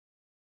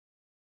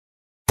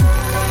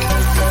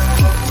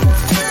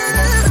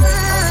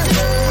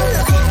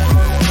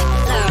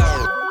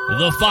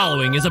The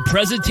following is a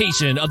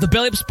presentation of the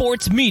Belly Up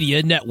Sports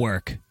Media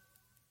Network.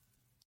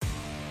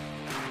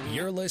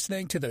 You're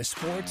listening to the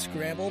Sports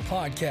Scramble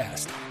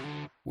podcast,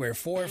 where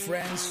four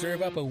friends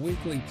serve up a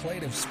weekly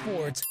plate of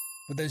sports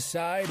with a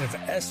side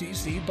of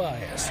SEC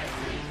bias.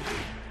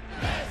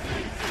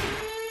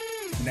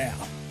 Now,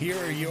 here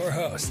are your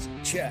hosts,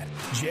 Chet,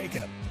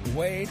 Jacob,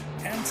 Wade,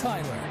 and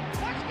Tyler.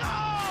 Let's go!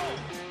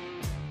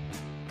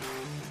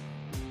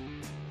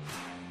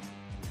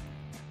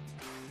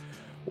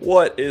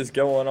 What is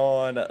going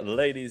on,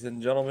 ladies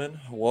and gentlemen?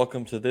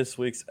 Welcome to this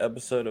week's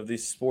episode of the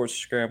Sports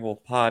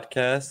Scramble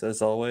podcast.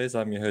 As always,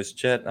 I'm your host,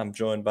 Chet. I'm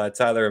joined by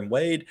Tyler and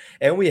Wade,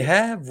 and we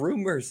have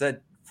rumors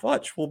that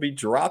Futch will be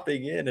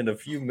dropping in a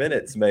few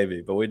minutes,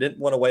 maybe, but we didn't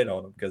want to wait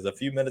on him because a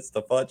few minutes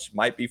to Futch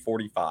might be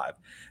 45.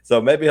 So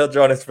maybe he'll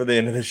join us for the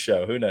end of the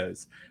show. Who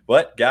knows?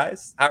 But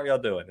guys, how are y'all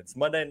doing? It's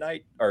Monday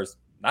night, or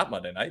not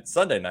Monday night,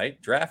 Sunday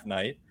night, draft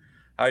night.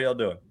 How are y'all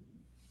doing?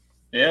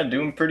 Yeah,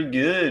 doing pretty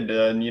good.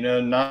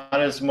 Not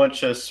as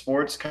much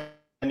sports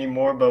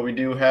anymore, but we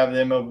do have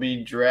the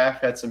MLB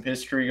draft, had some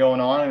history going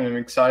on, and I'm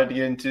excited to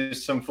get into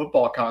some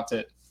football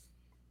content.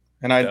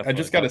 And I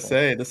just got to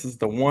say, this is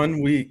the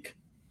 1 week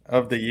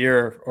of the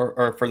year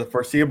or for the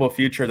foreseeable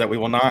future that we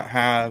will not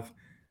have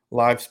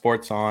live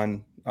sports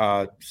on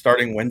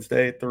starting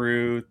Wednesday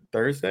through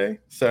Thursday.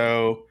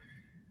 So,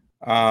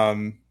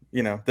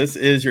 this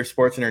is your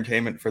sports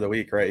entertainment for the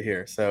week right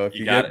here. So if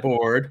you get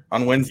bored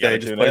on Wednesday,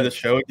 just play the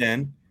show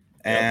again,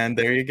 and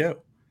there you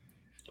go.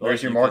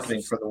 There's your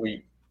marketing for the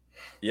week.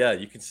 Yeah,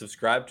 you can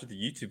subscribe to the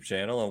YouTube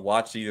channel and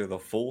watch either the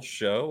full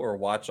show or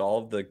watch all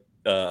of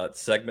the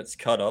segments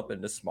cut up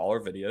into smaller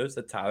videos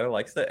that Tyler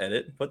likes to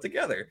edit and put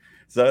together.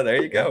 So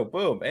there you go.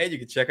 Boom. And you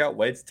can check out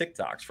Wade's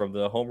TikToks from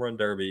the Home Run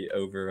Derby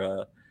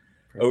over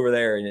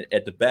there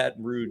at the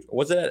Baton Rouge.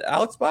 Was it at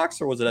Alex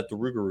Box or was it at the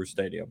Rougarou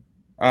Stadium?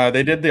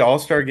 They did the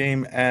All-Star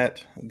game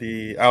at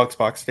the Alex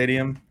Box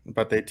Stadium,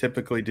 but they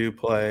typically do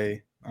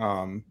play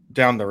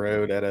down the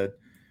road at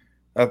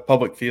a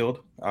public field.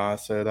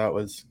 So that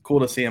was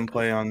cool to see him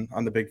play on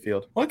the big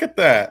field. Look at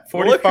that.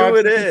 45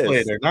 minutes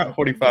later, not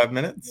 45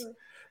 minutes.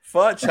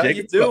 Futch, how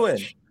you doing?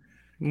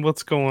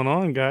 What's going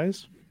on,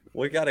 guys?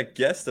 We got a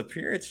guest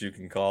appearance, you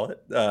can call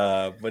it.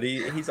 But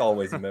he's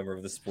always a member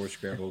of the Sports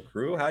Scramble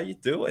crew. How you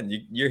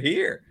doing? You're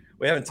here.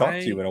 We haven't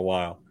talked to you in a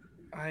while.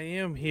 I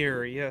am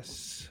here,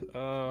 yes.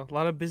 A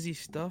lot of busy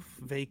stuff,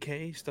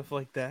 vacay, stuff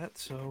like that.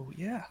 So,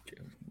 yeah.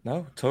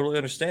 No, totally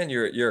understand.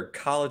 You're a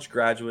college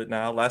graduate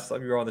now. Last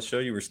time you were on the show,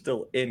 you were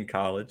still in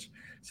college.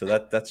 So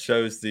that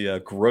shows the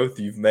growth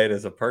you've made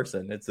as a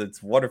person.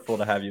 It's wonderful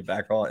to have you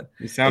back on.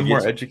 You sound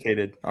more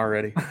educated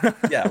already.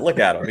 Yeah, look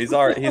at him. He's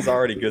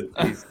already good.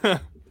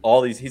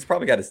 He's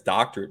probably got his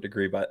doctorate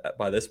degree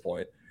by this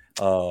point.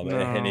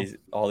 And he's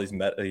all these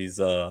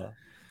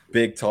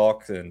big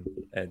talks, and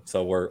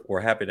so we're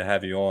happy to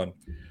have you on.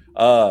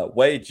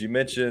 Wade, you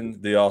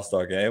mentioned the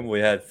All-Star game. We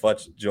had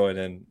Futch join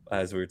in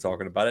as we were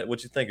talking about it.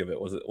 What'd you think of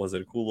it? Was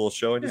it a cool little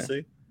showing to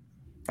see?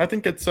 I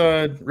think it's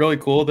really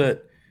cool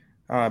that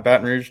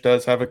Baton Rouge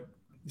does have a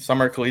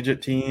summer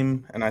collegiate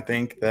team, and I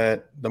think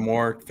that the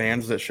more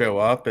fans that show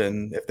up,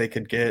 and if they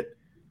could get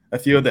a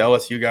few of the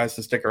LSU guys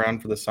to stick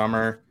around for the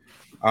summer,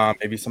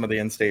 maybe some of the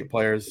in-state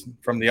players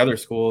from the other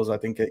schools, I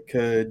think it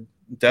could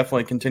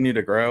definitely continue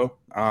to grow.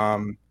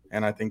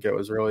 And I think it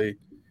was really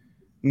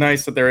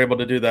nice that they're able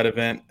to do that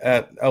event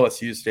at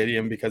LSU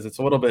Stadium because it's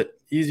a little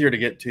bit easier to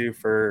get to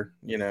for,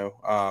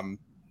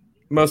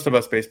 most of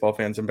us baseball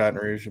fans in Baton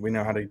Rouge. We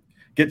know how to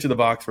get to the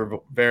box. We're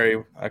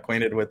very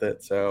acquainted with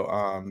it.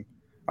 So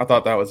I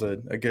thought that was a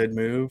good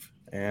move.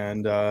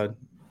 And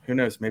who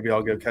knows, maybe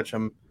I'll go catch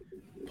them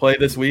play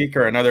this week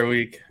or another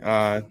week,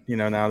 now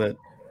that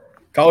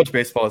college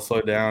baseball has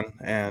slowed down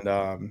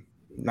and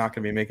not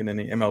going to be making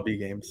any MLB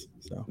games.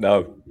 So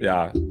no,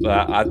 yeah,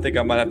 I think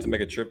I might have to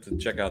make a trip to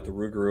check out the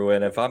Rougarou.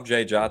 And if I'm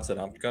Jay Johnson,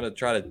 I'm going to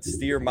try to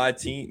steer my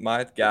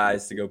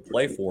guys to go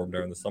play for him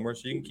during the summer,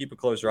 so you can keep a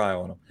closer eye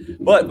on them.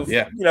 But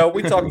before,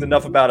 we talked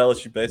enough about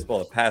LSU baseball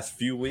the past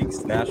few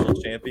weeks, national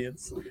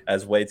champions,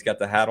 as Wade's got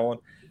the hat on.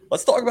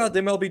 Let's talk about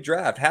the MLB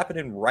draft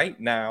happening right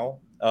now.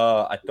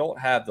 I don't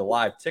have the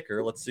live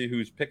ticker. Let's see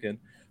who's picking.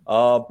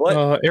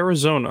 But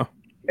Arizona.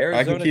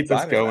 I can keep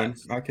this going.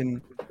 I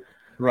can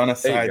run a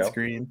side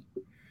screen.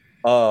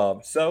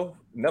 So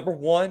number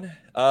one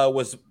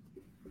was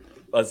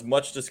as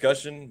much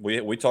discussion.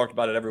 We talked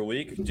about it every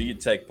week. Do you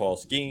take Paul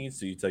Skeens?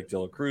 Do you take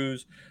Dylan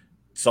Cruz?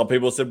 Some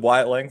people said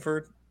Wyatt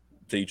Langford.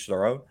 To each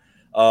their own.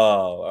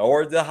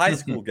 Or the high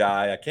school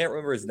guy. I can't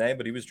remember his name,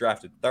 but he was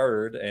drafted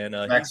third. And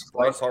Max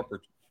Bryce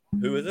Harper.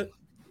 Who is it?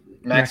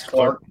 Max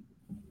Clark.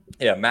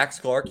 Yeah, Max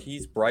Clark.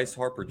 He's Bryce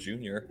Harper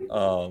Jr.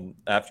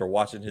 After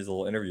watching his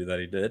little interview that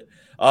he did.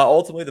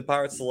 Ultimately, the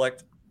Pirates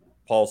select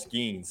Paul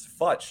Skeens.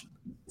 Futch,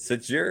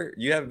 since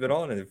you haven't been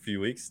on in a few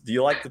weeks, do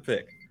you like the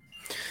pick?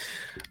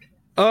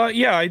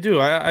 Yeah, I do.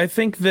 I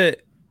think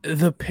that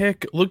the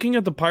pick, looking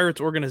at the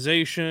Pirates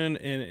organization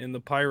and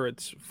the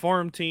Pirates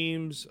farm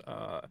teams,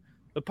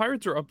 the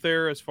Pirates are up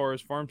there as far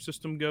as farm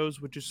system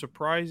goes, which is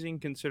surprising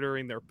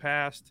considering their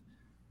past.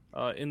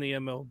 in the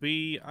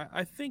MLB.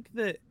 I think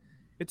that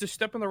it's a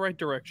step in the right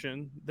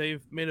direction.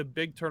 They've made a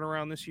big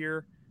turnaround this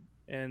year,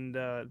 and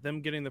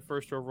them getting the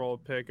first overall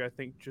pick, I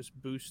think, just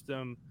boosts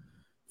them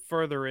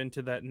further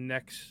into that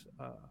next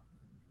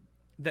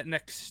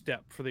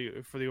step for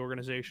the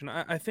organization.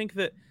 I think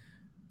that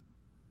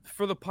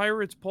for the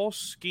Pirates, Paul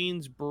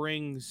Skeens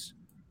brings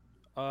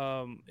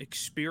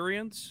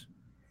experience.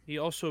 He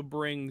also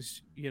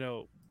brings,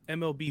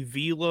 MLB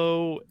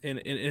velo and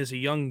as a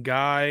young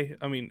guy.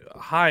 I mean,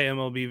 high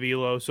MLB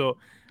velo. So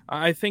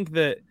I think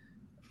that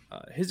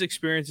his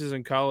experiences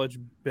in college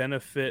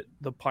benefit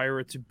the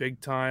Pirates big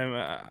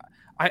time.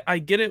 I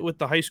get it with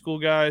the high school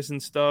guys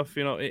and stuff,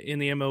 in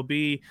the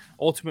MLB.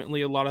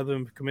 Ultimately, a lot of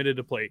them committed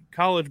to play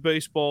college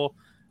baseball.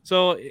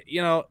 So,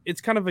 it's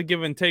kind of a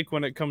give and take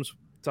when it comes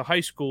to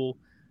high school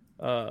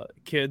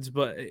kids.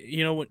 But,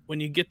 when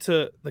you get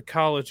to the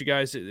college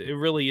guys, it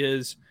really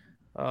is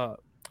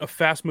a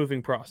fast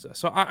moving process.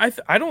 So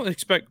I don't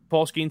expect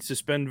Paul Skeens to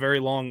spend very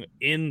long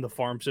in the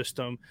farm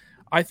system.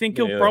 I think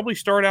he'll probably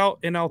start out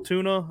in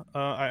Altoona.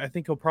 I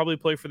think he'll probably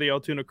play for the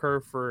Altoona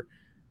Curve for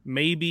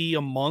maybe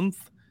a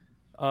month.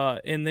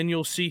 And then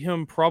you'll see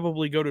him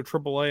probably go to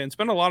AAA and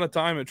spend a lot of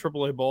time at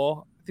AAA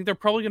ball. I think they're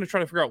probably going to try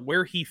to figure out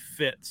where he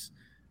fits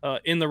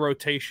in the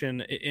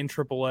rotation in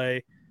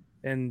AAA.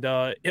 And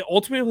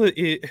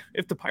ultimately,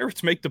 if the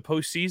Pirates make the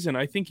postseason,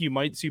 I think you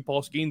might see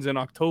Paul Skeens in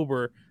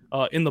October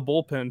in the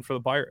bullpen for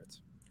the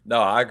Pirates. No,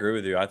 I agree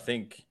with you. I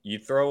think you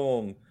throw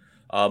him,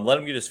 let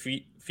him get his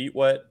feet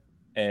wet,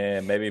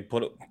 and maybe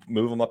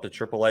move him up to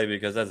AAA,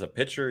 because as a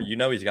pitcher,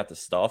 he's got the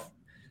stuff.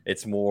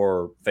 It's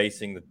more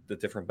facing the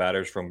different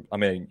batters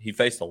he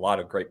faced a lot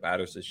of great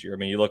batters this year. I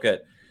mean, you look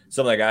at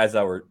some of the guys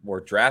that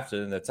were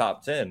drafted in the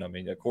top 10. I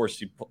mean, of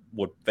course, you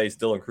would face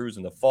Dylan Cruz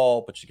in the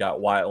fall, but you got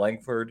Wyatt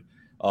Langford,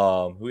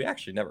 who he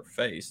actually never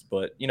faced.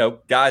 But,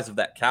 guys of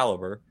that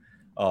caliber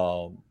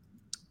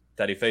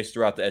that he faced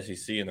throughout the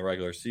SEC in the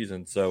regular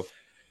season. So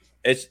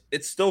it's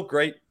still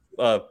great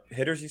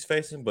hitters he's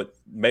facing, but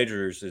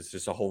majors is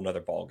just a whole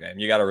nother ball game.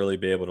 You got to really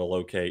be able to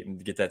locate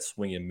and get that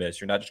swing and miss.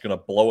 You're not just going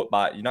to blow it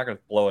by. You're not going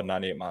to blow a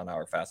 98 mile an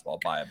hour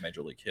fastball by a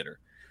major league hitter.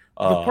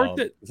 The part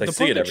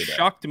that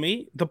shocked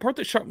me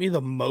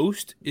the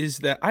most is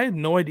that I had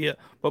no idea,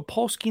 but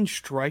Paul Skeens'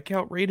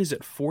 strikeout rate is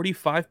at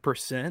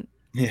 45%.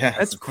 Yeah,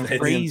 that's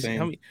crazy.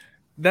 I mean,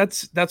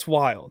 that's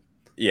wild.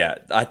 Yeah,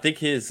 I think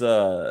his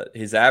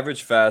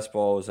average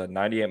fastball is at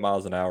 98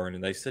 miles an hour,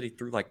 and they said he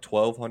threw like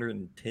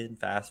 1,210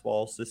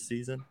 fastballs this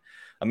season.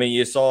 I mean,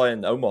 you saw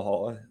in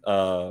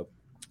Omaha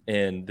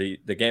in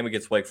the game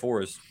against Wake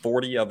Forest,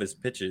 40 of his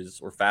pitches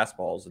were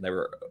fastballs, and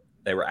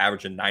they were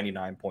averaging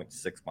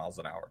 99.6 miles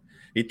an hour.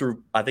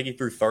 I think he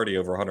threw 30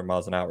 over 100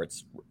 miles an hour.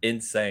 It's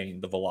insane,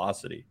 the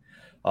velocity.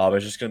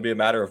 It's just going to be a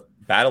matter of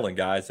battling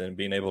guys and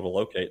being able to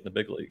locate in the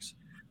big leagues.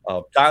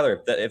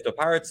 Tyler, if the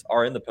Pirates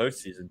are in the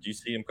postseason, do you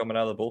see him coming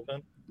out of the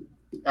bullpen?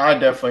 I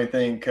definitely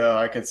think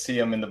I could see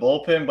him in the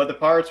bullpen, but the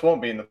Pirates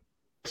won't be in the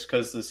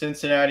because the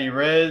Cincinnati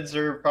Reds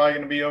are probably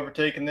going to be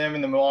overtaking them,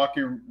 and the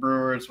Milwaukee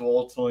Brewers will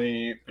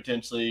ultimately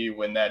potentially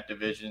win that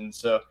division.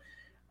 So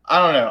I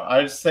don't know.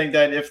 I just think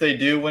that if they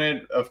do win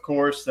it, of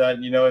course, that,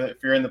 if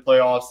you're in the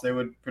playoffs, they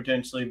would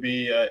potentially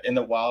be in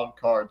the wild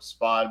card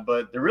spot.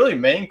 But the really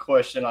main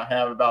question I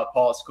have about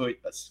Paul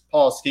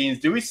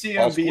Skeens, do we see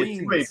him be a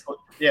two-way player?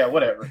 Yeah,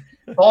 whatever.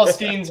 Paul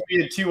Skeens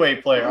be a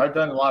two-way player. I've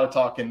done a lot of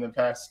talking the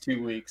past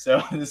 2 weeks,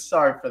 so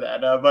sorry for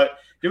that. But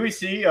do we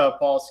see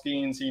Paul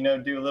Skeens,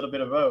 do a little bit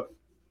of both?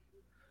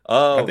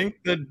 I think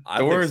the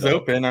door is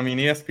open. I mean,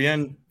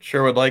 ESPN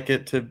sure would like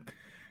it to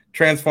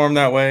transform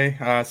that way,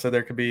 so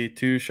there could be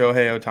 2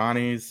 Shohei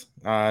Ohtanis.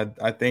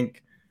 I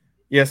think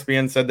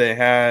ESPN said they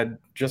had,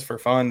 just for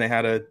fun, they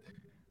had a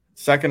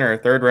second or a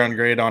third round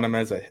grade on him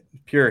as a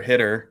pure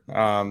hitter,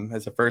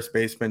 as a first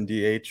baseman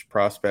DH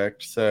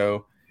prospect.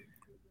 So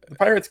the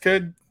Pirates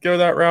could go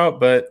that route,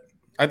 but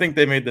I think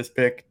they made this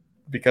pick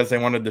because they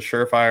wanted the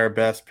surefire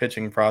best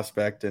pitching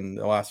prospect in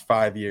the last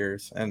 5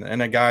 years,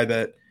 and a guy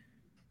that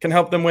can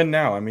help them win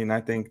now. I mean, I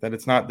think that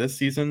it's not this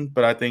season,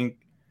 but I think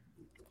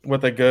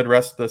with a good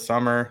rest of the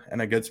summer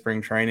and a good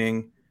spring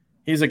training,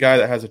 he's a guy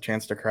that has a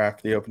chance to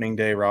crack the opening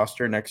day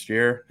roster next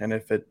year. And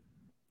if it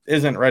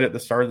isn't right at the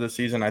start of the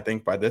season, I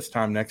think by this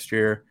time next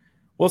year,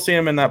 we'll see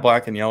him in that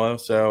black and yellow.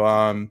 So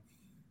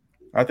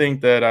I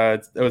think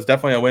that it was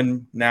definitely a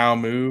win now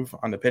move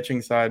on the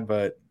pitching side,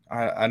 but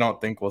I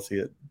don't think we'll see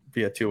it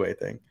be a two-way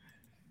thing.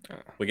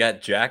 We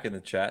got Jack in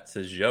the chat,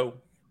 says, yo,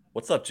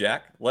 what's up,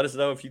 Jack? Let us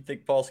know if you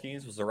think Paul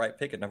Skeens was the right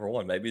pick at number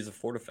 1. Maybe he's a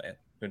Florida fan.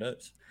 Who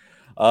knows?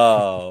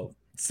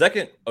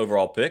 Second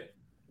overall pick,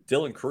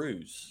 Dylan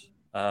Cruz.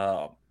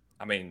 I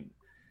mean,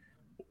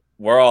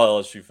 we're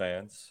all LSU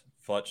fans.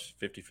 Futch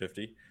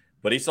 50-50.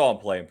 But he saw him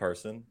play in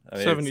person. I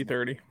mean,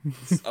 70-30.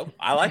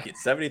 I like it.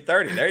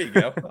 70-30. There you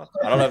go.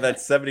 I don't know if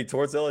that's 70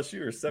 towards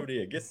LSU or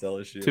 70 against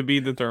LSU. To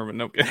be determined.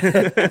 Nope.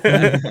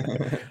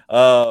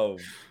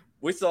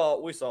 We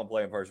saw him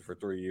play in person for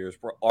 3 years.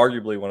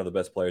 Arguably one of the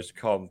best players to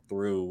come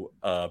through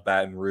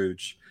Baton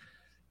Rouge.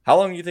 How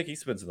long do you think he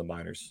spends in the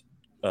minors,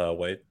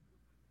 Wade?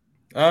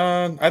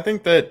 I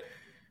think that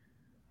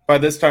by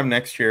this time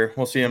next year,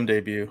 we'll see him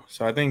debut.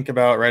 So I think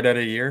about right at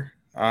a year.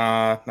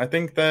 I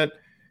think that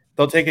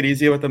they'll take it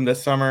easy with him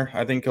this summer.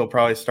 I think he'll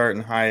probably start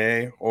in high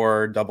A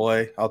or double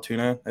A,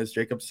 Altoona, as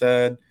Jacob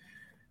said.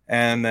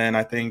 And then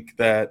I think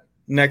that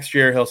next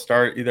year he'll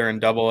start either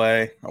in double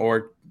A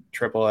or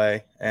triple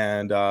A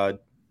and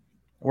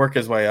work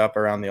his way up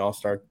around the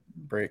All-Star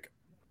break.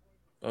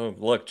 Oh,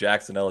 look,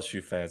 Jackson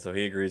LSU fan, so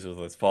he agrees with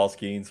us. Paul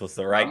Skeens was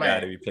the right guy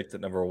to be picked at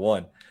number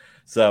 1.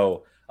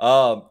 So,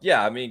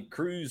 yeah, I mean,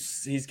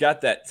 Cruz, he's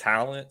got that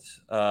talent,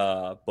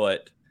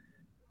 but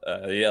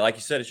yeah, like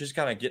you said, it's just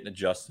kind of getting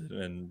adjusted.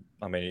 And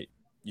I mean,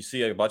 you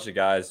see a bunch of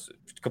guys,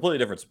 completely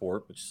different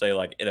sport, but you say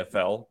like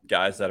NFL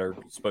guys that are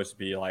supposed to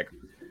be like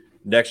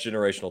next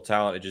generational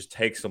talent. It just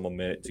takes them a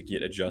minute to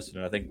get adjusted.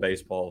 And I think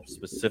baseball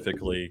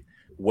specifically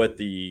with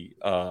the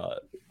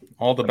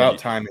all about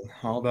timing.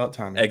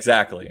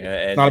 Exactly. And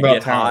it's not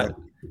about talent.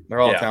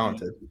 They're all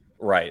talented.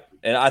 Right.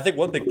 And I think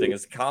one big thing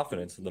is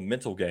confidence and the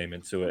mental game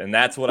into it. And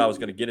that's what I was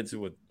going to get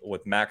into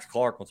with Max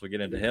Clark once we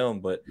get into him.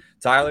 But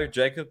Tyler,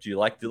 Jacob, do you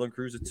like Dylan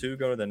Cruz at 2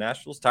 going to the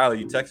Nationals? Tyler,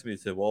 you texted me and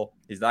said, well,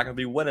 he's not going to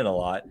be winning a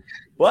lot,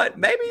 but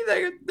maybe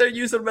they're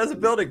using him as a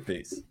building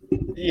piece.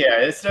 Yeah,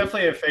 it's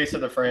definitely a face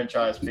of the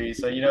franchise piece.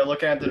 So,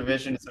 looking at the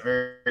division, it's a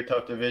very, very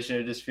tough division.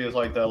 It just feels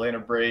like the Atlanta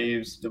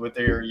Braves, with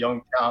their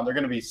young talent, they're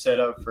going to be set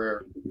up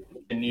for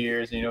 10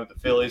 years. The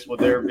Phillies, what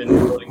they've been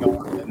building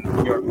on, and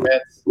the New York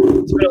Mets.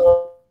 It's been a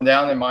little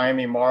down. The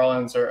Miami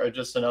Marlins are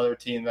just another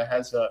team that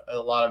has a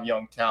lot of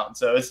young talent.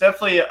 So it's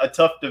definitely a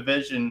tough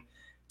division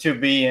to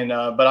be in,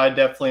 but I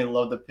definitely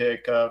love the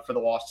pick for the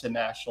Washington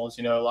Nationals.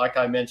 Like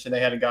I mentioned, they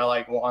had a guy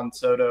like Juan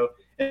Soto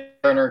and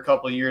Turner a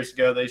couple of years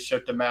ago. They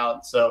shipped him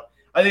out. So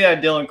I think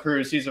that Dylan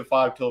Cruz, he's a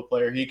 5-tool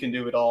player. He can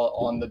do it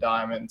all on the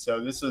diamond. So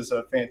this is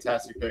a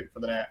fantastic pick for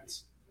the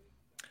Nats.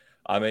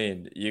 I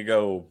mean, you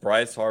go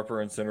Bryce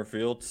Harper in center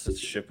field,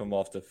 ship him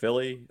off to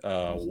Philly.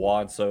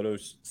 Juan Soto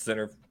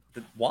center.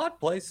 Did Juan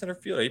play center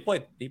field? He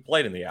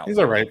played in the outfield. He's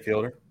a right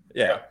fielder.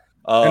 Yeah.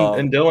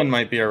 And Dylan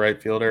might be a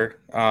right fielder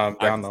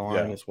down the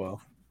line as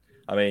well.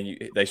 I mean,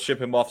 they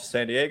ship him off to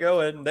San Diego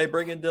and they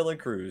bring in Dylan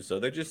Cruz. So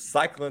they're just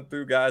cycling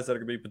through guys that are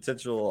going to be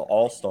potential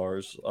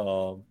all-stars.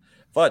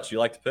 Fudge, you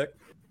like to pick?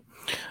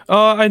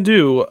 I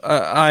do.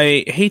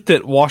 I hate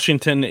that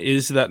Washington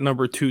is that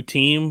number 2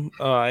 team.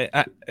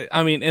 I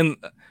mean, and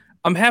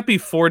I'm happy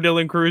for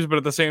Dylan Cruz, but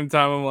at the same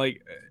time, I'm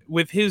like,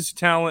 with his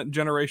talent,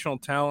 generational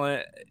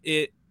talent,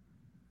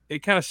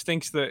 it kind of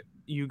stinks that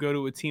you go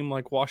to a team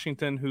like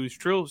Washington who's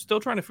still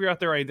trying to figure out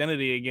their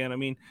identity again. I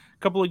mean, a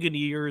couple of good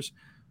years,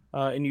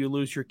 and you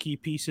lose your key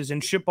pieces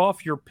and ship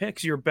off your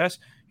picks, your best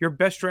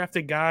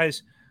drafted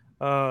guys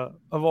of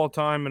all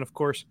time, and of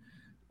course,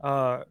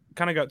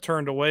 kind of got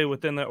turned away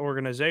within that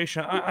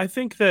organization. I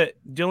think that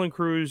Dylan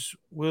Cruz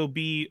will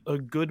be a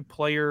good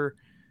player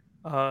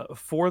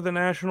for the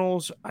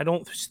Nationals. I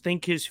don't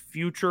think his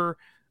future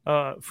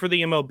for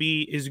the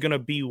MLB is going to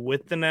be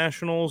with the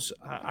Nationals.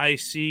 I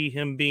see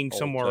him being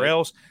somewhere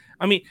else.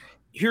 I mean,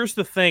 here's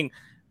the thing.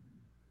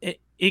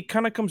 It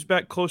kind of comes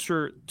back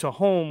closer to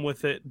home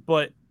with it,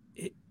 but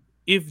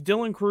if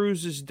Dylan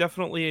Cruz is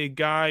definitely a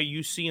guy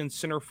you see in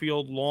center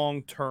field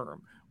long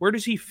term, where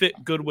does he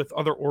fit good with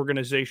other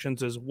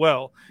organizations as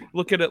well?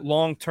 Look at it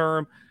long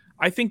term.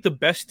 I think the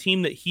best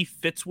team that he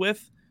fits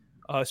with,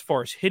 as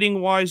far as hitting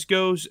wise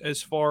goes,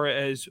 as far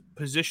as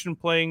position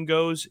playing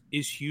goes,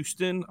 is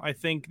Houston. I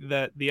think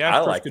that the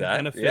Astros could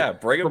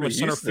benefit from a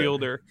center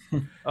fielder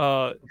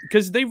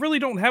because they really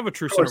don't have a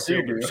true center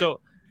fielder.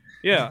 So,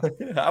 yeah,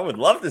 I would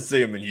love to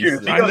see him in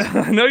Houston.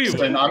 I know you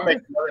would. I'm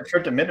making another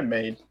trip to Minute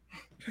Maid.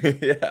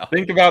 Yeah.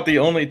 Think about the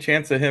only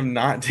chance of him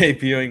not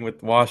debuting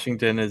with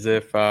Washington is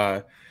if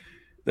the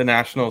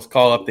Nationals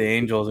call up the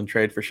Angels and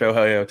trade for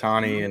Shohei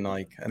Ohtani in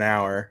like an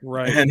hour,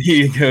 right? And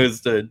he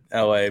goes to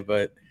LA.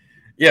 But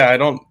yeah, I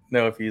don't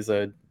know if he's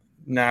a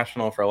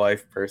national for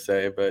life per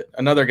se, but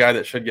another guy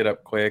that should get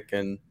up quick.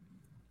 And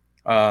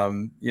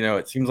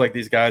it seems like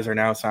these guys are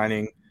now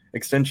signing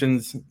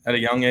extensions at a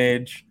young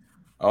age,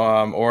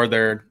 or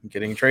they're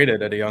getting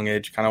traded at a young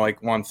age, kind of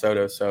like Juan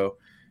Soto. So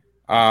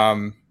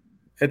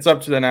it's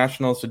up to the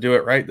Nationals to do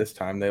it right this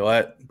time. They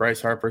let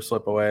Bryce Harper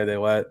slip away. They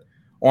let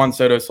Juan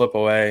Soto slip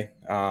away.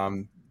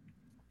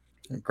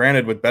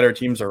 Granted, with better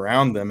teams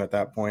around them at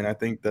that point, I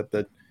think that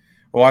the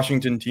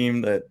Washington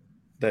team that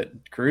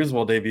Cruz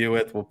will debut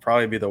with will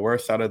probably be the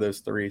worst out of those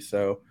 3.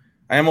 So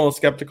I am a little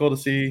skeptical to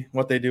see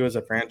what they do as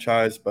a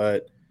franchise,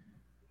 but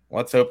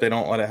let's hope they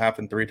don't let it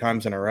happen 3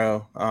 times in a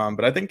row.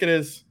 But I think it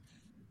is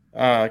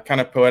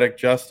kind of poetic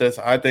justice.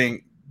 I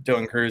think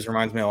Dylan Cruz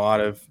reminds me a lot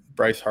of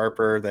Bryce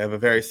Harper. They have a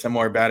very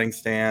similar batting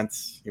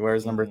stance. He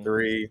wears number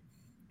 3.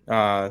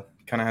 Kind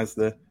of has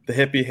the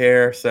hippie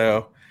hair.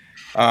 So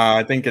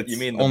I think it's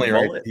only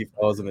right that he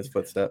follows in his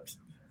footsteps.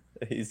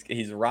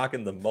 He's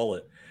rocking the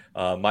mullet.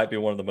 Might be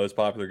one of the most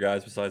popular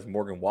guys besides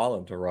Morgan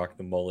Wallen to rock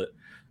the mullet.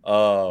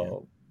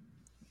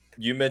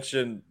 You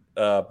mentioned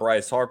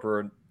Bryce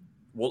Harper.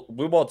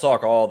 we won't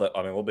talk all that.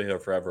 I mean, we'll be here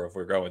forever if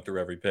we're going through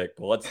every pick.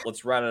 But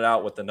let's round it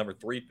out with the number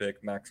 3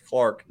 pick, Max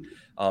Clark,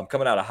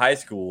 coming out of high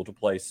school to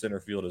play center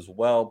field as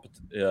well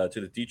to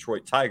the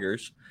Detroit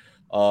Tigers.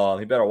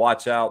 He better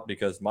watch out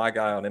because my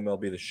guy on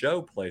MLB The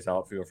Show plays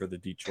outfield for the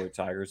Detroit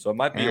Tigers, so it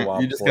might be a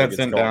while. You just got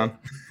sent down.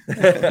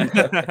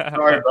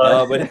 Sorry,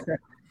 bud.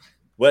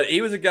 But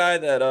he was a guy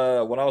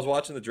that when I was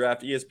watching the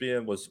draft,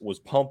 ESPN was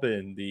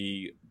pumping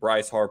the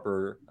Bryce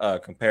Harper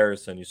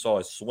comparison. You saw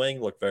his swing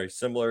look very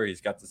similar.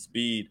 He's got the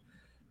speed.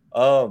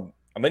 I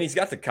mean, he's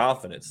got the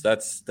confidence.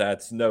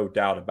 That's no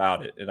doubt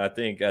about it. And I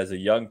think as a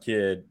young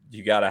kid,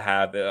 you got to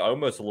have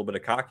almost a little bit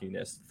of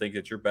cockiness to think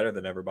that you're better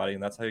than everybody,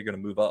 and that's how you're going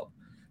to move up.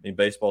 I mean,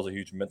 baseball is a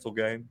huge mental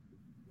game.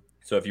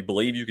 So if you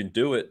believe you can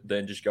do it,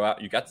 then just go out.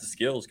 You got the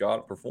skills, go out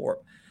and perform.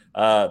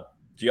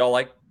 Do y'all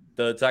like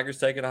the Tigers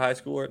taking a high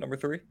schooler at number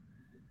 3?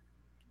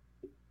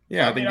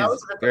 Yeah, I think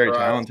he's very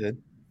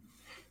talented.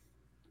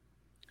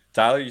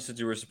 Tyler, you said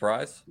you were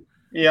surprised?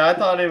 Yeah, I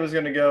thought it was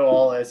going to go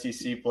all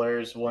SEC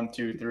players 1,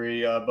 2,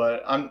 3.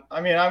 But I'm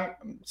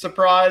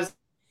surprised.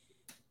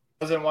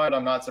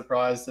 I'm not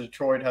surprised.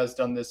 Detroit has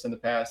done this in the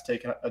past,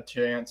 taking a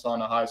chance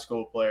on a high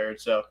school player.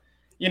 So,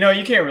 you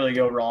can't really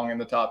go wrong in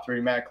the top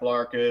 3. Matt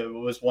Clark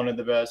was one of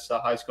the best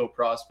high school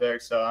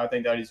prospects. So I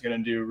think that he's going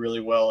to do really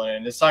well,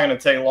 and it's not going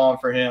to take long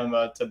for him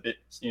to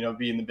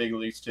be in the big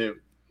leagues too.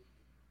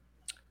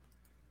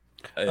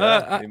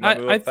 Yeah,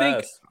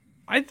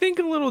 I think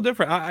a little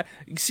different. I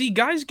see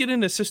guys get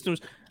into systems.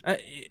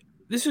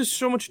 This is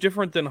so much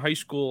different than high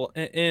school,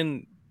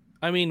 and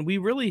I mean, we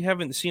really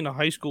haven't seen a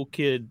high school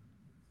kid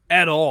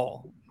at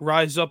all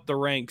rise up the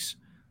ranks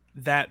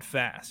that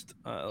fast.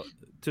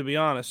 To be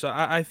honest,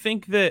 I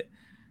think that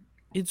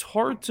it's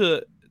hard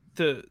to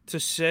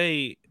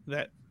say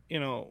that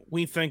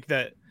we think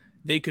that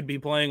they could be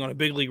playing on a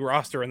big league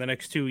roster in the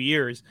next 2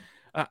 years.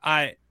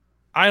 I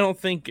don't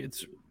think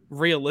it's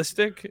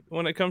realistic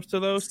when it comes to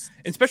those,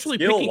 especially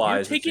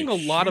skill-wise, taking a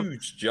lot of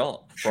huge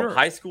jump from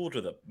high school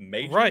to the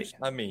majors. Right.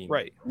 I mean,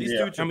 these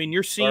dudes.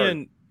 You're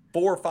seeing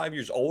 4 or 5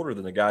 years older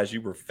than the guys you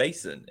were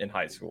facing in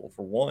high school.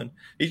 For one,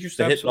 he's used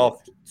to hitting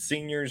off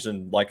seniors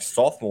and like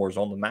sophomores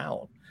on the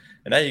mound,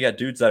 and now you got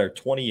dudes that are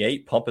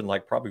 28 pumping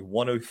like probably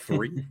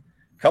 103.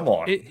 Come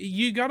on,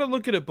 you got to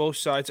look at it both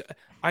sides.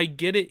 I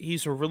get it;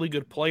 he's a really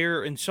good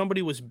player, and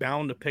somebody was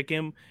bound to pick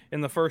him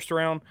in the first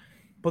round.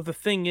 But the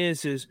thing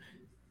is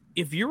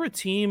if you're a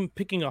team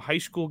picking a high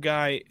school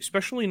guy,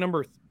 especially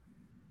number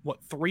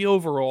 3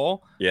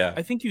 overall,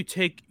 I think you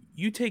take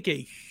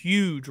a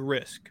huge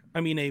risk.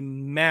 I mean, a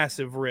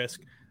massive risk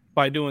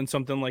by doing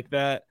something like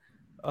that.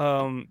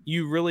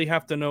 You really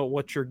have to know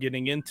what you're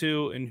getting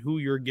into and who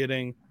you're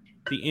getting,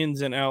 the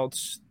ins and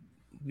outs,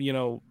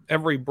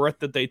 every breath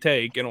that they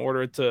take in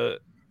order to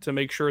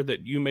make sure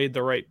that you made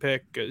the right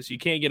pick, because you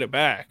can't get it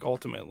back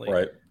ultimately.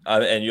 Right.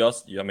 And you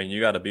also,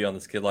 you got to be on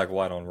this kid like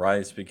white on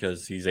rice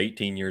because he's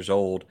 18 years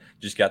old,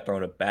 just got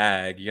thrown a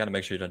bag. You got to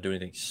make sure you don't do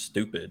anything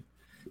stupid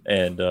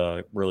and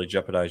really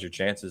jeopardize your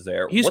chances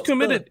there. He's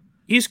committed.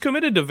 He's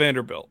committed to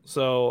Vanderbilt,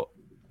 so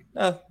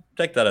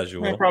take that as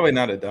you will. Probably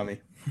not a dummy.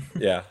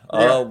 Yeah.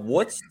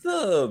 What's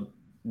the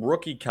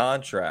rookie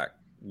contract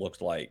looks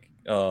like?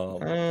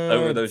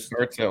 Over those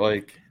starts at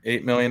like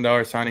 $8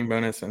 million signing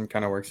bonus and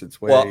kind of works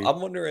its way. Well, I'm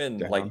wondering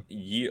down.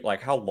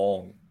 like how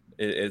long?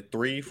 Is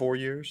 3-4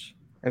 years?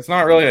 It's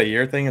not really a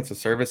year thing. It's a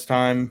service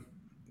time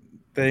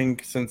thing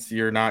since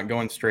you're not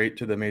going straight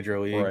to the major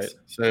leagues. Right.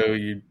 So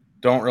you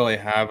don't really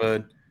have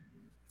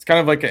it's kind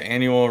of like an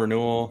annual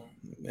renewal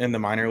in the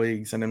minor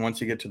leagues. And then once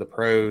you get to the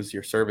pros,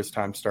 your service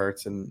time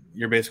starts and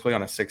you're basically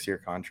on a 6-year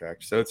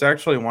contract. So it's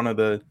actually one of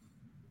the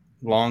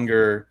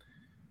longer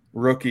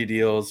rookie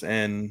deals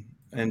in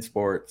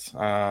sports.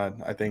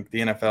 I think the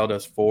NFL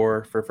does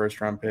 4 for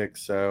first round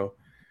picks. So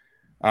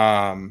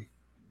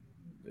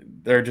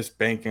they're just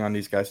banking on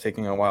these guys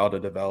taking a while to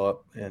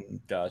develop. And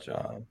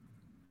gotcha.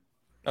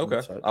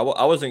 Okay. I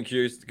wasn't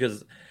curious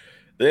because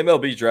the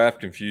MLB draft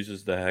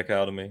confuses the heck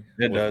out of me.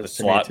 It does. The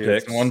slot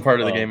picks. It's one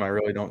part of the game I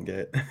really don't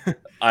get.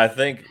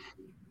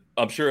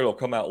 I'm sure it'll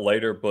come out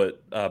later,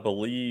 but I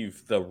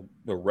believe the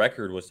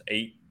record was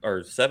 $7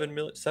 or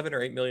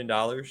 $8 million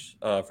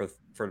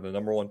for the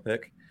number 1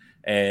 pick.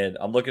 And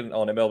I'm looking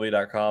on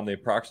MLB.com. The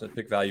approximate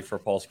pick value for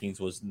Paul Skeens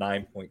was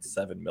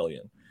 $9.7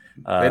 million.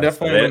 They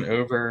definitely went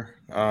over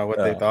what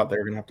they thought they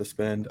were going to have to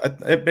spend.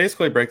 It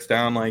basically breaks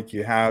down like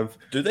you have.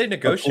 Do they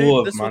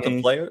negotiate this with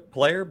the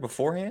player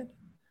beforehand?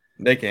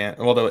 They can't.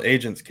 Well, the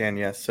agents can,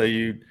 yes. So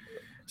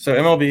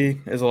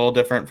MLB is a little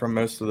different from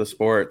most of the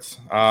sports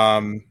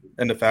in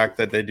the fact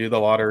that they do the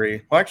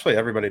lottery. Well, actually,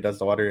 everybody does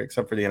the lottery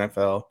except for the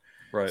NFL.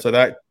 Right. So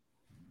that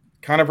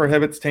kind of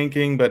prohibits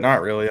tanking, but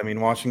not really. I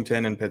mean,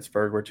 Washington and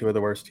Pittsburgh were 2 of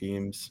the worst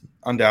teams,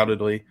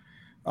 undoubtedly.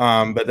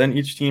 But then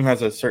each team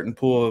has a certain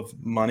pool of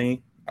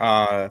money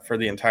for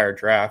the entire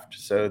draft.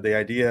 So the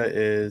idea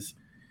is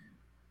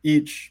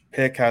each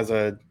pick has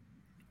a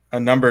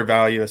number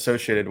value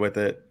associated with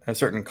it, a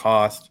certain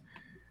cost,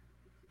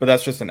 but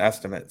that's just an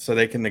estimate. So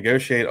they can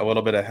negotiate a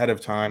little bit ahead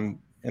of time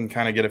and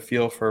kind of get a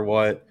feel for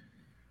what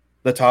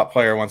the top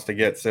player wants to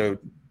get. So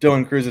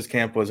Dylan Cruz's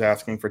camp was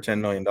asking for $10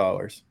 million.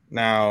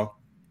 Now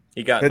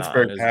He got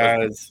Pittsburgh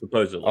has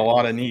supposedly a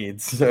lot of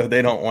needs, so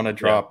they don't want to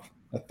drop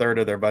a third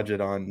of their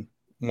budget on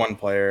one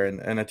player.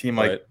 And a team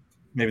like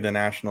maybe the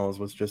Nationals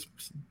was just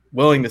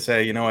willing to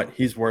say, you know what,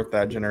 he's worth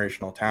that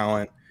generational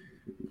talent.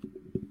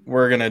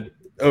 We're going to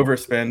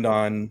overspend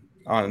on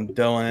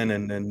Dylan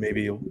and then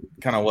maybe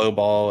kind of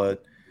lowball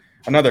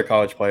another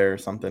college player or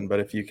something. But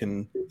if you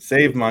can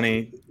save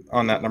money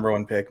on that number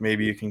one pick,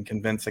 maybe you can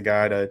convince a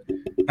guy to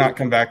not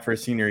come back for a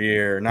senior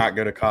year, or not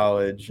go to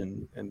college,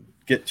 and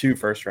get 2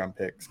 first-round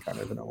picks kind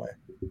of in a way.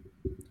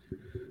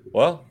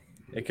 Well,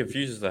 it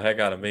confuses the heck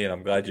out of me, and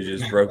I'm glad you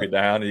just broke it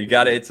down. You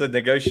got it. It's a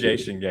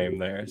negotiation game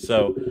there.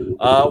 So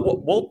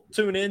we'll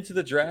tune into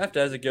the draft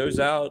as it goes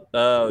out.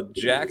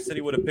 Jack said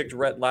he would have picked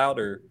Rhett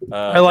Lauder.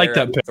 I like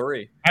that pick.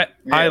 3.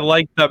 I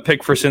like that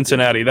pick for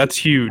Cincinnati. That's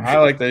huge. I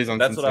like that he's on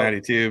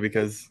Cincinnati too,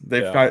 because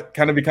they've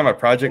kind of become a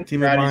project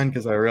team of mine,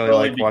 because I really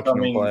like watching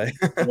them play.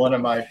 One of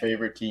my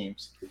favorite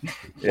teams.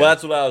 Well,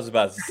 that's what I was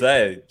about to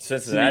say.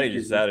 Cincinnati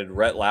just added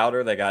Rhett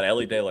Lauder. They got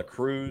Ellie De La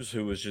Cruz,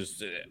 who was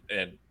just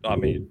and I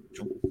mean,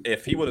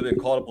 if he would have been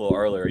called up a little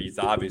earlier, he's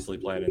obviously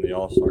playing in the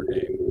All-Star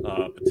game,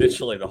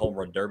 potentially the home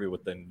run derby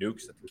with the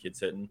nukes that the kid's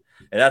hitting.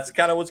 And that's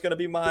kind of what's going to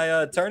be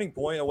my turning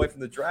point away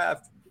from the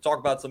draft. Talk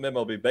about some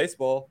MLB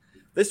baseball.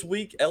 This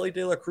week, Ellie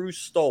De La Cruz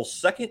stole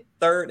second,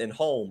 third, and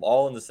home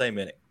all in the same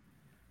inning.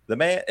 The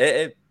man,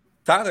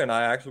 Tyler and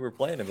I actually were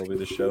playing MLB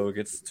The Show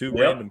against 2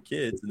 random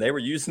kids, and they were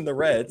using the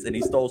Reds, and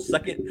he stole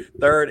second,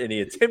 third, and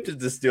he attempted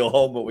to steal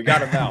home, but we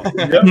got him out.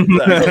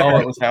 That's all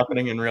that was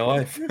happening in real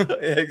life.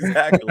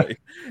 Exactly.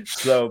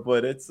 So,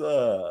 but it's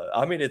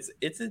I mean, it's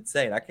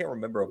insane. I can't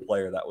remember a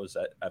player that was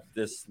at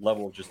this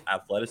level of just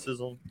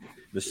athleticism,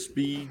 the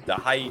speed, the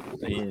height,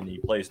 and he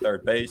plays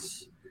third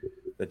base.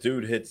 The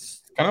dude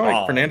hits kind of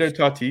like Fernando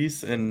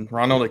Tatis and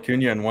Ronald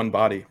Acuna in one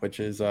body,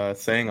 which is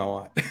saying a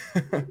lot.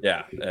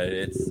 Yeah,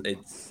 it's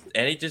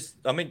and he just,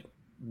 I mean,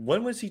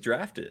 when was he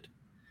drafted?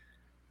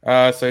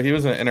 So he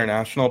was an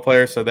international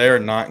player, so they are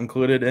not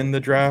included in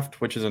the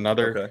draft, which is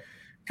another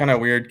kind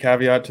of weird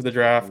caveat to the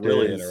draft.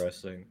 Really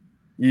interesting.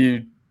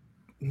 You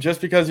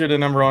just because you're the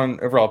number 1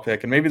 overall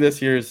pick, and maybe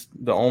this year's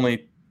the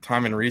only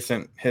time in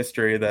recent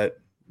history that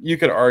you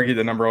could argue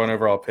the number 1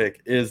 overall pick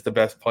is the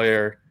best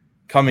player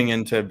coming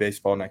into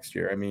baseball next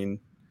year. I mean,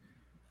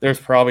 there's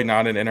probably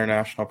not an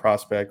international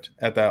prospect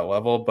at that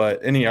level,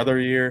 but any other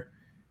year,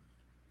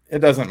 it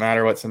doesn't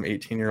matter what some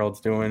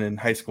 18-year-old's doing in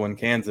high school in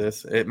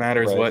Kansas. It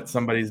matters what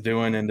somebody's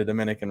doing in the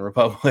Dominican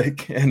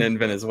Republic and in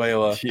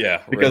Venezuela.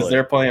 Yeah, because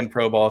they're playing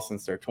pro ball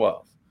since they're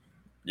 12.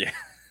 Yeah.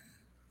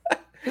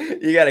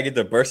 You got to get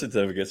the birth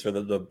certificates for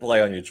them to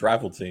play on your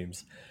travel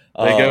teams.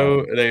 They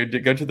go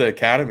to the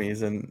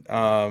academies, and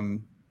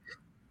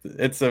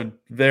it's a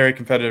very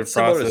competitive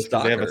process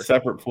because they have a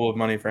separate pool of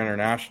money for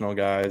international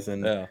guys,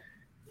 and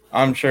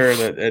I'm sure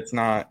that it's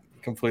not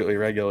completely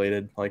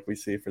regulated like we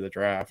see for the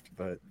draft.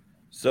 But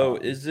so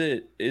is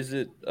it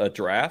a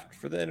draft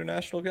for the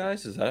international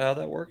guys? Is that how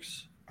that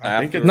works? I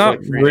think it's not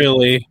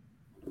really.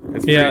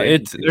 They're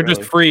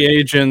just free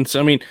agents.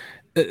 I mean,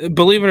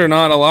 believe it or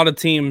not, a lot of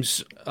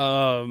teams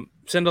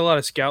send a lot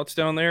of scouts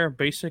down there.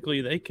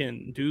 Basically, they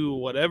can do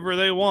whatever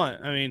they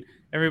want. I mean,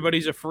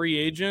 everybody's a free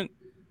agent.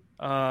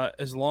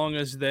 As long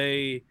as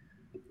they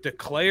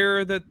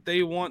declare that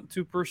they want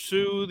to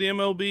pursue the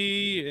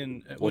MLB,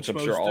 and which I'm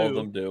sure all of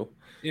them do.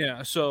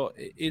 Yeah, so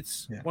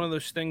it's one of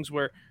those things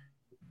where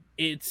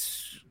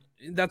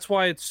that's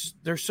why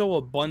they're so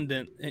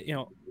abundant,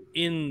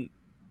 in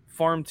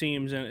farm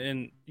teams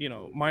and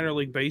minor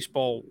league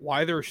baseball.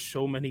 Why there's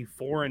so many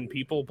foreign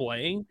people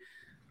playing,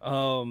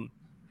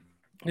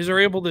 is they're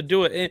able to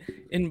do it.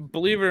 And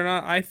believe it or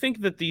not, I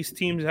think that these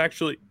teams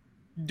actually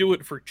do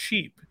it for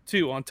cheap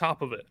too. On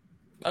top of it.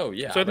 Oh,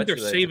 yeah. So I think they're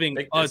saving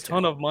a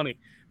ton of money.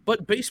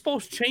 But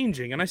baseball's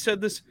changing. And I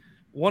said this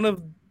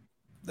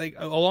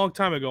a long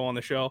time ago on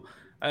the show,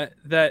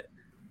 that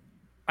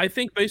I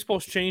think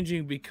baseball's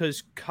changing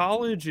because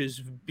college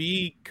is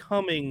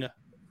becoming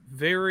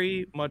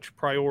very much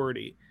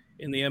priority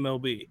in the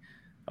MLB.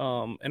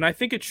 And I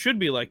think it should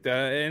be like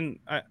that. And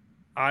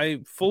I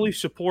fully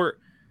support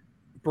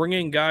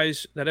bringing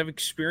guys that have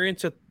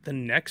experience at the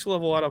next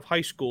level out of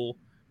high school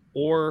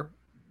or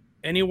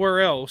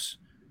anywhere else.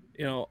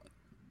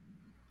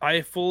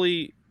 I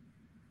fully,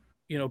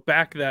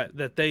 back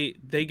that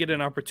they get an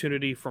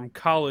opportunity from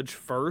college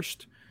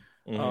first.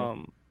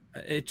 Mm-hmm.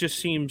 It just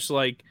seems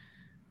like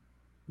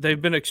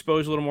they've been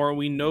exposed a little more.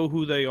 We know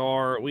who they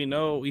are.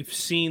 We've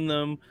seen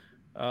them.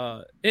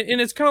 And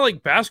it's kind of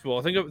like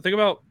basketball. Think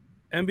about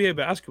NBA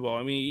basketball.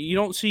 I mean, you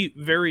don't see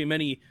very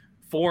many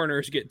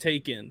foreigners get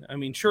taken. I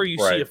mean, sure, you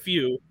see a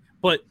few,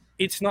 but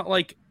it's not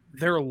like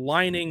they're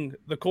lining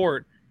the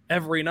court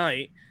every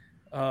night.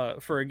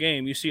 For a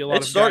game, you see a lot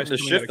of guys starting to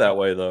shift that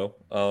way, though.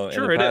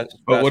 Sure, it is.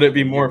 But would it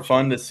be more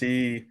fun to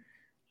see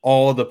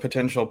all the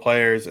potential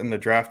players in the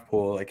draft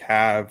pool, like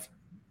have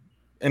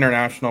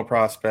international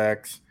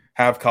prospects,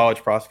 have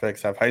college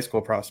prospects, have high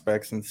school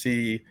prospects, and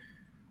see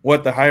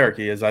what the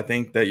hierarchy is. I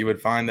think that you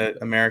would find that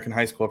American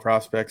high school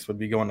prospects would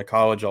be going to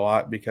college a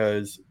lot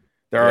because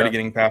they're already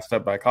getting passed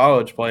up by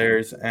college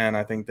players, and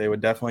I think they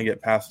would definitely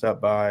get passed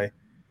up by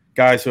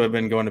guys who have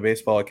been going to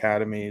baseball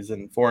academies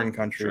in foreign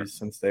countries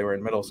since they were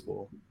in middle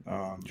school.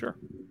 Sure.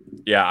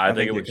 Yeah, I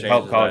think it would change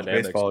help the college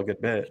dynamics. baseball a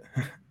good bit.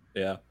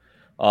 Yeah.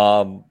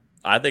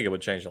 I think it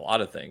would change a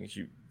lot of things.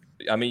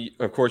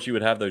 Of course, you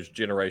would have those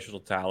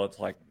generational talents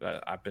like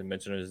I've been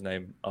mentioning his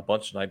name a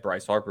bunch tonight,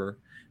 Bryce Harper,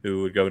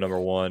 who would go number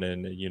one,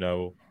 and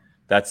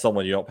that's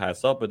someone you don't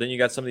pass up. But then you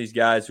got some of these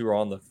guys who are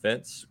on the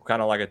fence,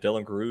 kind of like a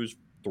Dylan Cruz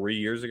 3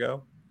 years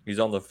ago. He's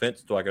on the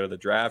fence. Do I go to the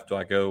draft? Do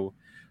I go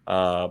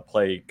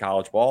play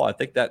college ball? I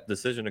think that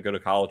decision to go to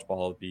college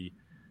ball would be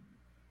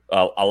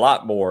a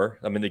lot more.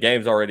 I mean, the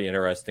game's already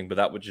interesting, but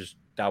that would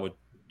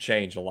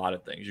change a lot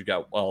of things. You've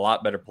got a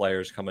lot better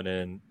players coming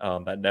in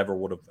that never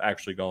would have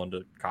actually gone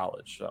to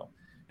college. So,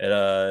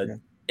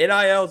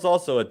 NIL is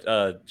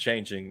also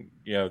changing,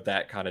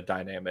 that kind of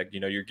dynamic.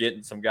 You're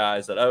getting some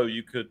guys that,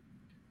 you could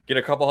get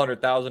a couple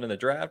 $100,000 in the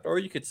draft, or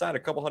you could sign a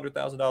couple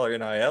 $100,000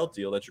 NIL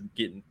deal that you're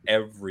getting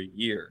every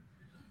year.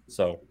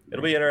 So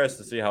it'll be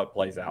interesting to see how it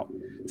plays out.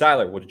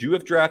 Tyler, would you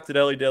have drafted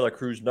Elly De La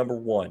Cruz number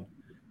one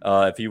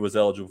if he was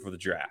eligible for the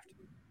draft?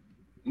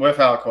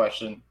 Without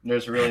question.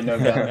 There's really no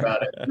doubt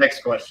about it.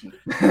 Next question.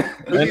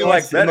 Who do you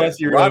like better? Unless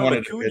you really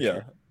wanted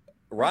to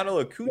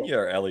Ronald Acuna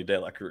or Elly De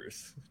La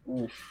Cruz?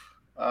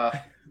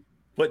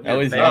 Putting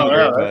Ellie's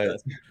younger,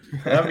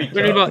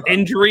 but about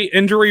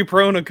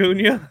injury-prone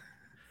Acuna.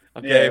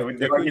 Okay, would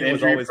you like an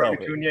injury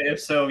prone Acuna? If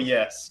so,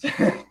 yes.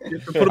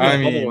 Put him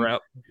in bubble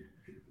wrap.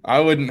 I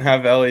wouldn't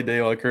have Elly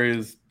De La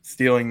Cruz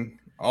stealing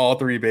all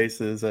three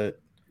bases at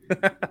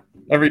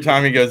every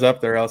time he goes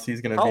up there, else he's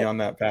going to be on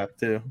that path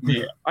too.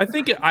 Yeah, I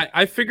think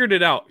I figured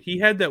it out. He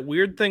had that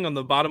weird thing on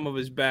the bottom of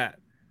his bat,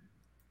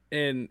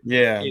 and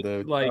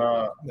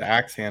the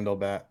axe handle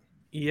bat.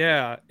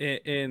 Yeah,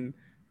 and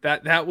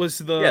that was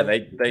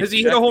the has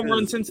he hit a home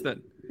run since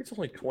then? It's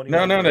only 20.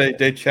 No,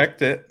 they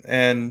checked it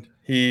and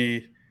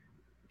it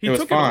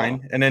was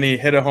fine, and then he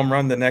hit a home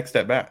run the next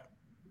at bat.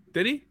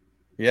 Did he?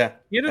 Yeah,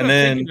 he ended up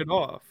taking it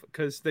off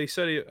because they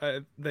said it.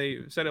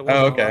 Wasn't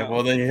allowed.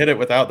 Well, then you hit it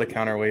without the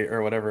counterweight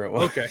or whatever it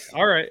was. Okay,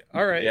 all right.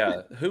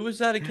 Yeah, who was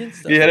that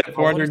against? He hit it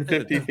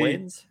 450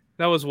 feet.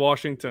 That was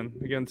Washington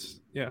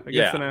against the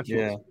Nationals.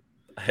 Yeah,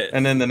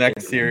 and then the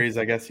next series,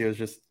 I guess he was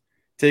just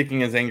taking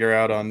his anger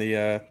out on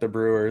the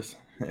Brewers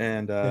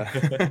and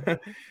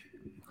did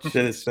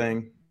his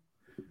thing.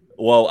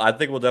 Well, I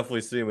think we'll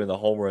definitely see him in the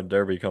Home Run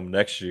Derby come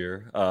next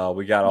year.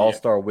 We got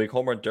All-Star Week.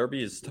 Home Run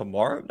Derby is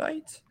tomorrow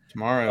night.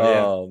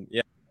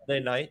 Monday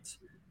night.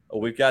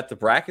 We've got the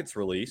brackets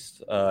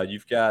released.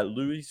 You've got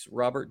Luis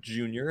Robert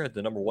Jr. at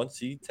the number 1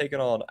 seed taking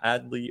on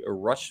Adley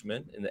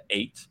Rutschman in the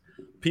 8.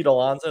 Pete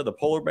Alonso, the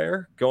polar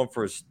bear, going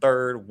for his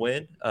third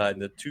win in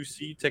the 2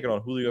 seed, taking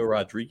on Julio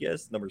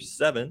Rodriguez, number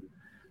 7.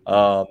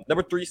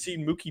 Number 3 seed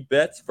Mookie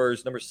Betts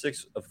versus number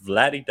 6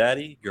 Vladdy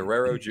Daddy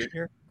Guerrero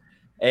Jr.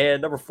 And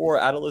number 4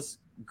 Adolis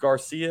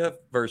Garcia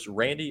versus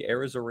Randy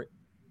Arozarena.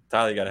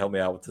 Tyler, you got to help me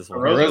out with this one.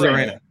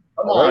 Arozarena.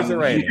 Come on,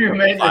 Arozarena. You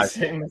made the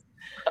same.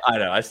 I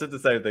know. I said the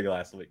same thing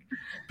last week.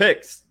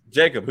 Picks.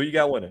 Jacob, who you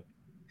got winning?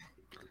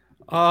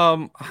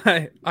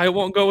 I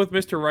won't go with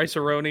Mr.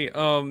 Rice-A-Roni.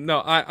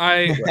 No,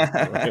 I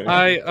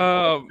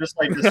just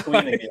like this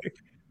queen again.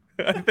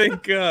 I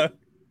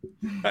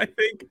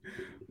think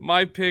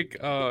my pick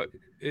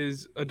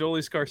is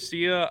Adolis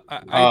Garcia.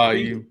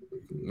 I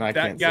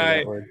can't say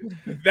that word.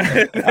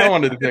 I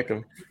wanted to pick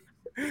him.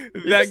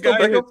 That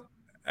guy hits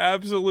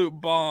absolute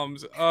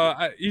bombs.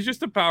 He's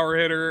just a power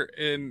hitter,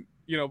 and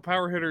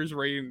power hitters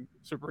reign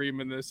supreme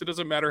in this. It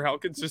doesn't matter how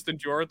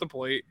consistent you are at the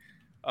plate.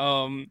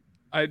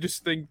 I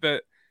just think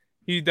that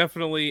he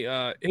definitely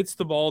hits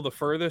the ball the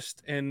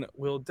furthest and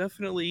will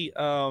definitely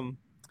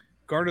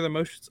garner the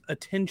most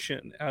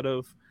attention out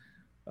of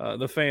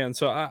the fans.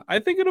 So I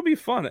think it'll be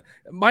fun.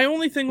 My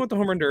only thing with the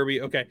Home Run Derby,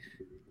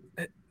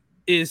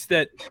 is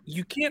that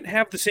you can't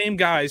have the same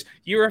guys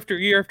year after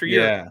year after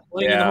year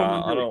playing in the Home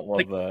Run Derby. I don't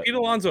love that. Pete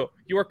Alonso,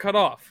 you are cut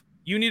off.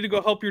 You need to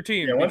go help your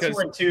team because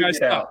you guys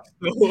suck.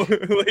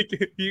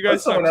 You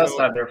guys someone else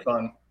had their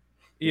fun.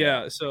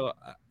 Yeah, so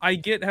I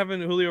get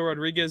having Julio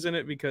Rodriguez in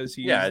it because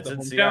he's the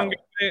hometown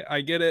guy.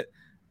 I get it.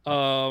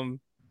 So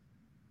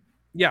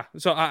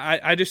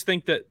I just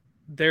think that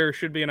there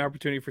should be an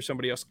opportunity for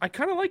somebody else. I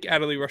kind of like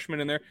Adley Rutschman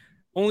in there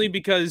only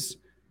because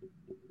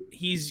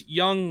he's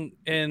young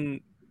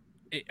and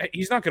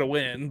he's not going to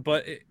win,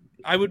 but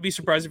I would be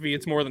surprised if he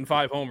hits more than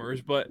 5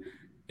 homers. But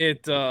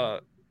I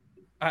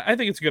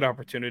think it's a good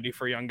opportunity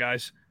for young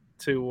guys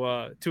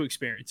to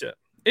experience it.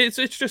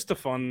 It's just a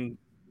fun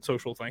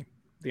social thing.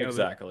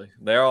 Exactly.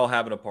 They're all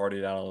having a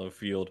party down on the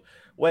field.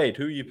 Wade,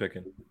 who are you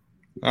picking?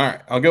 All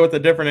right, I'll go with a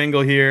different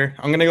angle here.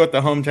 I'm going to go with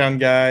the hometown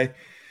guy,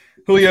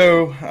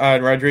 Julio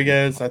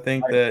Rodriguez. I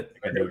think that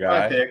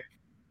pick.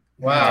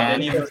 Wow,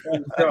 didn't even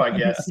show, I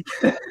guess.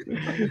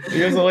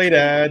 He was a late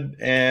ad,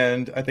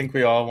 and I think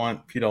we all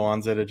want Pete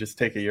Alonso to just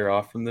take a year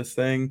off from this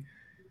thing.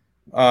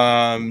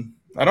 I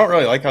don't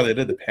really like how they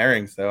did the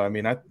pairings, though. I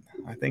mean, I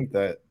I think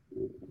that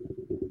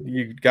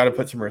you got to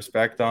put some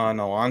respect on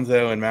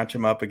Alonso and match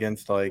him up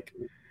against like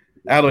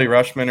Adley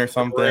Rushman or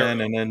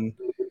something, and then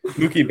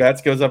Mookie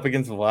Betts goes up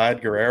against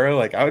Vlad Guerrero.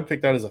 Like I would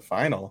pick that as a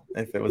final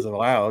if it was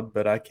allowed,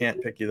 but I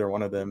can't pick either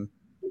one of them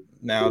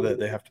now that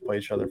they have to play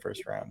each other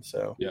first round.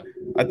 So Yeah.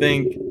 I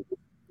think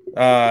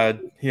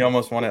he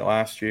almost won it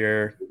last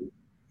year.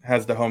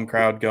 Has the home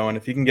crowd going.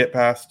 If he can get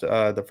past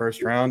the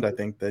first round, I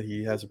think that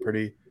he has a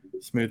pretty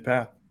smooth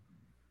path.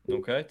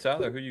 Okay,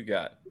 Tyler, who you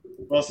got?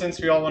 Well, since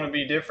we all want to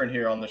be different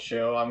here on the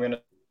show, I'm going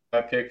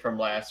to pick from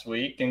last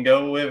week and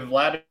go with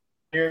Vladimir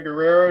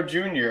Guerrero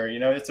Jr. You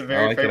know, it's a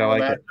very favorable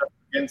matchup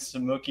against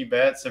Mookie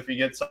Betts. If he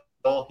gets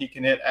all, he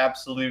can hit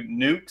absolute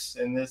nukes.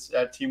 And this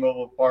at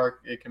T-Mobile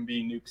Park, it can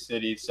be Nuke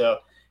City. So,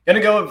 going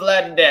to go with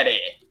Vladdy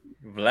Daddy.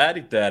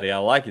 Vladdy Daddy, I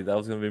like it. That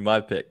was going to be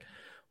my pick.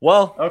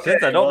 Well,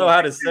 since I don't know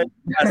how to say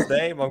his last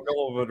name, I'm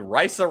going with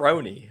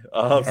Rice-A-Roni.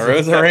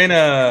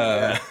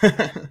 Rosarena.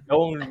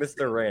 Going with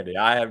Mr. Randy.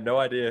 I have no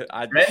idea.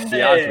 I be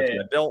honest with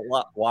you, I don't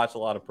watch a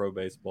lot of pro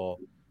baseball,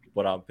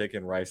 but I'm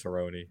picking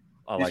Rice-A-Roni.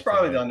 He's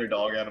probably the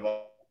underdog out of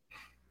all.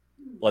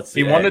 Let's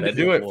see. He wanted to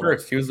do it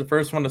first. He was the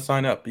first one to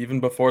sign up, even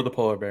before the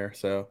polar bear.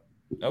 So,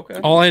 okay.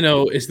 All I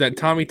know is that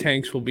Tommy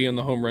Tanks will be in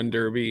the home run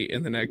derby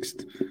in the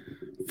next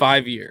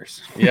 5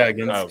 years. Yeah,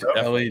 against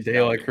Ellie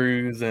De La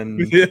Cruz and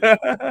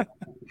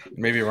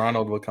maybe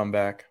Ronald will come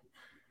back.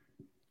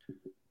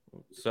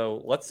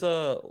 So let's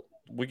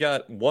we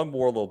got one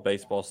more little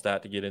baseball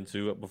stat to get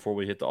into before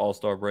we hit the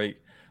All-Star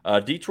break.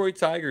 Detroit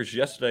Tigers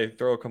yesterday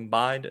throw a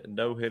combined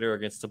no-hitter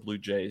against the Blue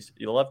Jays.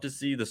 You'll love to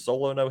see the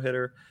solo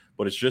no-hitter,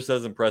 but it's just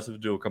as impressive to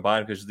do a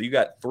combined because you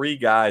got three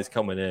guys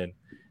coming in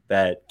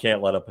that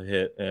can't let up a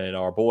hit, and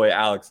our boy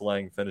Alex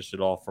Lang finished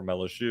it off from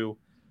LSU.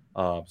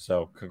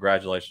 So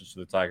congratulations to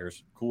the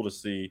Tigers. Cool to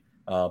see.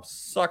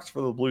 Sucks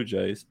for the Blue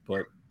Jays,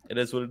 but it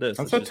is what it is.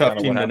 That's a tough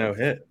team to no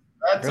hit.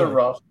 That's a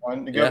rough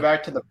one. To go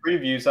back to the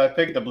previews, I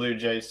picked the Blue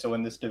Jays to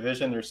win this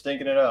division. They're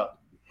stinking it up.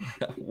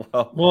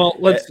 well,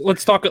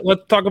 let's talk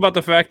about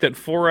the fact that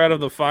 4 out of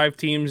the 5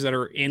 teams that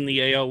are in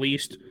the AL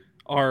East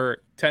are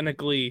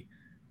technically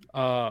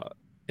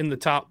in the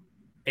top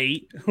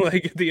 8.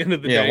 Like at the end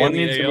of the day, one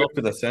needs to go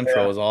to the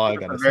Central. Is all I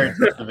got to say.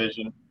 Very tough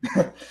division.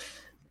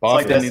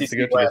 Boston needs to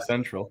go to the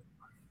Central.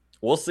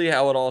 We'll see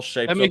how it all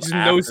shapes up. That makes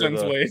no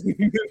sense, Wade.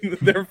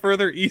 They're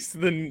further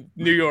east than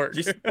New York.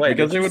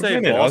 Because they would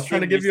win it. I was trying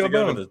to give you a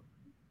bone.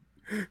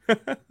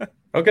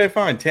 Okay,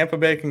 fine. Tampa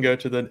Bay can go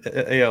to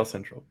the AL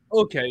Central.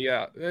 Okay,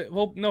 yeah.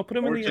 Well, no, put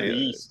them in the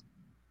East.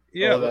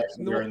 Yeah,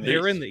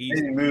 they're in the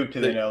East. Maybe move to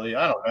the NL.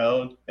 I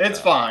don't know. It's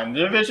fine.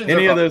 The divisions.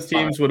 Any of those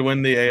teams would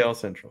win the AL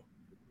Central.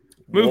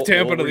 Move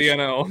Tampa to the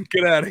NL.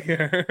 Get out of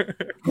here.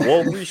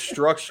 We'll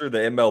restructure the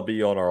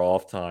MLB on our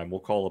off time.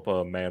 We'll call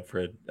up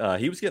Manfred.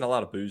 He was getting a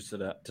lot of boos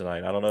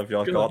tonight. I don't know if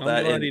y'all caught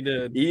that. Glad he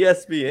did.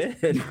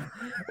 ESPN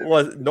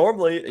was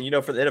normally,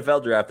 for the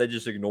NFL draft, they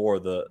just ignore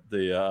the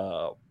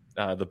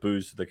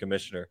boos to the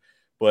commissioner.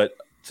 But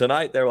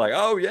tonight they were like,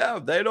 "Oh yeah,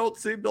 they don't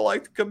seem to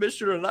like the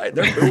commissioner tonight.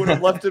 They're booing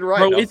him left and right."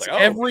 Bro, it's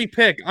every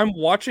pick. I'm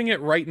watching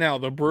it right now.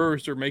 The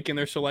Brewers are making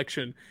their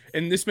selection,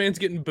 and this man's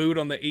getting booed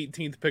on the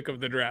 18th pick of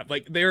the draft.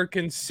 Like they're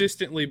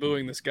consistently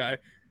booing this guy.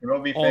 I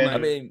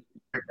mean,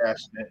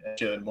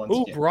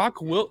 Brock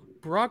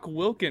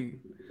Wilken.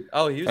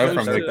 Oh, he was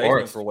from Wake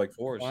Forest. For Wake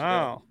Forest.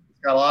 Wow,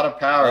 got a lot of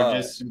power.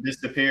 Just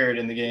disappeared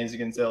in the games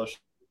against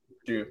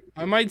LSU.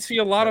 I might see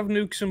a lot of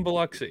nukes in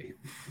Biloxi.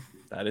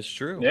 That is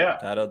true. Yeah,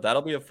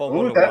 that'll be a fun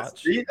one to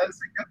watch. That's a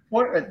good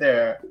point right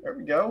there. There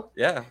we go.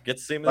 Yeah, get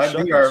to see him in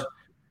Might be our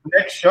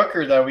next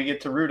Shucker that we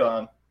get to root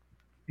on.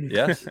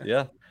 Yes,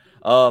 yeah.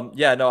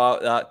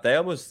 They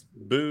almost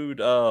booed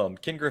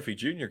Ken Griffey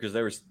Jr. because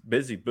they were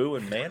busy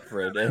booing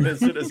Manfred, and as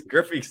soon as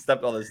Griffey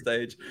stepped on the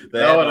stage,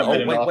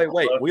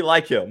 wait, we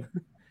like him.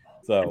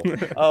 So,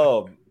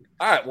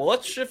 all right, well,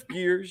 let's shift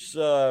gears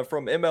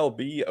from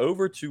MLB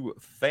over to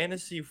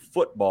fantasy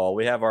football.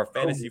 We have our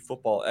fantasy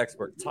football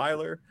expert,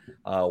 Tyler.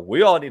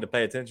 We all need to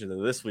pay attention to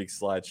this week's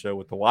slideshow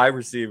with the wide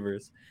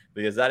receivers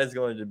because that is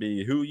going to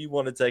be who you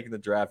want to take in the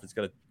draft. It's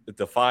going to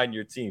define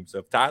your team.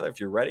 So, Tyler, if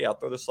you're ready, I'll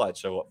throw the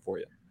slideshow up for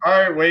you. All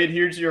right, Wade,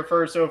 here's your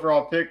first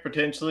overall pick,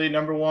 potentially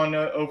number 1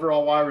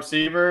 overall wide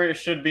receiver. It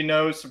should be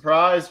no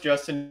surprise,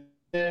 Justin.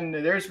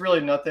 There's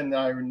really nothing that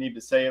I need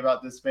to say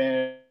about this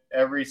man.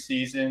 Every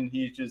season,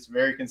 he's just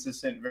very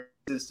consistent,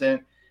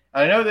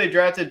 I know they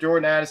drafted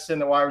Jordan Addison,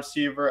 the wide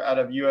receiver out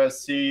of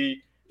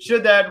USC.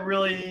 Should that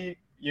really,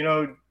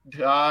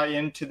 die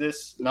into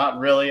this? Not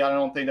really. I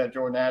don't think that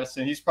Jordan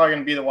Addison, he's probably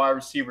going to be the wide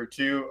receiver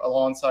too,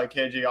 alongside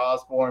KJ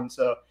Osborne.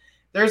 So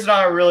there's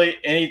not really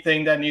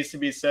anything that needs to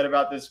be said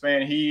about this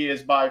man. He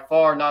is by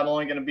far not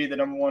only going to be the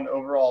number 1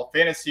 overall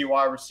fantasy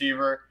wide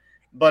receiver,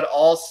 but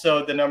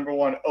also the number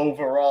 1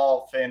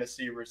 overall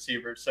fantasy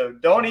receiver. So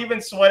don't even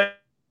sweat it.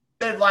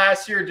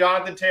 Last year,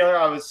 Jonathan Taylor,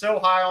 I was so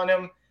high on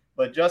him,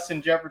 but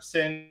Justin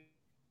Jefferson,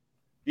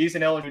 he's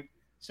an eligible,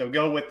 so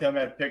go with him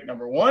at pick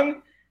number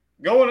 1.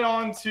 Going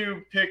on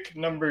to pick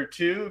number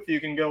 2, if you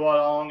can go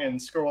along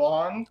and scroll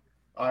on.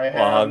 I Well,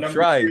 have I'm number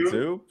trying 2.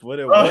 to, but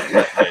it won't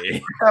let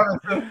me.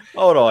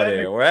 Hold on here.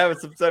 technical We're having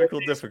some technical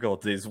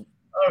difficulties.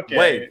 Okay.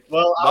 Wait,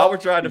 Well, while we're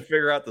trying to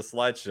figure out the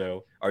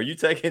slideshow, are you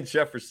taking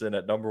Jefferson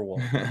at number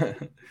 1?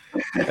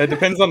 It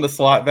depends on the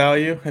slot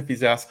value. If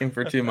he's asking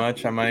for too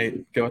much, I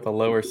might go with a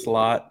lower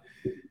slot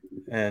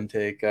and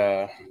take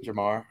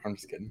Jamar. I'm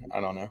just kidding.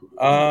 I don't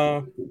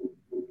know.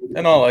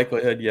 In all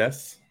likelihood,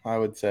 yes. I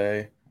would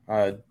say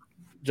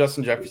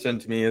Justin Jefferson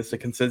to me is the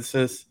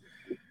consensus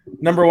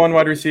number 1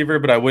 wide receiver,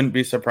 but I wouldn't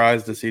be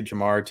surprised to see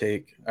Jamar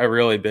take a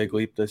really big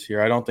leap this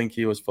year. I don't think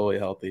he was fully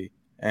healthy,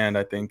 and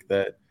I think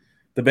that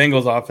the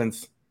Bengals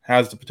offense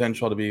has the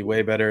potential to be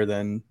way better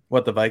than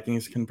what the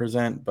Vikings can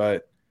present,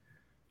 but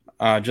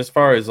just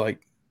far as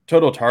like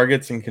total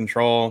targets and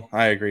control,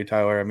 I agree,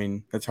 Tyler. I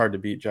mean, it's hard to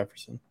beat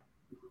Jefferson.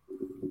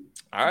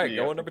 All right,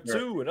 going number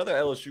 2, another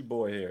LSU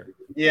boy here.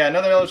 Yeah,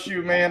 another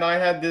LSU man. I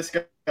had this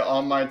guy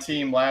on my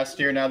team last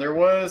year. Now, there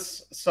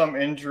was some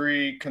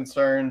injury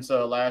concerns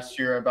last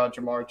year about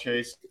Jamar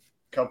Chase,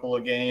 a couple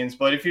of games.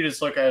 But if you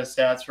just look at his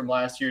stats from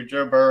last year,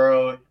 Joe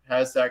Burrow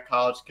has that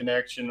college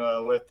connection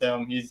with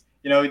him. He's,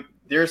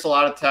 there's a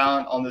lot of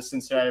talent on the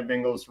Cincinnati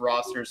Bengals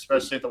roster,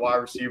 especially at the wide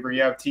receiver.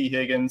 You have T.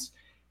 Higgins.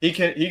 He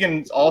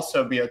can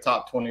also be a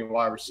top 20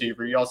 wide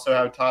receiver. You also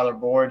have Tyler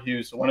Boyd,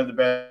 who's one of the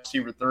best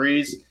receiver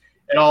threes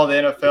in all the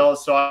NFL.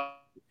 So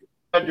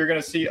you're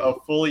going to see a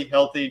fully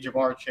healthy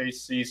Jamar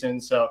Chase season.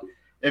 So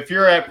if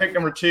you're at pick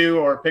number 2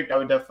 or pick, I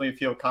would definitely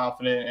feel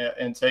confident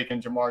in taking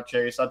Jamar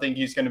Chase. I think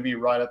he's going to be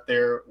right up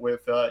there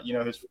with,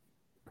 his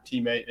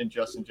teammate and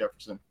Justin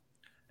Jefferson.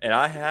 And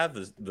I have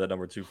the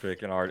number 2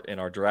 pick in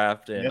our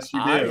draft, and yes,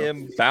 you do. I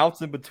am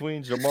bouncing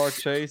between Jamar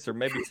Chase or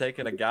maybe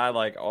taking a guy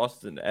like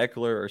Austin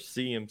Eckler or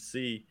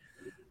CMC.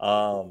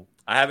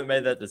 I haven't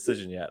made that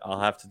decision yet. I'll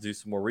have to do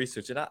some more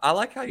research. And I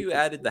like how you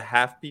added the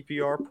half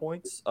PPR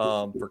points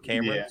for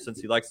Cameron,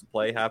 since he likes to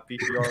play half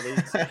PPR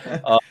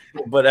leagues.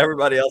 But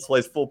everybody else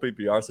plays full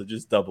PPR, so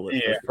just double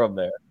it from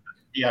there.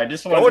 Yeah, I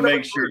just wanted to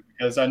make sure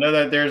because I know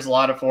that there's a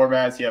lot of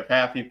formats. You have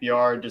half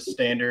PPR, just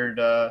standard.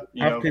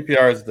 Half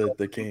PPR is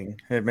the king.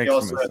 It makes the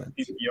most sense.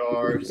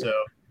 PPR, so.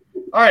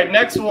 All right,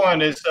 next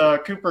one is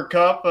Cooper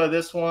Kupp.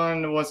 This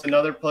one was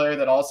another player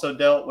that also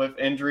dealt with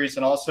injuries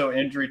and also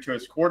injury to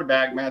his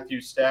quarterback, Matthew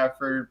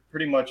Stafford.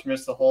 Pretty much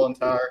missed the whole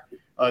entire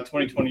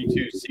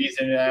 2022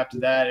 season. And after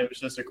that, it was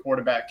just a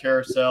quarterback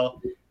carousel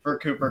for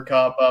Cooper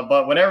Kupp.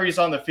 But whenever he's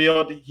on the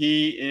field,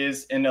 he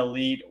is an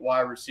elite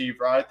wide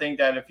receiver. I think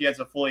that if he has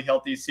a fully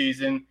healthy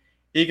season,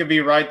 he could be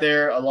right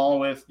there along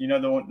with,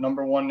 the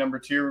number 1, number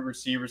 2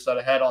 receivers that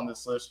I had on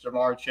this list,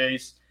 Jamar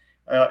Chase,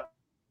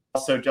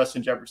 also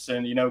Justin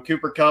Jefferson.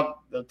 Cooper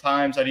Kupp, the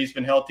times that he's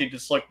been healthy,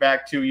 just look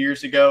back 2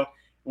 years ago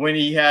when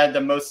he had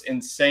the most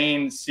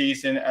insane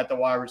season at the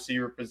wide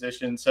receiver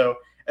position. So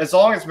as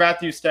long as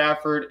Matthew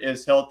Stafford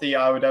is healthy,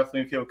 I would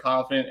definitely feel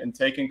confident in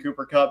taking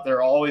Cooper Kupp.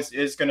 There always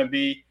is going to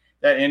be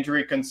that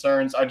injury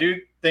concerns. I do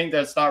think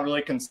that's not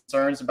really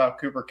concerns about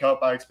Cooper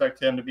Kupp. I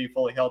expect him to be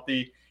fully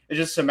healthy. It's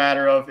just a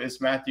matter of,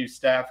 is Matthew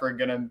Stafford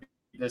going to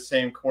be the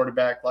same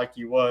quarterback like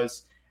he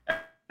was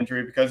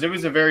injury, because it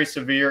was a very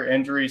severe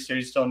injury, so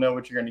you just don't know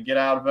what you're going to get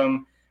out of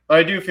him. But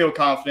I do feel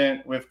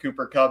confident with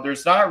Cooper Kupp.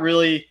 There's not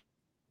really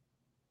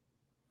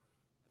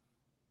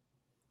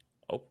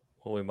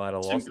we might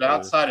have lost. But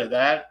outside of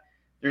that,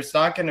 there's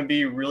not going to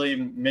be really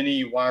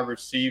many wide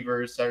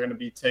receivers that are going to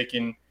be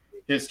taking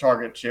his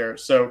target share.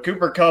 So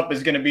Cooper Kupp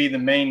is going to be the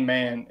main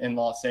man in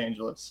Los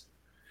Angeles.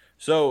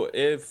 So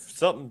if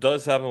something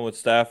does happen with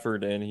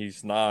Stafford and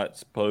he's not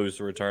supposed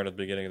to return at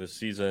the beginning of the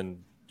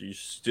season, do you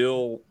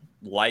still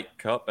like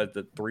Kupp at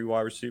the 3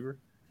 wide receiver?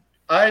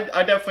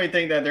 I definitely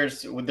think that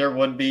there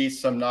would be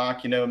some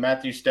knock.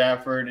 Matthew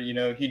Stafford,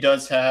 he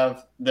does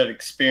have that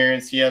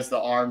experience. He has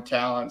the arm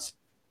talents.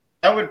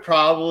 I would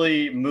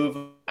probably move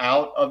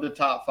out of the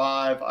top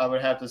 5, I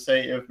would have to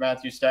say, if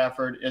Matthew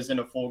Stafford isn't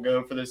a full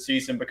go for this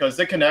season, because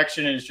the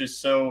connection is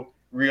just so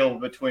real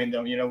between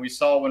them. We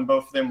saw when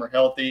both of them were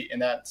healthy in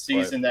that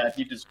season that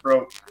he just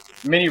broke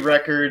many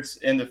records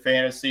in the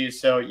fantasy.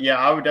 So, yeah,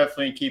 I would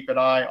definitely keep an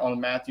eye on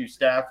Matthew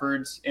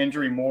Stafford's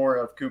injury, more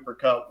of Cooper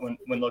Kupp when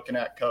looking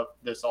at Kupp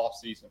this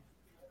offseason.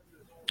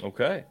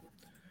 Okay.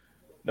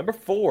 Number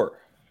 4.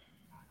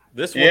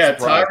 This one.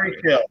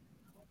 Tyreek Hill.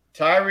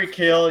 Tyreek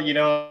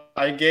Hill,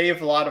 I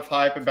gave a lot of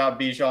hype about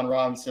Bijan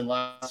Robinson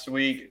last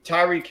week.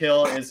 Tyreek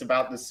Hill is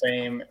about the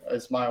same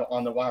as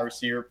on the wide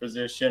receiver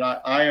position.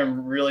 I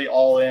am really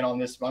all in on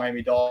this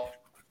Miami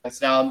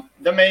Dolphins. Now,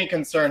 the main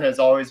concern has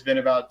always been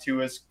about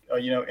Tua's,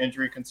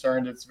 injury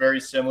concerns. It's very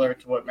similar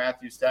to what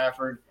Matthew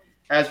Stafford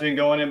has been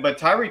going in. But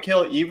Tyreek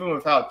Hill, even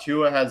without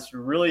Tua, has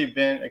really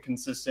been a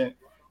consistent,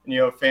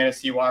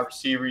 fantasy wide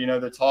receiver.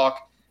 The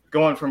talk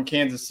going from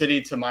Kansas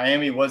City to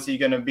Miami, was he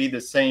going to be the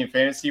same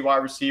fantasy wide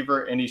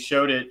receiver? And he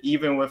showed it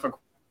even with a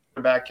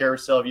quarterback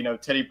carousel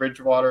of, Teddy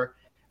Bridgewater,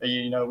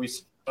 we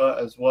saw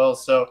as well.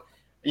 So,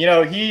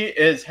 he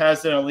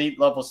has an elite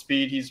level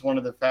speed. He's one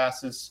of the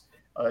fastest,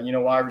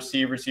 wide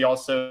receivers. He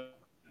also,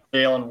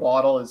 Jalen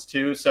Waddle is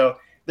too. So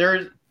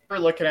there's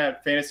looking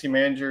at fantasy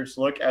managers,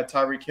 look at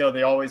Tyreek Hill,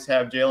 they always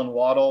have Jalen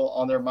Waddle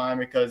on their mind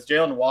because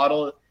Jalen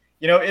Waddle,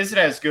 isn't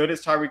as good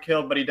as Tyreek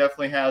Hill, but he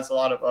definitely has a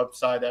lot of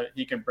upside that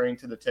he can bring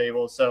to the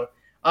table. So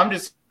I'm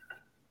just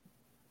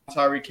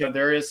Tyreek Hill.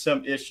 There is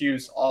some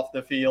issues off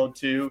the field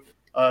too.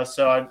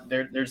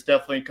 There's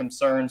definitely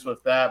concerns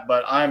with that,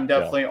 but I'm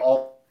definitely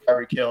all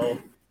Tyreek Hill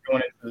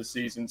going into the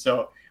season.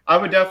 So I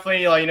would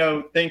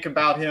definitely, think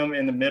about him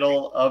in the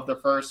middle of the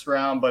first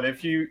round. But if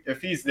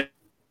he's there,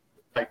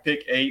 like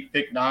pick 8,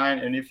 pick 9,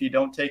 and if you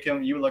don't take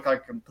him, you look like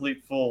a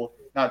complete fool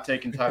not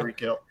taking Tyreek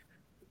Hill.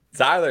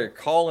 Tyler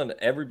calling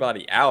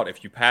everybody out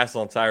if you pass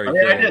on Tyreek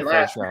Hill in the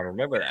first round.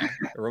 Remember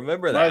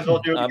that. Might as well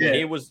do it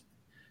again.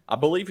 I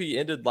believe he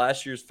ended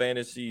last year's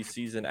fantasy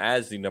season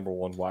as the number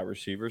 1 wide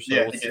receiver. So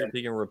we'll see if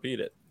he can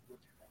repeat it.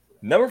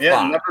 Number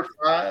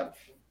 5,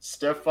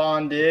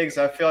 Stephon Diggs.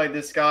 I feel like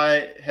this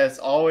guy has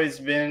always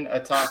been a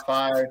top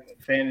 5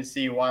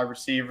 fantasy wide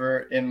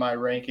receiver in my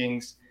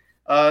rankings.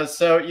 This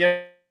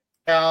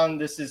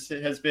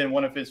has been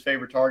one of his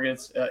favorite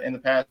targets in the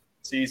past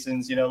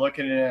seasons.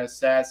 Looking at his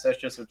stats, that's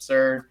just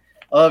absurd.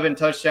 11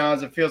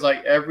 touchdowns. It feels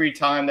like every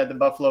time that the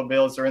Buffalo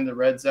Bills are in the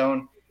red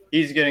zone,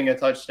 he's getting a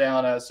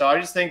touchdown. So I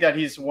just think that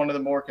he's one of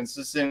the more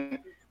consistent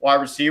wide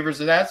receivers,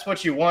 and that's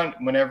what you want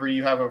whenever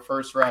you have a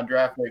first-round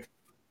draft pick.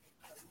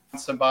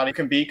 Somebody who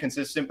can be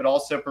consistent but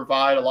also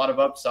provide a lot of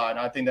upside. And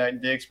I think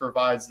that Diggs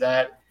provides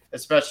that,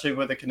 especially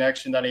with the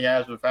connection that he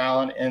has with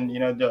Allen and,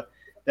 the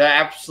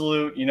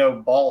absolute,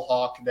 ball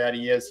hawk that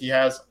he is. He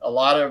has a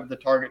lot of the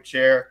target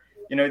share.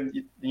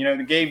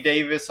 The Gabe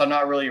Davis, I'm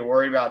not really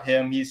worried about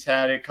him. He's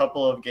had a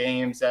couple of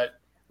games that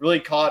really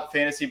caught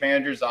fantasy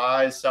managers'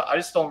 eyes. So I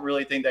just don't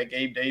really think that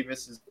Gabe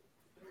Davis is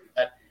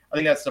that. I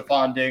think that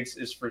Stephon Diggs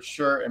is for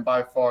sure and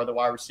by far the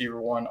wide receiver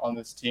 1 on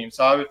this team.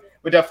 So I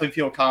would definitely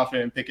feel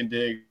confident in picking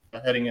Diggs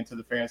heading into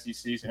the fantasy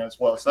season as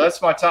well. So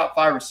that's my top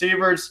 5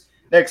 receivers.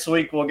 Next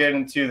week, we'll get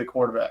into the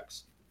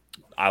quarterbacks.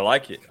 I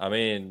like it. I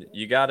mean,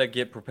 you got to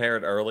get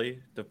prepared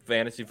early. The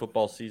fantasy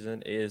football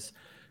season is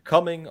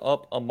coming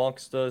up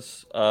amongst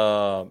us.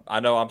 I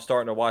know I'm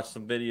starting to watch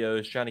some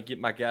videos trying to get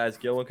my guys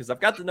going because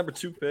I've got the number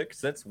 2 pick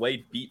since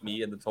Wade beat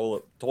me in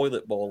the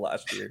toilet bowl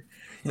last year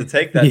to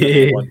take that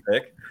number 1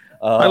 pick.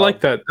 I like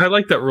that. I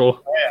like that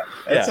rule.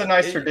 It's a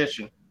nice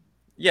tradition.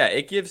 Yeah,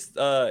 it gives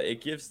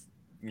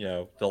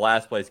the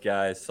last place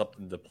guys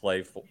something to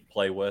play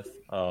with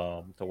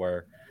to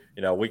where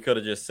we could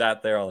have just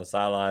sat there on the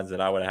sidelines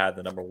and I would have had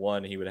the number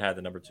 1. He would have had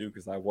the number 2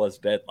 because I was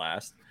dead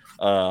last.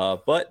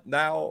 But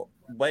now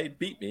Wade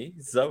beat me,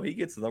 so he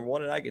gets the number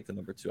 1 and I get the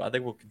number 2. I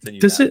think we'll continue.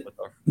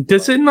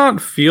 Does it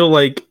not feel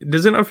like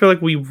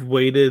we've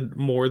waited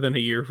more than a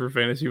year for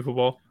fantasy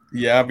football?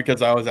 Yeah,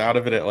 because I was out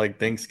of it at like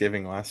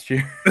Thanksgiving last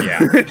year. Yeah,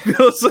 it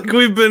feels like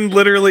we've been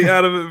literally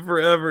out of it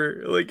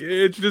forever. Like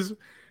it's just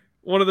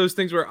one of those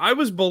things where I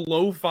was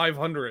below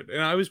 500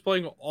 and I was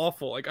playing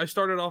awful. Like I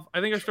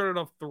think I started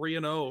off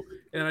 3-0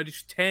 and I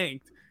just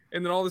tanked.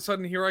 And then all of a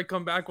sudden here I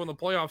come back when the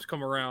playoffs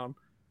come around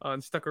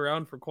and stuck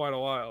around for quite a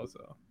while.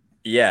 So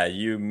yeah,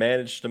 you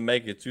managed to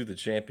make it to the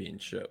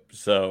championship.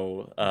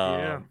 So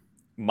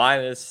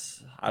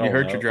minus, I don't know.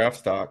 You hurt your draft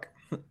stock.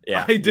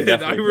 Yeah, I did.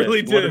 I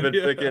really did. Would have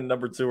been picking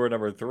number 2 or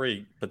number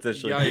 3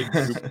 potentially.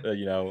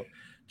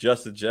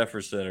 Justin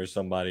Jefferson or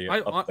somebody.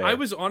 I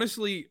was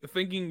honestly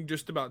thinking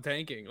just about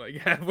tanking. Like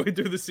halfway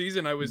through the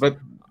season, I was. But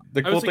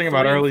the cool thing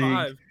about our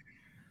league,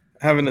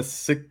 having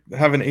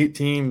 8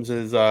 teams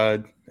is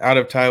out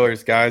of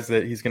Tyler's guys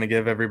that he's going to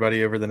give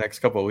everybody over the next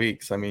couple of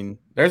weeks. I mean,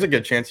 there's a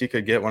good chance you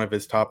could get one of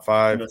his top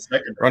 5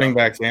 running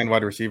backs and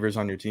wide receivers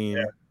on your team.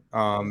 Yeah.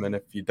 And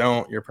if you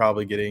don't, you're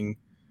probably getting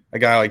a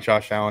guy like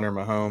Josh Allen or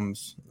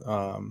Mahomes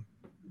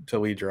to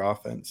lead your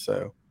offense.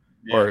 So.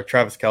 Yeah. Or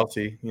Travis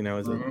Kelce,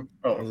 as a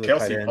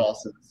Kelce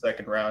falls in the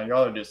second round.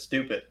 Y'all are just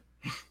stupid.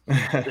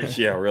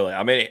 Yeah, really.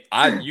 I mean,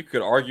 you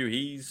could argue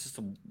he's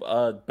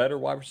a better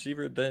wide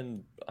receiver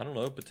than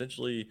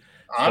potentially.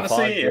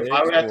 Honestly, if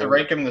I would have to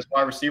rank him in this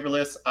wide receiver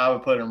list, I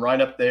would put him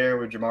right up there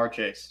with Jamar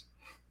Chase.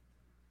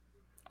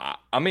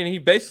 I mean, he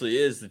basically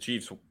is the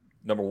Chiefs'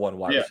 number 1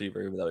 wide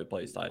receiver, even though he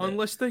plays tight end.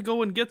 Unless they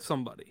go and get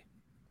somebody.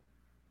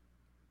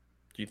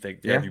 Do you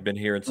think? Have you been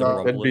hearing some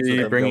rumblings?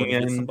 Could be bringing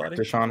in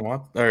DeAndre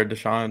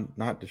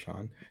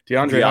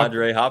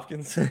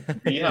Hopkins.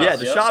 Yeah,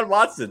 Deshaun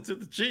Watson to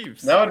the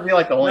Chiefs. That would be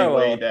like the only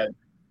way that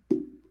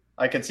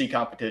I could see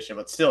competition,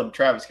 but still,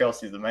 Travis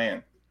Kelce's the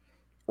man.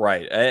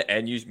 Right,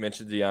 and you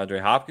mentioned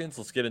DeAndre Hopkins.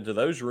 Let's get into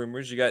those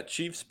rumors. You got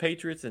Chiefs,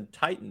 Patriots, and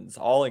Titans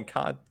all in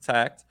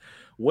contact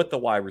with the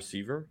wide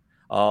receiver.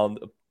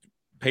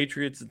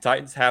 Patriots and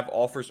Titans have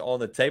offers on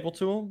the table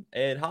to him,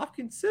 and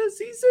Hopkins says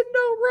he's in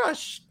no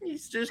rush.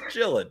 He's just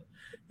chilling.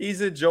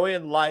 He's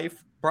enjoying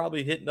life,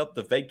 probably hitting up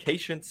the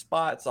vacation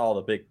spots, all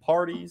the big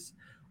parties.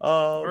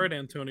 All right,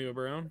 Antonio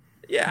Brown.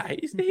 Yeah,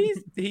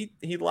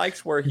 he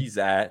likes where he's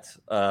at.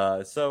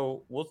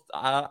 So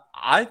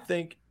I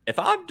think if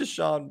I'm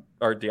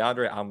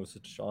DeAndre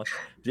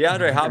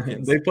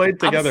Hopkins, they played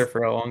together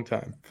for a long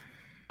time.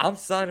 I'm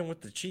signing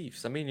with the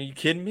Chiefs. I mean, are you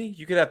kidding me?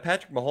 You could have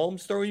Patrick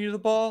Mahomes throwing you the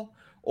ball.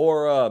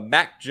 or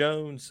Mac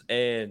Jones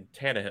and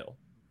Tannehill?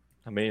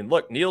 I mean,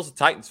 look, Neil's a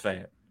Titans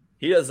fan.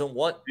 He doesn't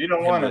want You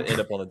don't him want to him. end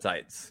up on the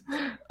Titans.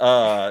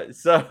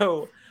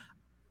 So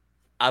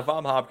if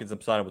I'm Hopkins,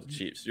 I'm signing with the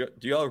Chiefs.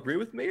 Do y'all agree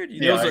with me, or do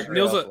you Neil's guys a- agree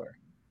Neil's a- elsewhere?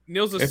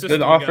 Neil's a If system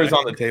the offer's guy.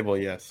 on the table,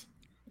 yes.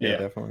 Yeah, Yeah.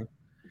 definitely.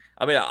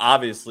 I mean,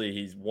 obviously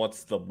he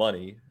wants the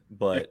money,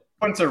 but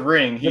Once a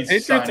ring, The he's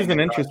Patriots signing is an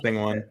a interesting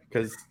contract. one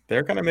because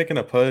they're kind of making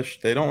a push.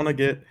 They don't want to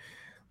get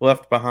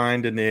left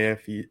behind in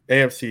the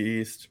AFC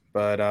East,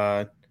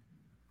 but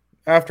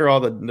after all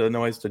the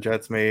noise the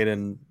Jets made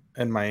and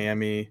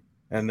Miami,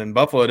 and then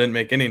Buffalo didn't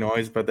make any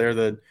noise, but they're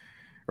the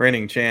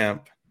reigning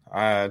champ.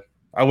 I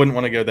wouldn't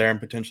want to go there and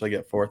potentially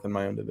get fourth in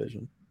my own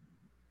division.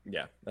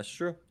 yeah, that's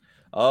true.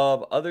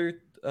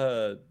 Other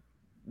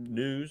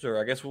news, or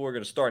I guess what we're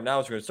going to start now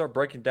is we're going to start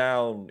breaking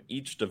down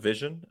each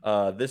division.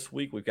 This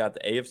week we've got the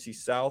AFC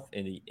South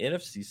and the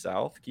NFC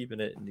South, keeping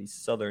it in the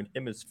Southern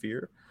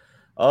Hemisphere.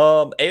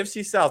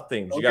 AFC South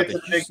teams. You got the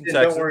Houston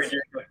Don't worry,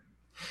 Texans.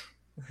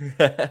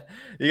 Jacob.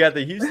 You got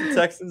the Houston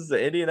Texans,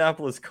 the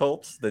Indianapolis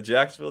Colts, the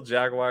Jacksonville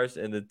Jaguars,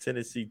 and the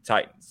Tennessee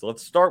Titans. So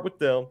let's start with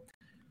them.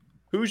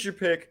 Who's your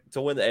pick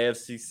to win the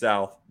AFC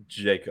South,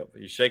 Jacob?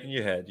 You're shaking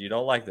your head. You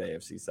don't like the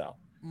AFC South.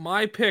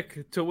 My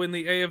pick to win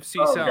the AFC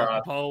Oh, South,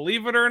 God.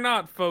 believe it or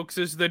not, folks,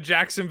 is the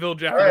Jacksonville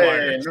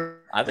Hey, Jaguars.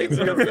 I think it's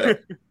a good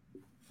pick.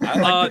 I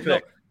like the No,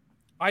 pick.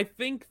 I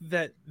think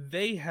that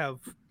they have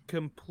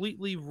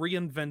completely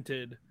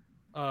reinvented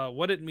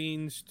what it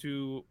means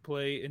to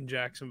play in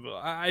Jacksonville.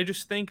 I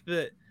just think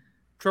that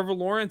Trevor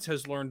Lawrence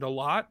has learned a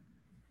lot.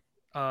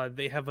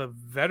 They have a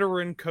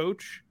veteran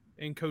coach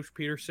in Coach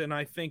Peterson.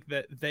 I think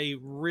that they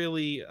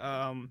really,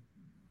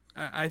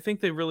 I think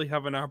they really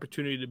have an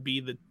opportunity to be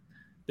the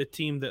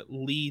team that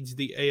leads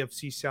the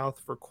AFC South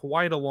for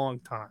quite a long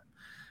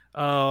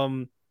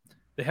time.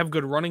 They have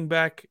good running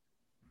back,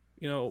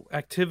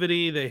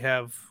 activity. They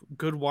have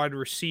good wide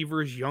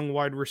receivers, young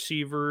wide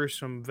receivers,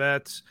 some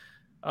vets.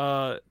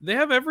 They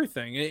have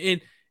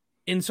everything.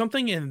 In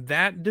something in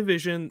that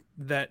division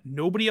that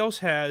nobody else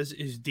has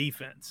is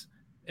defense.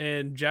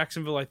 And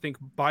Jacksonville, I think,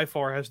 by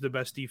far has the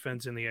best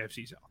defense in the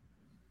AFC South.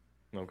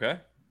 Okay.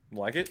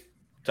 Like it.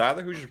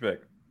 Tyler, who's your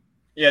pick?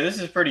 Yeah, this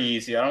is pretty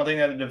easy. I don't think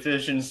that the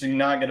division's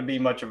not going to be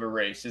much of a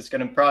race. It's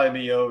going to probably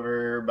be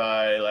over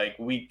by like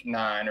week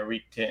 9 or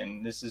week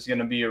 10. This is going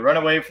to be a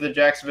runaway for the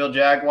Jacksonville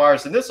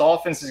Jaguars, and this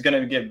offense is going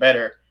to get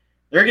better.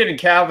 They're getting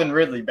Calvin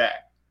Ridley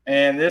back,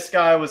 and this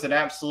guy was an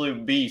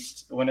absolute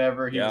beast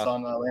whenever he was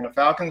on the Atlanta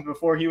Falcons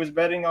before he was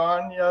betting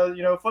on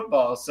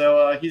football.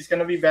 So he's going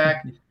to be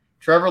back.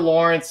 Trevor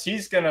Lawrence,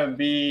 he's going to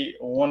be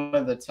one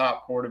of the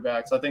top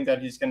quarterbacks. I think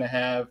that he's going to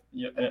have,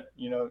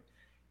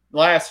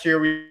 last year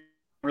we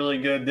really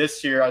good.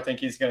 This year, I think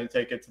he's going to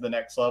take it to the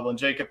next level. And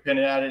Jacob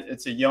hinted at it.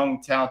 It's a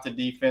young, talented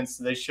defense.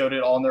 They showed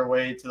it on their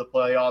way to the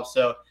playoffs.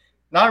 So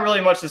not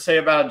really much to say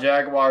about it.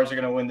 Jaguars are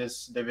going to win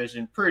this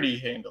division pretty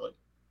handily.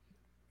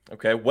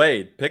 Okay,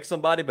 Wade, pick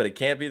somebody, but it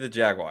can't be the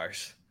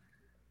Jaguars.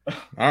 All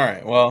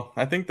right. Well,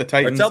 I think the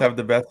Titans have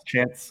the best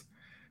chance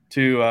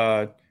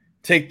to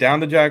take down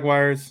the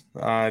Jaguars.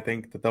 I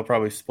think that they'll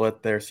probably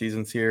split their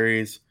season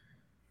series.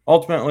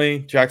 Ultimately,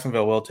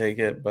 Jacksonville will take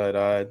it, but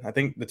I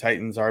think the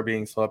Titans are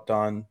being slept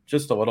on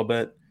just a little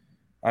bit.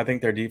 I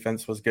think their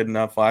defense was good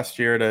enough last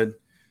year to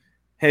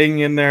hang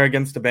in there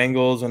against the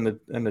Bengals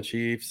and the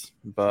Chiefs.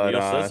 But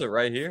Neil says it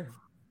right here.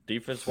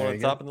 Defense one of the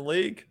top in the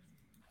league.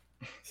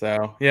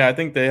 So, yeah, I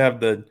think they have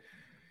the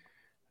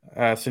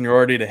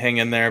seniority to hang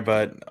in there,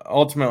 but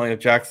ultimately, if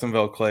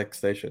Jacksonville clicks,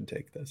 they should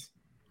take this.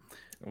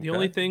 The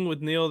only thing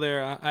with Neil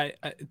there, I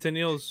to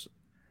Neil's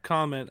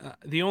comment,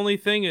 the only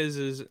thing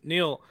is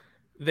Neil,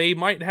 they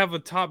might have a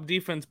top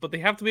defense, but they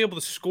have to be able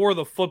to score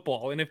the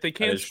football. And if they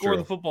can't score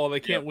the football, they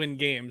can't win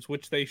games,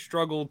 which they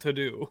struggle to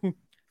do.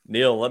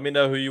 Neil, let me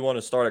know who you want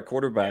to start at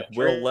quarterback.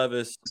 Will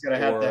Levis. Is going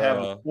to have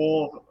a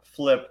full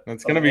flip.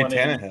 It's going to be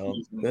Tannehill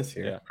this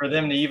year. For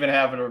them to even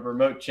have a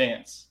remote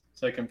chance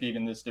to compete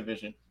in this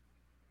division.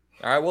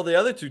 All right, well, the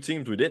other two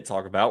teams we didn't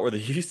talk about were the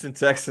Houston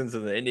Texans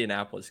and the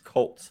Indianapolis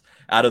Colts.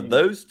 Out of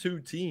those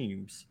two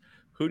teams,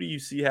 who do you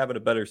see having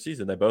a better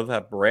season? They both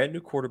have brand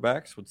new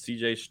quarterbacks with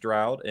C.J.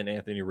 Stroud and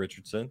Anthony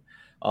Richardson.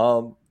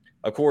 Of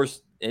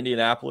course,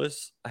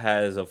 Indianapolis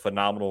has a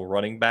phenomenal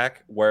running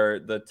back, where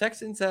the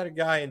Texans had a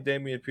guy in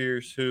Dameon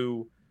Pierce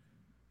who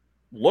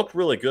looked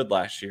really good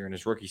last year in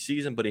his rookie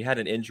season, but he had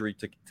an injury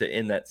to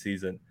end that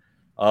season.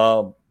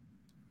 Let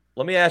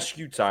me ask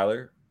you,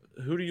 Tyler,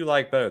 who do you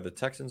like better, the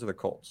Texans or the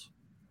Colts?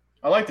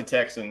 I like the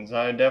Texans.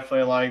 I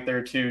definitely like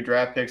their 2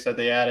 draft picks that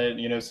they added.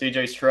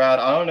 C.J. Stroud.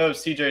 I don't know if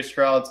C.J.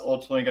 Stroud's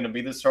ultimately going to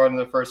be the starter in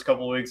the first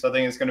couple of weeks. I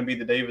think it's going to be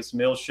the Davis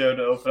Mills show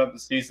to open up the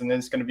season. Then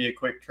it's going to be a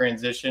quick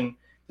transition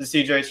to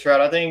C.J. Stroud.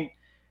 I think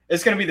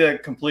it's going to be the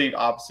complete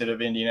opposite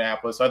of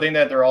Indianapolis. So I think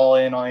that they're all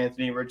in on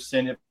Anthony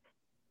Richardson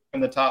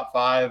in the top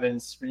 5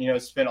 and,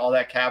 spend all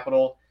that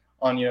capital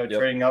on,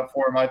 trading up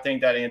for him. I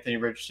think that Anthony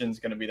Richardson's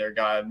going to be their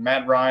guy.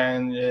 Matt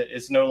Ryan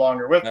is no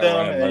longer with them.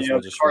 And,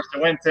 Carson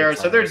Wentz there.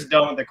 So they're just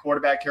done with the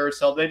quarterback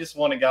carousel. They just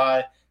want a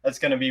guy that's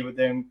going to be with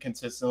them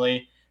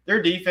consistently.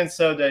 Their defense,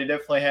 though, they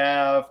definitely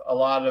have a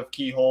lot of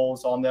key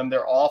holes on them.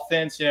 Their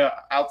offense,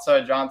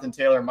 outside Jonathan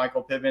Taylor and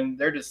Michael Pittman,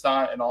 they're just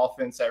not an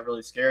offense that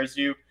really scares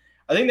you.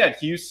 I think that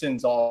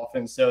Houston's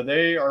offense, so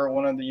they are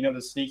one of the,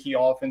 the sneaky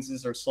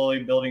offenses are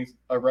slowly building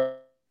around.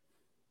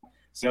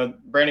 So,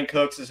 Brandon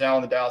Cooks is now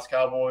on the Dallas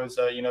Cowboys,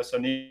 so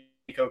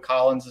Nico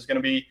Collins is going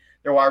to be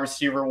their wide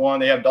receiver one.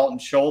 They have Dalton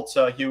Schultz.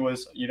 He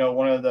was,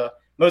 one of the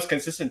most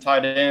consistent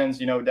tight ends,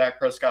 Dak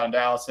Prescott in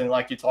Dallas. And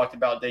like you talked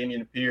about,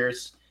 Damian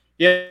Pierce.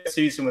 He had a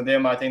season with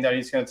him. I think that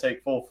he's going to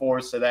take full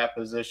force to that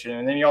position.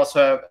 And then you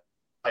also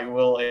have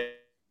Will,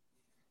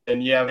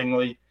 and you have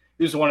Ingley,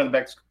 who's one of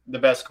the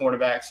best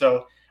cornerbacks.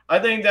 So I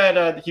think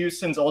that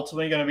Houston's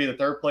ultimately going to be the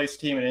third-place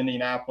team, in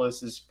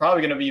Indianapolis is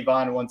probably going to be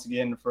vying once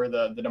again for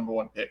the number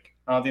one pick.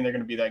 I don't think they're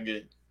going to be that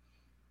good.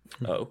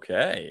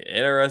 Okay,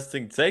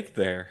 interesting take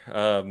there.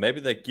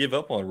 Maybe they give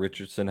up on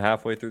Richardson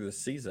halfway through the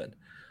season.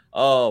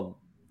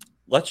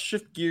 Let's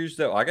shift gears,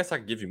 though. I guess I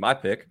can give you my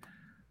pick.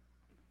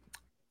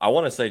 I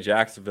want to say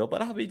Jacksonville,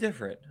 but I'll be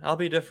different. I'll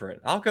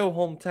go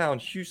hometown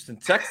Houston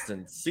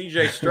Texans.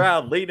 C.J.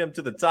 Stroud lead them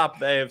to the top of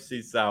the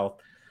AFC South.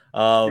 You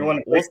want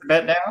to place the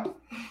bet now?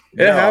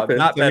 It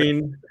happens. I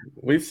mean,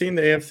 we've seen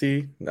the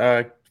AFC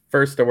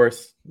first to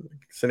worst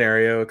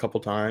scenario a couple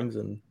times,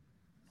 and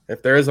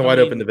if there is a wide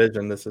open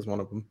division, this is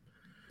one of them.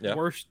 Yeah.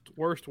 Worst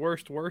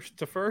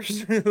to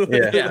first.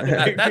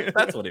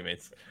 That's what he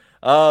means.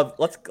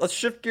 Let's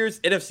shift gears.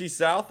 NFC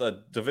South,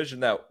 a division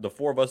that the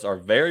four of us are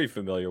very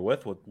familiar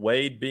with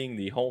Wade being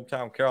the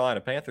hometown Carolina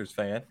Panthers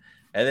fan,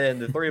 and then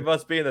the three of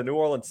us being the New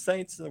Orleans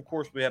Saints, and of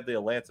course we have the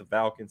Atlanta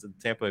Falcons and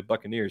the Tampa Bay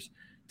Buccaneers.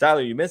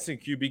 Tyler, you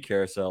mentioned QB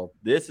carousel.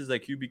 This is a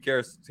QB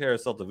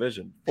carousel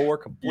division. 4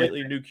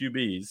 completely new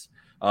QBs.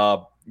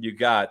 You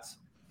got,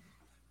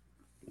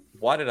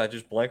 why did I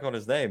just blank on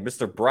his name?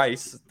 Mr.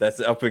 Bryce, that's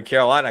up in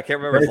Carolina. I can't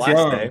remember his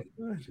last name.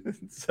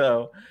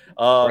 So,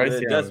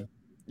 Bryce Young.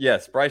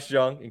 Yes, Bryce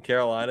Young in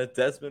Carolina,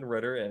 Desmond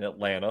Ridder in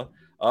Atlanta.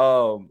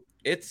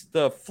 It's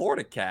the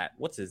Florida cat.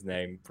 What's his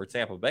name for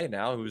Tampa Bay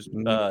now? Who's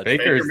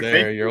Baker's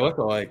there? You're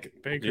looking like.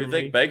 Do you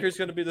think Baker's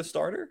going to be the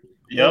starter?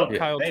 Yep.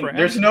 Kyle Trask.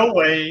 There's no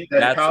way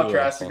that Kyle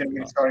Trask is going to be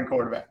the starting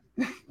quarterback.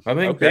 I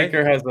think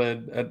Baker has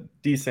a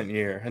decent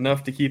year,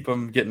 enough to keep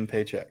him getting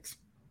paychecks.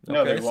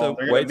 No, they won't.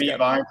 They're going to be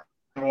vying for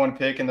the number one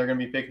pick, and they're going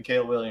to be picking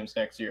Caleb Williams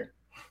next year.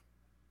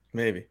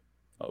 Maybe.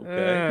 Okay.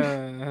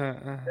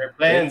 Their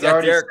plans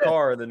are Derek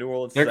Carr in the New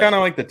Orleans. They're kind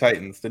of like the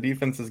Titans. The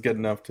defense is good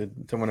enough to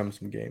win them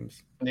some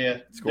games. Yeah,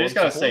 they just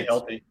got to stay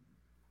healthy.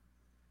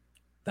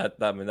 That's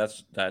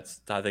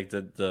I think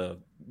the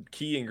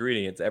key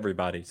ingredient to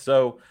everybody.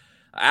 So,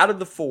 out of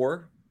the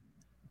 4,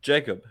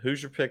 Jacob,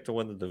 who's your pick to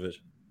win the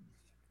division?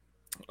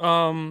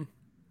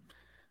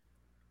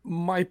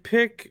 My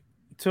pick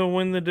to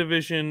win the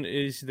division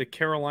is the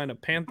Carolina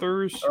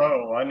Panthers.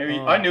 Oh, I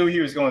knew he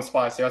was going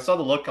spicy. I saw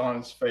the look on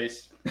his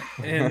face.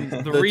 And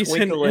the reason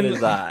twinkle in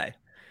his eye.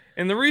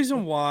 And the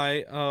reason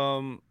why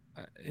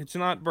it's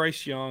not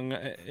Bryce Young,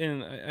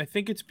 and I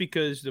think it's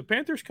because the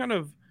Panthers kind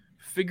of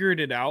figured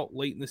it out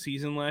late in the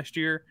season last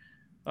year.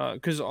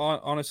 Because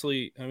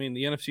honestly, I mean,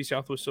 the NFC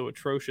South was so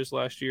atrocious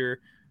last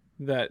year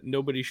that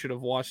nobody should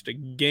have watched a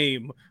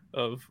game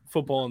of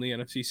football in the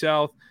NFC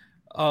South.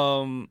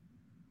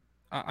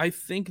 I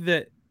think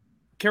that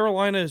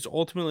Carolina is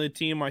ultimately a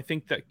team I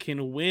think that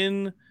can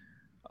win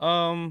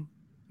 9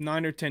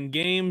 or 10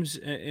 games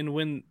and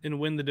win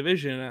the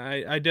division.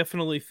 I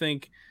definitely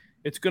think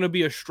it's going to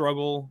be a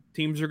struggle.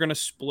 Teams are going to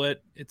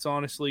split. It's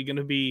honestly going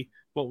to be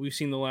what we've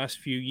seen the last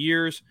few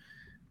years.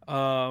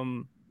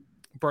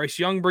 Bryce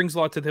Young brings a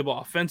lot to the table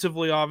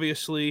offensively,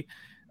 obviously.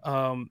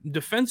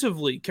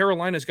 Defensively,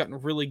 Carolina's gotten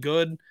really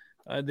good.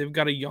 They've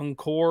got a young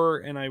core,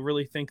 and I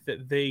really think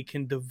that they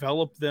can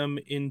develop them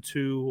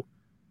into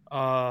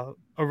a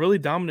really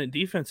dominant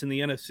defense in the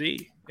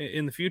NFC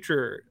in the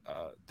future.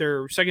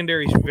 Their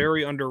secondary is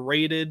very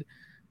underrated.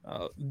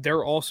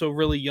 They're also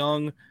really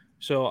young.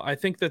 So I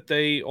think that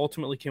they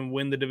ultimately can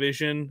win the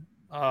division.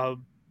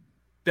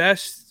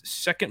 Best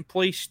second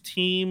place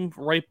team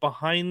right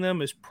behind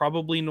them is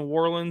probably New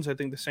Orleans. I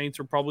think the Saints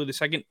are probably the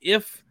second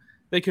if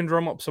they can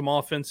drum up some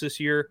offense this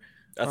year.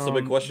 That's a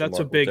big question. That's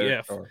a big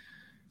if.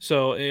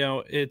 So,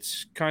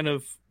 it's kind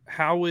of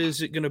how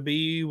is it going to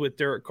be with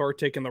Derek Carr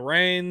taking the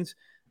reins?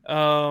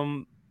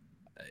 The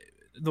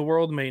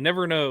world may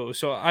never know.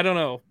 So I don't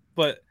know,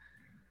 but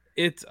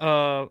it's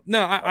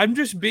I'm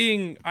just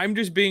being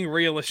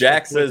realistic.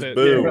 Jack says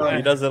boo.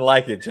 He doesn't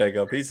like it,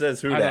 Jacob. He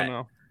says who I that? don't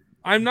know.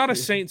 I'm not a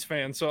Saints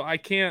fan, so I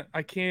can't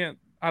I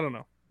don't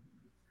know.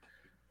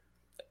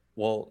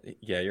 Well,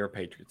 yeah, you're a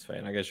Patriots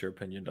fan. I guess your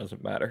opinion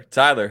doesn't matter.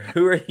 Tyler,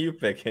 who are you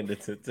picking to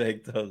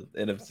take the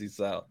NFC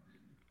South?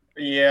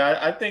 Yeah,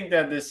 I think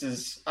that this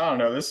is going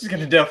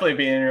to definitely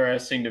be an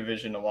interesting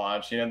division to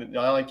watch.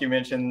 Like you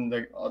mentioned,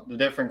 the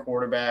different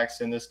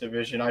quarterbacks in this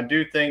division. I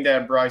do think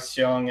that Bryce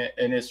Young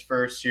in his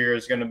first year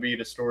is going to be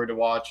the story to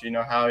watch.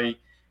 How he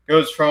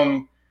goes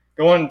from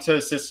going to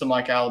a system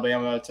like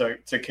Alabama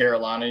to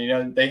Carolina. You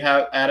know, they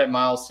have added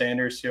Miles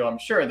Sanders, who I'm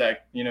sure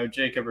that, you know,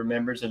 Jacob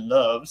remembers and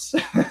loves.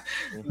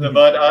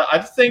 But I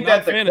just think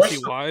Not that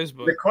fantasy-wise,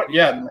 but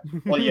yeah,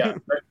 well, yeah.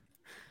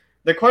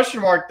 The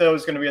question mark, though,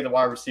 is going to be at the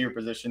wide receiver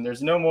position.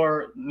 There's no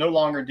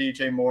longer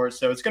DJ Moore,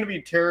 so it's going to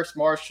be Terrace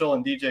Marshall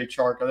and DJ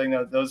Chark. I think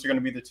that those are going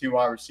to be the two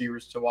wide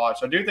receivers to watch.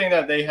 I do think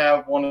that they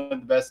have one of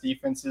the best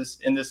defenses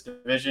in this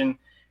division.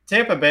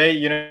 Tampa Bay,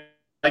 you know,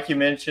 like you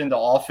mentioned, the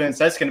offense,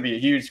 that's going to be a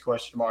huge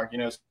question mark. You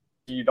know,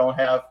 you don't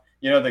have,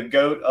 you know, the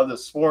GOAT of the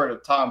sport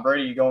of Tom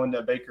Brady going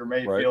to Baker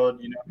Mayfield,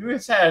 right. You know, who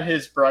has had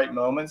his bright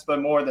moments, but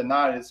more than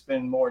not, it's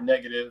been more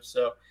negative.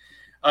 So,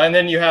 and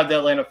then you have the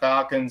Atlanta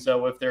Falcons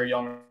with their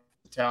young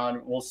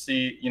talent. We'll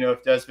see, you know,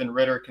 if Desmond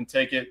Ridder can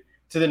take it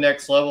to the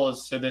next level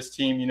so this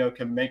team, you know,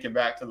 can make it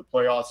back to the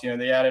playoffs. You know,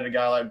 they added a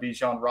guy like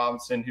Bijan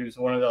Robinson, who's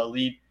one of the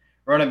elite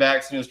running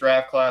backs in his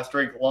draft class.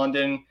 Drake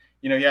London,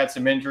 you know, he had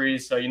some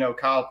injuries. So, you know,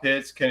 Kyle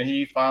Pitts, can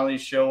he finally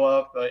show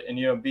up and,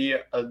 you know, be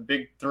a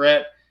big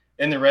threat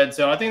in the red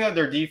zone? I think that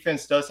their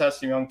defense does have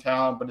some young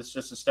talent, but it's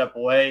just a step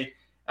away.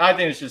 I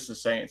think it's just the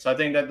Saints. I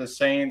think that the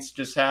Saints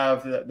just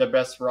have the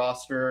best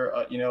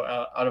roster, you know,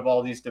 out of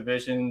all these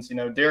divisions. You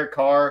know, Derek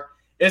Carr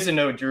isn't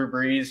no Drew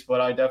Brees, but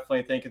I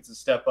definitely think it's a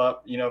step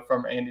up, you know,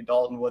 from Andy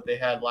Dalton, what they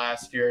had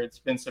last year. It's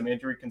been some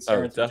injury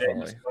concerns with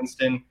Jameis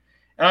Winston.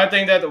 And I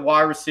think that the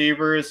wide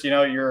receivers, you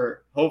know,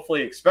 you're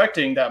hopefully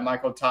expecting that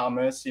Michael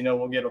Thomas, you know,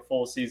 will get a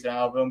full season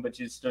out of him, but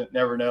you just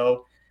never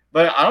know.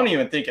 But I don't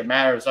even think it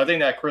matters. I think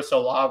that Chris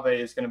Olave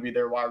is going to be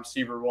their wide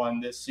receiver one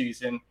this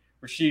season.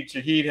 Rashid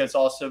Shaheed has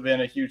also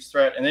been a huge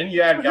threat. And then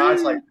you add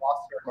guys like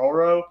Foster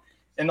Moreau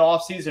in the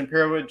offseason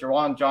period with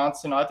Jawan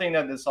Johnson. I think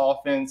that this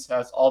offense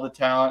has all the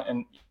talent.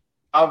 And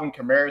Alvin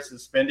Kamara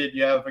suspended.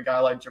 You have a guy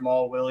like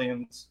Jamal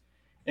Williams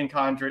and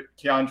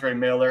Keandre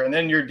Miller. And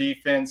then your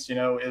defense, you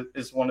know,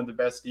 is one of the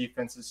best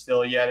defenses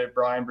still. You added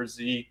Brian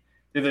Brzee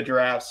through the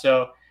draft.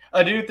 So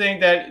I do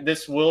think that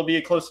this will be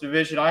a close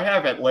division. I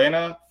have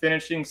Atlanta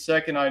finishing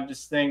second. I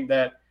just think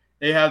that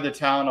they have the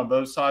talent on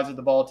both sides of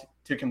the ball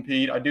to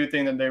compete. I do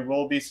think that there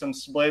will be some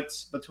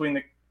splits between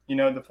the, you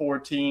know, the four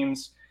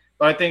teams.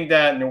 But I think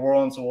that New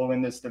Orleans will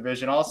win this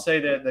division. I'll say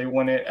that they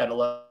win it at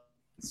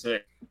 11-6.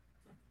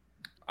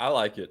 I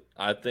like it.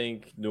 I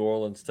think New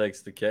Orleans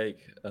takes the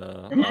cake.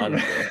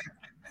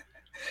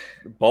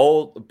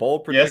 Bold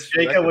prediction. Yes,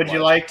 Jacob, would you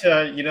like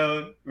to, you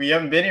know, we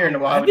haven't been here in a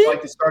while. Would you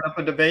like to start up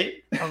a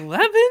debate?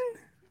 11?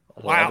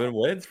 11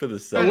 wins for the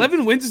Saints.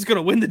 11 wins is going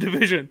to win the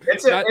division.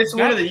 It's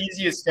one of the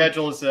easiest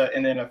schedules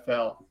in the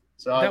NFL.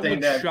 So I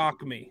think that would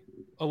shock me.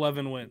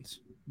 11 wins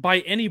by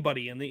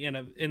anybody in the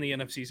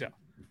NFC South.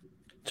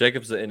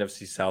 Jacob's the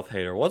NFC South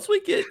hater. Once we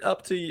get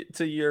up to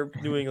your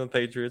New England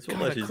Patriots,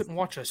 I couldn't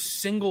watch a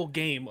single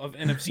game of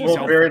NFC South.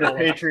 South. Bury the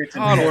Patriots.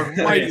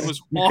 It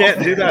was you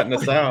can't do that in the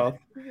South.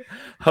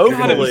 Hopefully,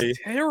 God, it was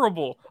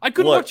terrible. I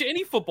couldn't watch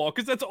any football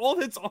because that's all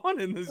that's on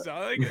in the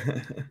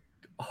South.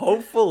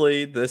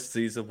 Hopefully, this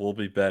season will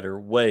be better.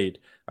 Wade,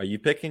 are you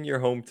picking your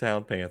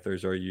hometown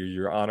Panthers or are you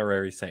your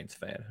honorary Saints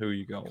fan? Who are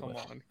you going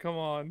with? Come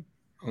on.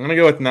 I'm going to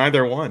go with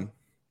neither one.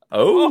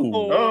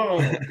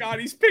 Oh, God,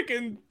 he's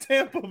picking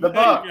Tampa Bay. The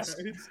Bucks.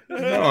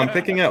 No, I'm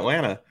picking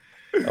Atlanta.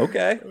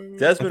 Okay.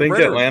 Desmond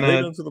Ridder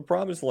leading to the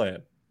promised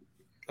land.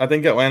 I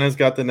think Atlanta's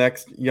got the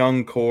next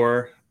young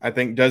core. I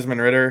think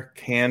Desmond Ridder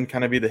can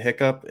kind of be the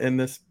hiccup in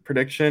this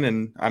prediction,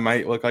 and I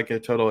might look like a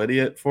total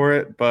idiot for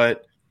it,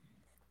 but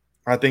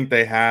I think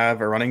they have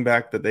a running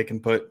back that they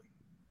can put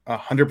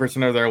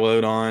 100% of their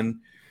load on,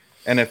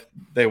 and if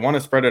they want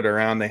to spread it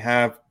around, they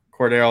have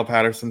Cordell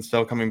Patterson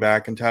still coming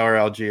back and Tyler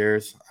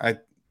Algiers.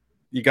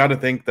 You got to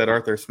think that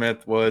Arthur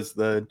Smith was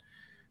the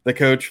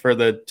coach for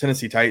the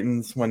Tennessee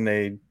Titans when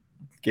they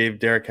gave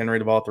Derrick Henry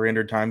the ball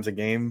 300 times a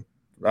game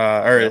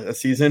a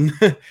season,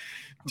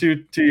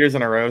 two years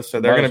in a row. So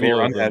they're going to be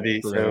run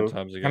heavy. So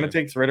kind of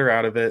takes Ridder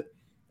out of it.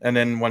 And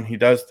then when he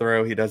does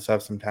throw, he does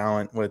have some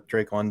talent with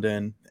Drake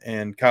London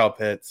and Kyle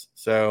Pitts.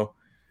 So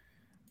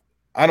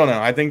I don't know.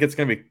 I think it's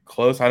going to be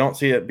close. I don't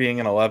see it being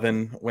an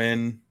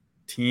 11-win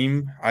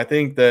team. I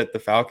think that the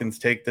Falcons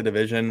take the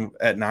division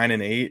at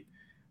 9-8.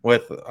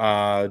 With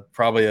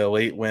probably a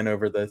late win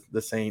over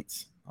the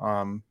Saints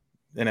in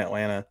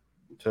Atlanta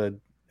to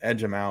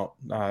edge them out.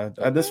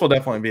 This will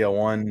definitely be a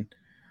one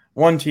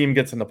team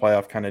gets in the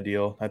playoff kind of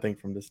deal, I think,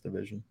 from this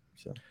division.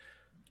 So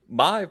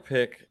my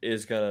pick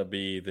is going to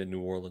be the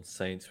New Orleans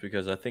Saints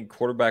because I think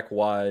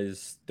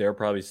quarterback-wise, they're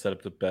probably set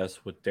up the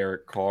best with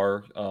Derek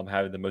Carr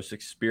having the most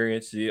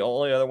experience. The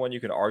only other one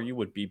you can argue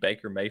would be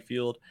Baker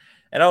Mayfield.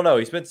 And I don't know.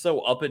 He's been so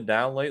up and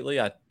down lately.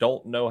 I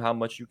don't know how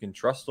much you can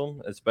trust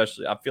him,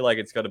 especially I feel like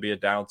it's going to be a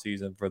down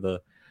season for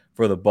the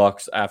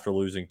Bucks after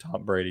losing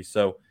Tom Brady.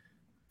 So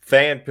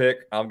fan pick,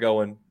 I'm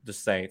going the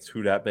Saints.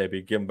 Who dat,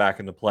 baby? Get them back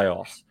in the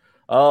playoffs.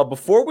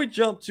 Before we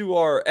jump to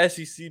our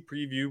SEC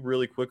preview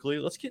really quickly,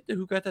 let's get to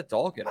who got that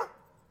dog in him.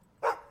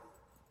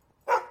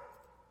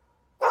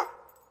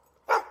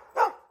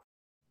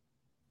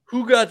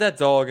 Who got that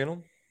dog in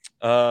him?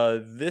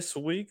 This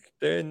week,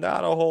 there's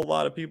not a whole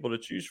lot of people to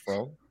choose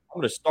from. I'm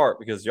going to start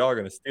because y'all are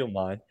going to steal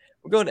mine.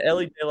 We're going to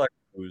Ellie De La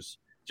Cruz.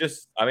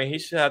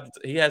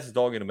 He has his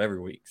dog in him every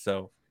week.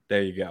 So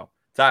there you go.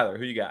 Tyler,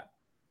 who you got?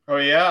 Oh,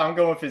 yeah, I'm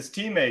going with his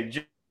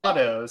teammate,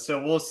 Otto.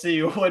 So we'll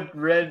see what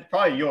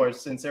probably yours,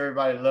 since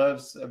everybody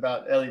loves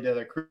about Ellie De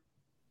La Cruz.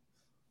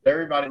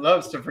 Everybody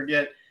loves to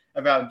forget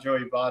about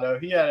Joey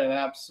Votto. He had an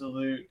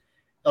absolute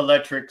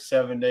electric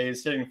 7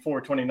 days, hitting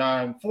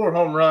 429, 4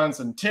 home runs,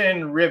 and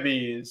 10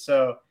 ribbies.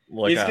 So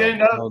he's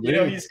getting up.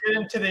 He's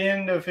getting to the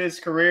end of his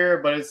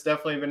career, but it's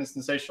definitely been a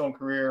sensational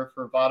career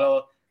for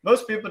Votto.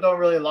 Most people don't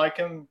really like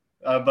him,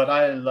 but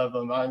I love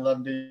him. I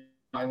love the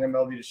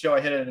MLB to show.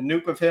 I hit a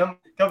nuke with him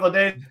a couple of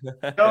days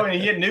ago, and he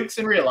hit nukes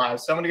in real life.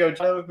 So I'm going to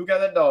go, who got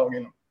that dog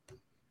in him?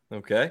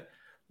 Okay.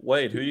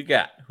 Wade, who you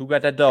got? Who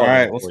got that dog? All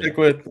right, we'll stick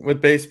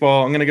with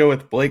baseball. I'm going to go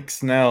with Blake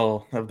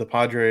Snell of the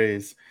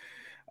Padres.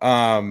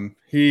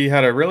 He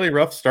had a really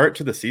rough start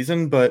to the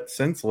season, but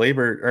since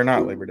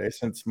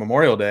since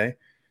Memorial Day,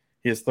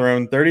 he has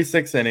thrown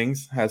 36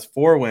 innings, has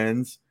 4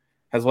 wins,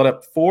 has let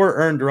up 4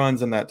 earned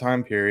runs in that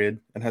time period,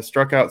 and has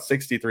struck out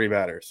 63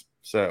 batters.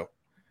 So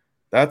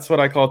that's what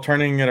I call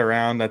turning it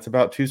around. That's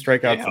about 2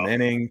 strikeouts an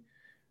inning,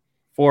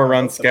 4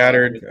 runs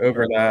scattered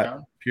over that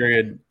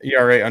period,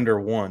 ERA under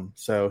 1.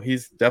 So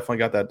he's definitely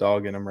got that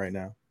dog in him right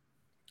now.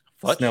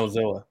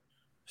 Snellzilla.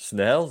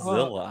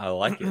 I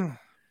like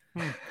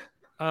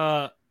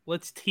it.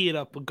 Let's tee it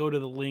up. We'll go to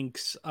the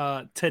links.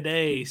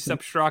 Today,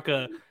 Sepp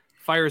Straka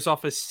fires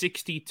off a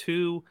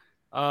 62.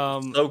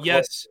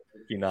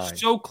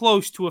 So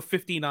close to a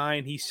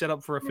 59. He set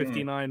up for a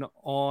 59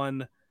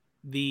 on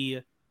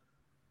the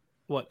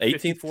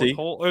 54th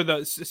hole or the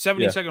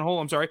 72nd hole.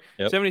 I'm sorry,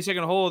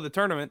 72nd hole of the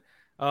tournament,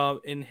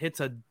 and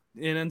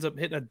ends up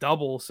hitting a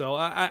double. So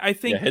I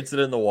think hits it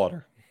in the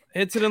water.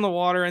 Ends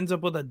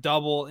up with a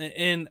double,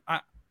 and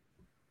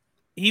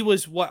he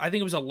was I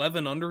think it was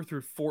 11 under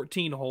through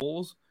 14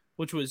 holes,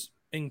 which was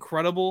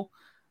incredible.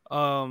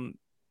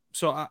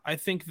 So I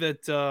think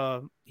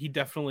that he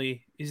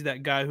definitely is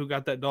that guy who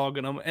got that dog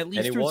in him at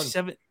least through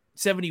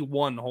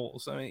 71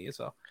 holes. I mean,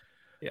 so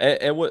yeah.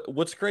 And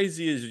what's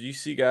crazy is you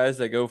see guys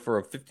that go for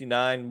a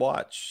 59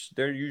 watch.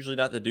 They're usually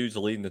not the dudes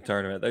leading the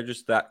tournament. They're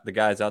just the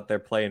guys out there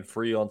playing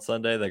free on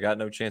Sunday. They got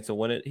no chance to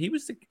win it.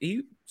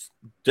 He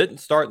didn't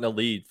start in the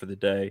lead for the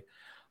day.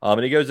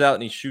 And he goes out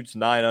and he shoots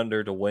 9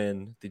 under to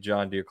win the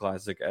John Deere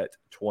Classic at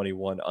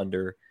 21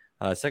 under.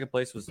 Second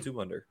place was 2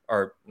 under,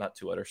 or not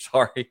 2 under.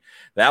 Sorry,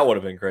 that would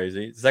have been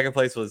crazy. Second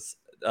place was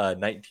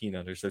 19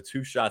 under, so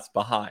 2 shots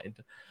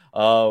behind.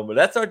 But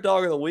that's our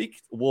dog of the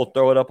week. We'll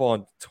throw it up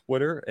on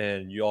Twitter,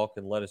 and you all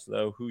can let us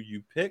know who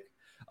you pick.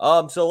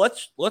 So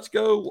let's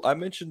go. I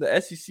mentioned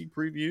the SEC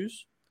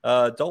previews.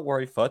 Don't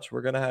worry, Futch.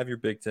 We're gonna have your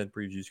Big Ten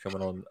previews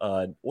coming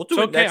on. We'll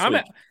do it next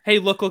week. Hey,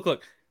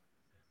 look.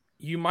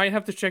 You might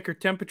have to check your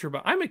temperature,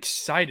 but I'm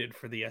excited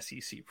for the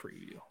SEC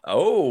preview.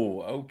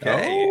 Oh,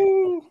 okay.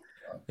 Oh.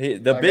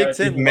 The Big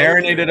Ten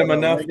marinated him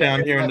enough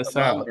down here in the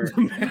South.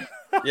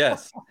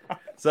 Yes.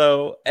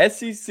 So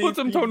SEC. Put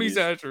some Tony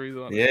Chachere's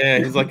on. Yeah,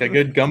 he's like a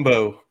good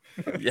gumbo.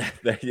 Yeah,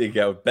 there you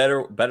go.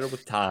 Better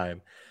with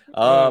time.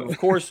 Of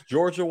course,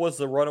 Georgia was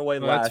the runaway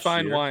last year. That's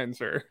fine wine,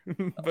 sir.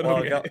 But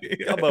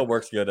gumbo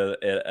works good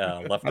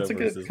at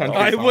leftovers as well.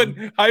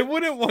 I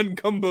wouldn't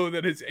want gumbo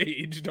that is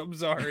aged. I'm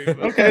sorry. But...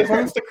 Okay, as long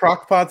as the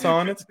crock pot's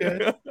on, it's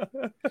good.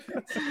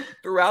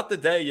 Throughout the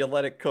day, you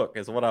let it cook,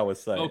 is what I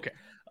was saying. Okay,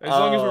 as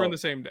long as we're in the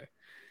same day.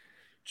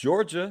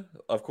 Georgia,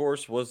 of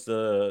course, was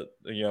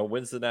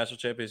wins the national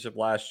championship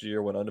last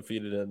year, went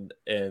undefeated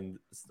in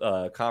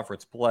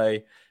conference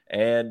play,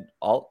 and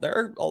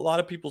they're a lot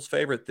of people's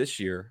favorite this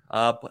year.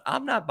 But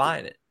I'm not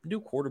buying it.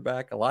 New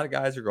quarterback, a lot of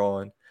guys are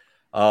gone.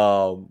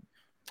 Of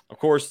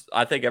course,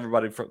 I think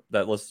everybody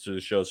that listens to the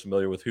show is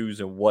familiar with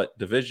who's in what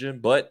division.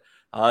 But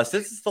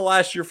since it's the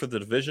last year for the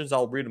divisions,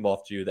 I'll read them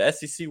off to you. The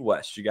SEC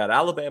West, you got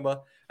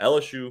Alabama,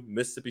 LSU,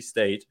 Mississippi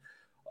State,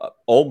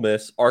 Ole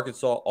Miss,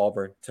 Arkansas,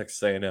 Auburn,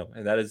 Texas A&M,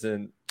 and that is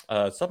in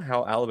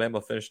somehow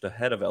Alabama finished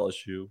ahead of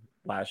LSU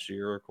last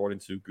year, according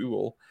to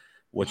Google,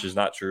 which is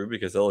not true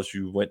because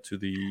LSU went to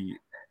the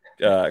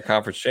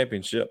conference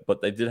championship,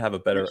 but they did have a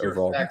better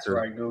overall record.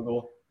 Right,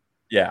 Google.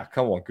 Yeah,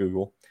 come on,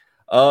 Google.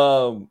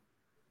 So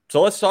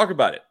let's talk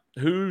about it.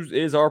 Who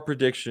is our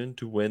prediction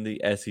to win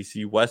the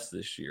SEC West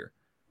this year?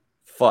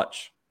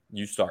 Futch,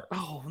 you start.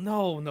 Oh,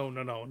 no.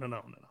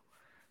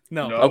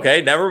 No.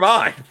 Okay, never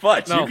mind.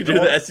 Futch, you can do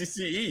the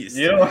SEC East.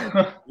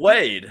 Yeah.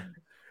 Wade,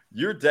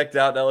 you're decked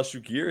out in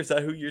LSU gear. Is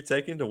that who you're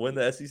taking to win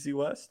the SEC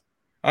West?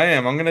 I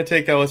am. I'm going to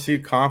take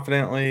LSU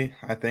confidently.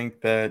 I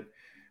think that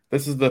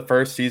this is the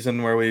first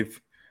season where we've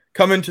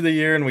come into the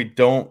year and we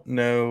don't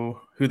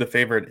know who the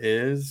favorite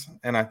is.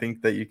 And I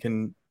think that you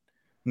can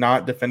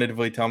not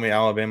definitively tell me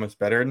Alabama's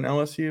better than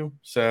LSU.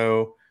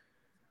 So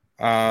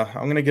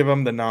I'm going to give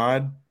them the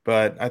nod.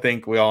 But I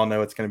think we all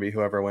know it's going to be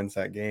whoever wins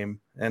that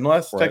game,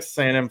 unless Texas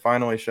A&M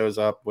finally shows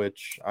up,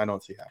 which I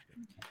don't see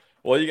happening.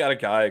 Well, you got a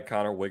guy,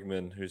 Connor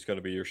Wigman, who's going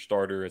to be your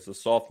starter as a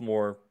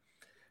sophomore.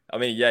 I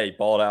mean, yeah, he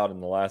balled out in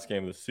the last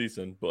game of the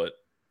season, but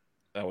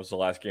that was the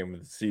last game of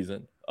the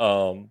season.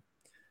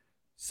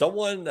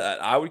 Someone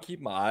that I would keep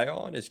my eye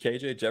on is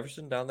KJ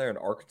Jefferson down there in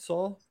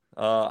Arkansas.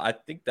 I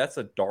think that's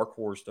a dark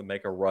horse to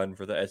make a run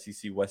for the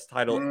SEC West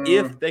title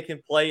if they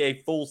can play a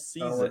full Done with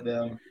season.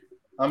 them.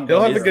 I'm He'll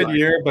done have a with good hype.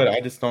 year, but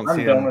I just don't I'm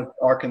see done him. with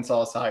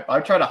Arkansas's hype.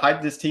 I've tried to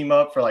hype this team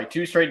up for like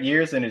 2 straight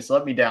years, and it's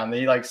let me down.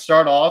 They like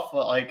start off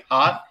like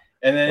hot,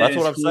 and then That's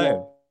what it's I'm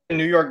saying.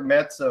 New York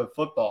Mets of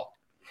football.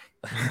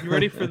 You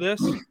ready for this?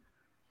 All You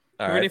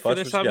right, ready for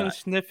Fletch, this? what I've you been got?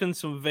 sniffing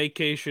some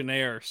vacation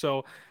air.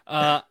 So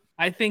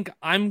I think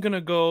I'm going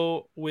to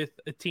go with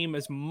a team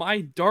as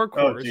my dark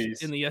Oh, horse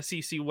geez. in the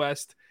SEC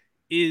West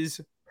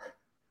is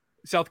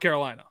South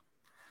Carolina.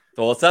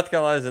 Well, South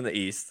Carolina's in the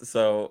East,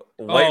 so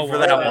wait for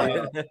wow.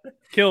 that one.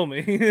 Kill me.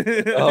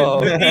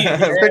 Oh.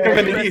 Pick him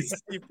in the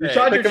East. You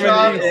tried your Pick him in the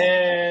shot, East.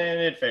 and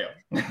it failed.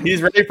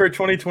 He's ready for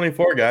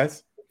 2024,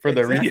 guys. For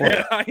the Exactly.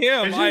 replay.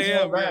 Yeah, I It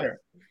am. won't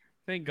matter.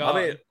 Thank God.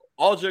 I mean,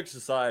 all jokes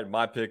aside,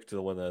 my pick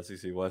to win the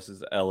SEC West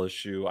is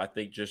LSU. I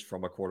think just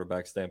from a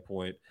quarterback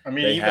standpoint, I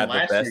mean, they even have the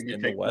last year best you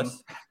in the picked them.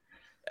 West.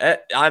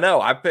 I know.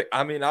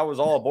 I was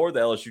all aboard the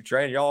LSU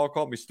train. Y'all all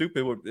called me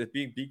stupid with it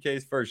being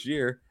BK's first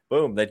year.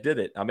 Boom, they did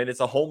it. I mean,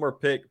 it's a homer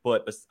pick,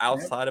 but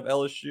outside of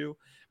LSU,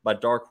 my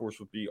dark horse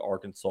would be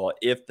Arkansas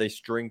if they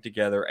string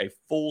together a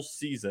full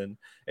season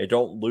and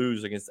don't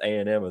lose against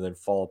A&M and then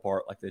fall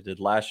apart like they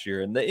did last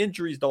year. And the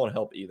injuries don't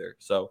help either.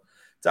 So,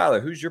 Tyler,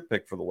 who's your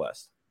pick for the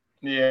West?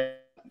 Yeah,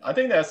 I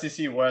think the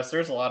SEC West,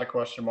 there's a lot of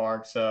question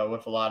marks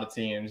with a lot of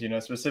teams,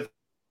 specifically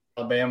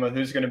Alabama,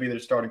 who's going to be their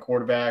starting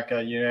quarterback.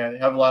 They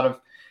have a lot of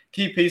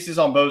key pieces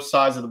on both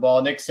sides of the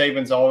ball. Nick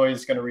Saban's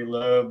always going to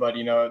reload, but,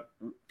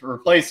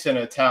 replacing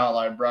a talent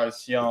like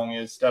Bryce Young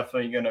is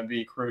definitely going to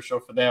be crucial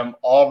for them.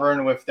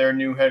 Auburn with their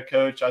new head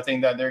coach, I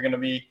think that they're going to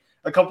be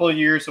a couple of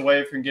years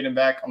away from getting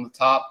back on the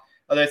top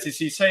of the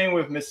SEC. Same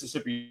with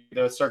Mississippi,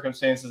 the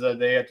circumstances that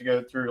they had to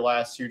go through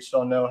last year. Just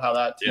don't know how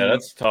that team,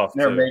 that's tough.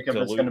 their makeup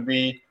is going to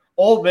be.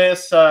 Ole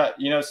Miss, still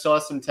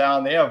has some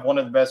talent. They have one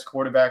of the best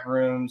quarterback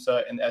rooms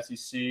in the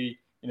SEC.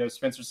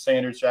 Spencer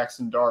Sanders,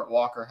 Jackson Dart,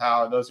 Walker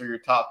Howard. Those are your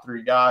top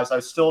 3 guys. I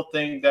still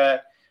think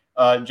that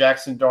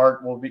Jackson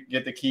Dart will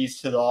get the keys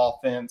to the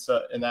offense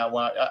in that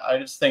one. I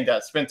just think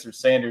that Spencer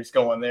Sanders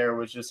going there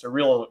was just a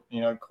real,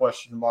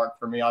 question mark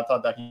for me. I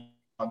thought that he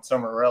on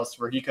somewhere else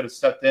where he could have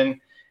stepped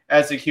in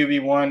as a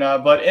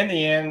QB1. But in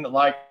the end,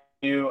 like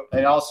you,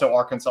 and also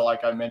Arkansas,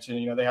 like I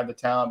mentioned, they have the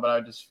talent, but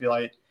I just feel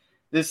like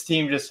this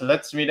team just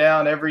lets me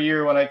down every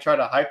year when I try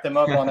to hype them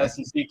up on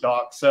SEC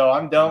talk. So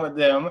I'm done with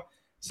them.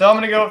 So I'm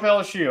going to go with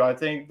LSU. I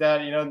think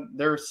that,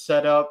 they're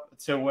set up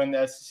to win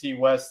the SEC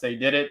West. They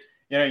did it.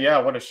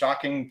 What a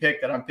shocking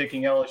pick that I'm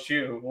picking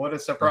LSU. What a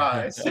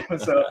surprise.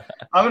 So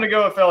I'm going to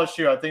go with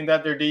LSU. I think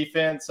that their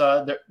defense,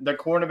 the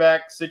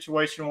cornerback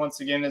situation,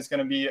 once again, is going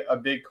to be a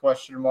big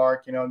question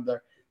mark.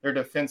 Their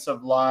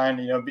defensive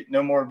line,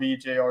 no more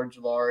BJ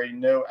Archulari,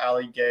 no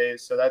Ali Gay.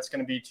 So that's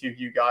going to be 2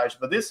 huge guys.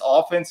 But this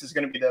offense is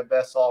going to be the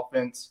best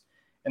offense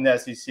in the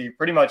SEC.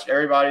 Pretty much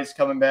everybody's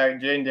coming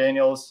back. Jaden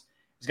Daniels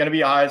is going to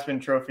be a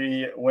Heisman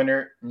Trophy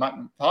winner,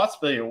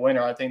 possibly a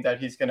winner. I think that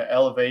he's going to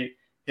elevate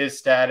his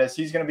status.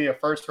 He's going to be a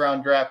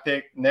first-round draft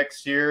pick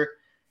next year.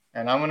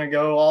 And I'm going to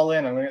go all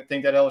in. I'm going to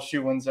think that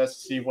LSU wins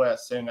SEC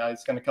West. And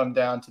it's going to come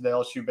down to the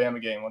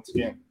LSU-Bama game once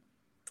again.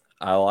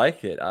 I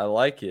like it.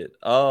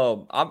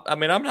 I'm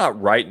not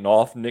writing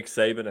off Nick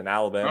Saban and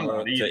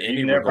Alabama to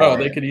any regard. Oh,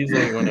 they could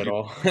easily win it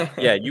all.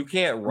 Yeah, you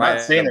can't I'm write.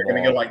 not saying they're going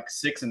to go them like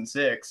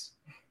 6-6.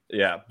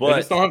 Yeah, They but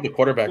just don't have the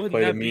quarterback Wouldn't play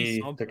to that be me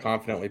something? to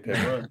confidently pick.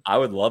 I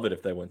would love it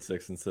if they went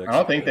 6-6. I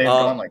don't think they've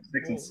gone like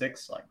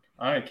 6-6. Like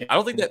I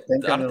don't think that.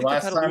 think I of don't the think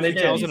last they've had a time they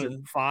losing did.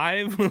 season.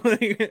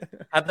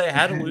 2005. Have they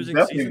had a losing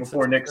Definitely season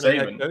before since Nick he's been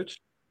the head Saban.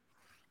 coach?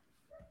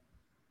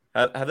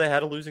 Have they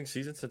had a losing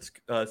season since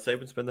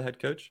Saban's been the head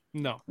coach?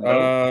 No.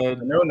 I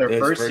know in their His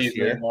first first season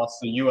year. they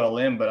lost to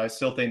ULM, but I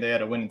still think they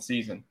had a winning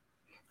season.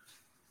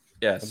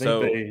 Yeah. I think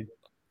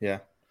So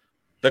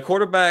the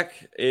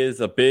quarterback is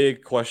a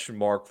big question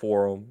mark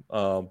for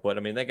them. But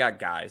I mean, they got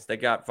guys. They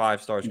got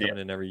 5 stars coming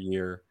in every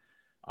year.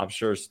 I'm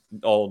sure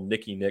old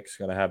Nicky Nick's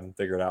going to have them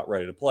figured out,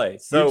 ready to play.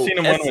 So we've seen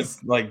him win with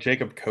like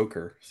Jacob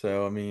Coker.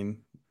 So I mean,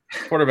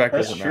 quarterback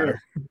That's doesn't true.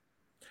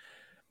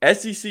 matter.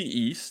 SEC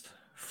East.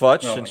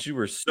 Futch, Oh. since you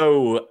were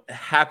so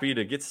happy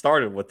to get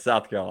started with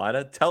South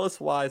Carolina, tell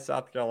us why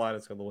South Carolina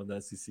is going to win the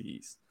SEC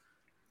East.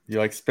 You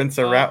like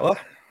Spencer Rattler?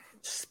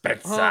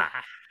 Spencer.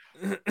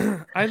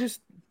 I just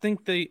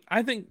think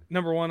I think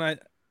number one,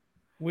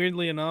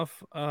 weirdly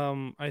enough,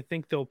 I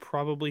think they'll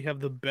probably have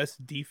the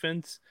best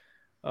defense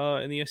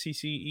in the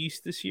SEC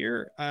East this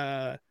year.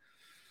 A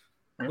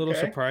little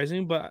Okay.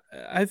 surprising, but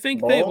I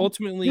think they Bold.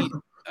 ultimately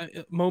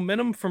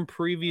momentum from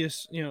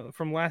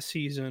from last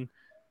season.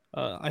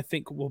 I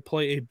think will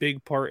play a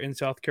big part in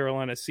South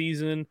Carolina's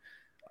season.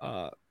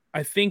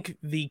 I think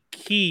the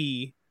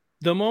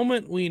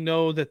moment we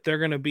know that they're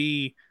going to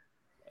be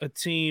a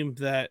team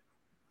that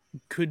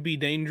could be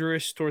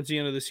dangerous towards the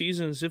end of the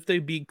season is if they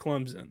beat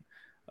Clemson.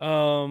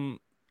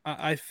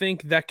 I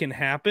think that can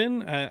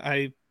happen.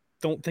 I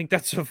don't think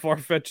that's a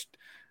far-fetched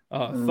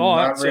thought.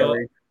 Not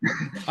really.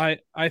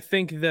 I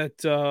think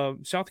that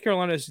South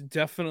Carolina is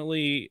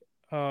definitely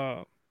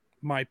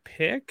my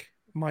pick,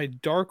 my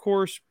dark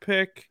horse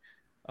pick.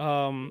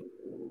 I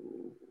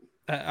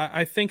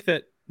think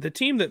that the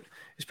team that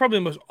is probably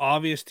the most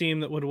obvious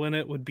team that would win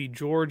it would be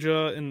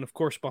Georgia, and of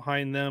course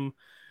behind them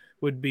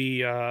would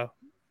be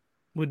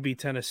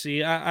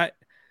Tennessee.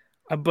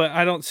 But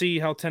I don't see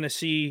how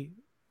Tennessee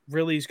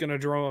really is going to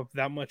draw up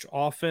that much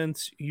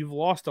offense. You've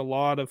lost a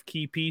lot of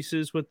key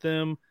pieces with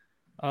them.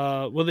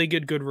 Will they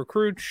get good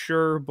recruits?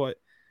 Sure, but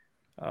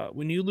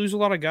when you lose a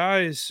lot of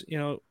guys,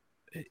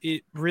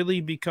 it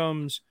really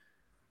becomes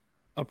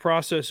a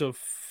process of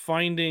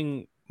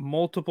finding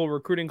multiple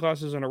recruiting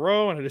classes in a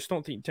row, and I just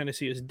don't think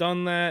Tennessee has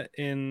done that,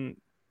 and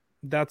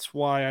that's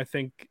why I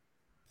think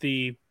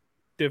the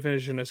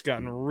division has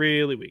gotten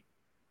really weak.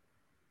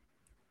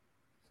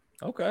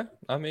 Okay.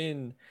 I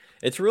mean,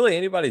 it's really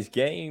anybody's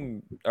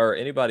game or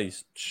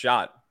anybody's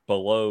shot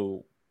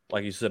below,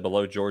 like you said,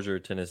 below Georgia or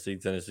Tennessee.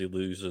 Tennessee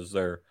loses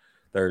their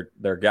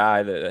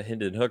guy, the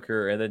Hendon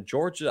Hooker, and then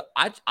Georgia.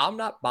 I'm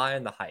not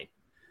buying the hype.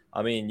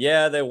 I mean,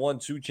 yeah, they won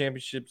 2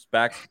 championships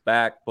back to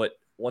back, but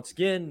once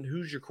again,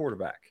 who's your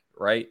quarterback,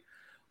 right?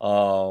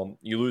 You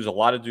lose a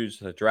lot of dudes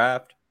to the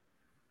draft.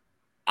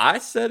 I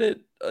said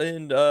it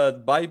in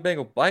Bite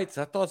Bengal Bites.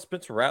 I thought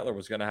Spencer Rattler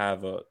was going to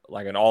have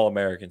an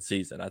All-American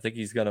season. I think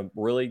he's going to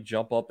really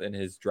jump up in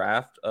his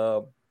draft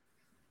stock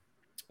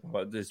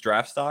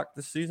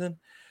this season.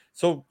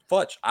 So,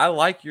 Futch, I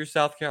like your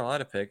South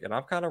Carolina pick, and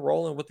I'm kind of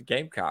rolling with the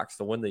Gamecocks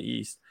to win the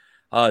East.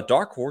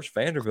 Dark horse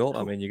Vanderbilt.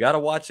 I mean, you got to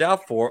watch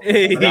out for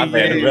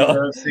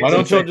Vanderbilt. Why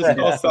don't you just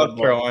call South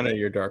Carolina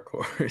your dark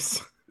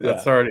horse?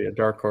 That's already a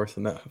dark horse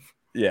enough.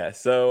 Yeah.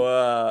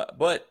 So,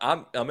 but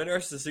I'm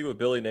interested to see what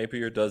Billy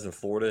Napier does in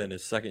Florida in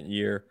his second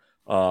year.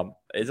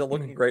 Isn't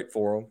looking great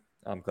for him.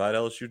 I'm glad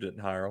LSU didn't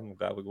hire him. I'm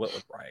glad we went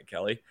with Brian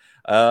Kelly.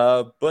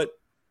 But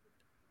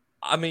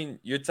I mean,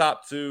 your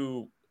top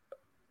 2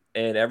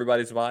 in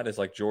everybody's mind is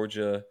like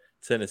Georgia,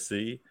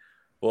 Tennessee.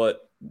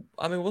 But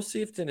I mean, we'll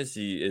see if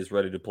Tennessee is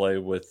ready to play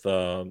with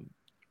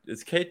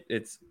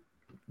it's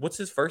what's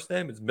his first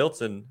name? It's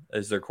Milton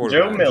as their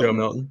quarterback.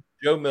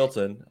 Joe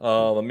Milton.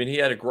 I mean, he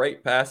had a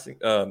great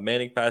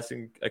Manning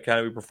passing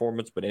academy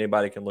performance, but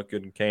anybody can look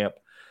good in camp.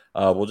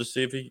 We'll just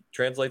see if he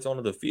translates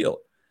onto the field.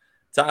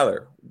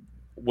 Tyler,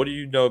 what do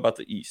you know about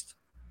the East?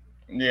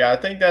 Yeah, I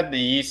think that the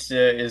East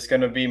is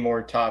going to be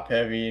more top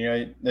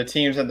heavy. The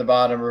teams at the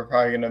bottom are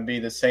probably going to be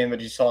the same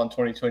that you saw in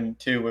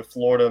 2022 with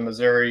Florida,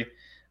 Missouri,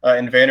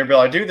 and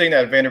Vanderbilt. I do think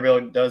that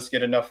Vanderbilt does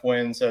get enough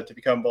wins to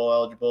become bowl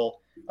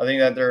eligible. I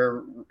think that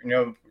they're,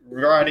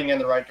 riding in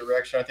the right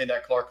direction. I think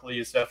that Clark Lee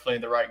is definitely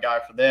the right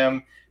guy for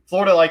them.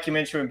 Florida, like you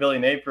mentioned with Billy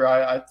Napier,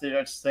 I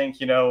just think,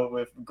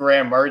 with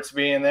Graham Mertz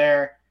being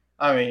there,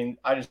 I mean,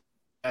 I just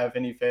don't have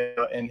any faith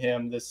in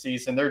him this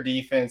season. Their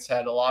defense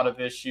had a lot of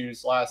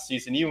issues last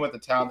season, even with the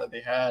talent that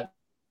they had,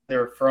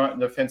 their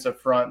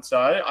defensive front. So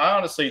I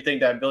honestly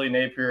think that Billy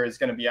Napier is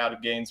going to be out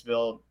of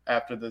Gainesville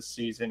after this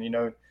season.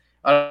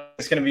 I think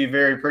it's going to be a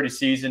very pretty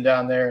season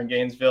down there in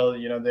Gainesville.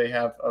 They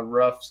have a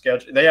rough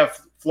schedule. They have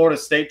Florida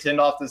State to end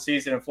off the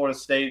season, and Florida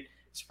State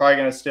is probably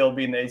going to still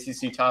be in the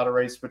ACC title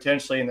race,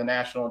 potentially in the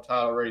national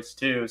title race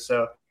too.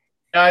 So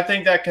I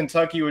think that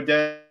Kentucky with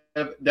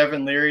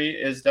Devin Leary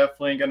is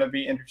definitely going to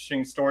be an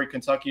interesting story.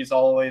 Kentucky is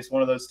always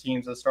one of those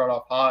teams that start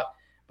off hot,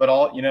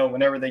 but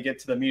whenever they get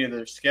to the meat of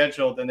their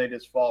schedule, then they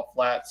just fall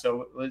flat.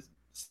 So it's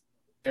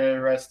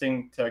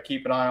interesting to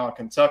keep an eye on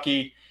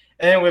Kentucky.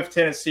 And with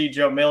Tennessee,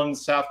 Joe Milton,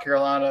 South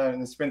Carolina,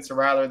 and Spencer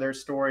Rattler, their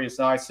story is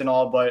nice and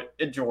all, but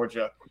at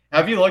Georgia.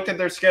 Have you looked at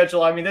their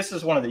schedule? I mean, this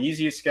is one of the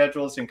easiest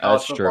schedules in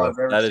college football I've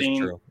ever seen. That is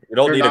true. You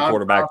don't need a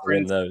quarterback to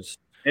win those.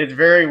 It's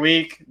very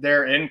weak.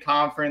 They're in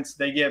conference.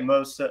 They get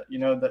most,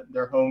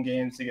 their home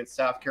games. They get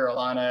South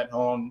Carolina at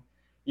home.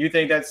 You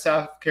think that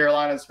South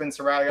Carolina and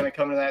Spencer Rattler are going to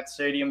come to that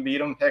stadium, beat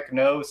them? Heck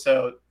no.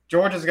 So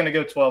Georgia's going to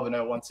go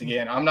 12-0 once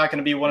again. I'm not going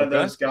to be one of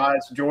those guys.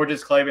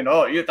 Georgia's claiming,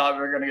 you thought we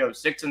were going to go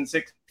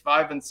 6-6,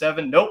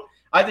 5-7. Nope.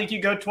 I think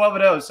you go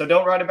 12-0. So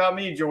don't write about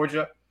me,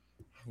 Georgia.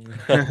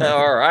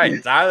 All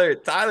right.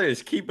 Tyler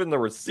is keeping the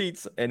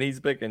receipts, and he's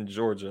picking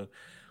Georgia.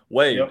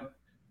 Wade,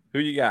 who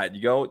you got?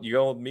 You go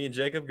with me and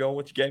Jacob going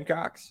with your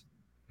Gamecocks?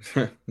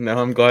 No,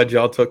 I'm glad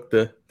y'all took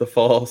the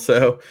fall.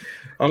 So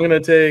I'm going to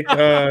take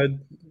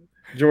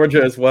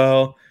Georgia as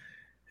well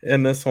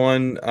in this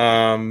one.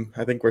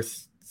 I think we're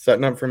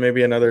setting up for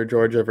maybe another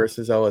Georgia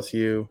versus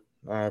LSU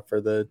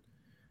for the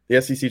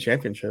SEC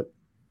championship.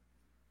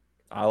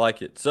 I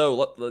like it.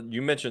 So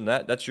you mentioned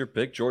that's your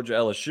pick, Georgia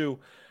LSU.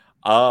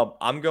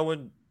 I'm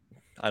going.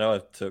 I know I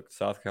took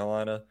South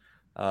Carolina.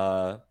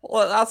 Well,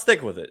 I'll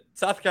stick with it.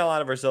 South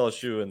Carolina versus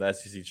LSU in the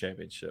SEC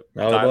championship.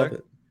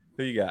 Tyler,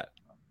 who you got?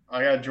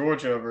 I got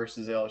Georgia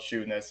versus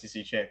LSU in the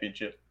SEC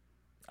championship.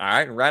 All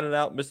right, rounding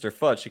out Mr.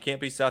 Futch. It can't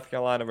be South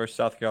Carolina versus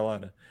South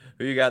Carolina.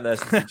 Who you got in the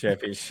SEC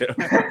championship?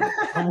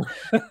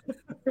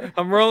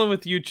 I'm rolling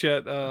with you,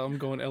 Chet. I'm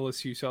going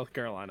LSU, South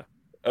Carolina.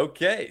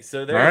 Okay,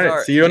 so there's all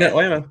right. See you in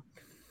Atlanta.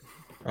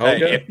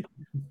 Hey,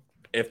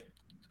 if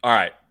All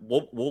right,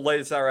 we'll lay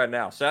this out right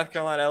now. South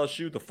Carolina,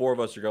 LSU. The four of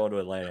us are going to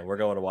Atlanta. We're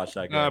going to watch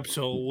that game.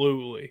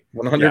 Absolutely.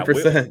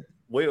 100%.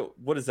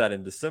 What is that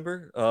in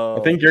December? I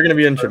think you're going to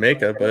be in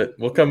Jamaica, but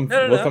we'll come.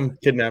 No. We'll come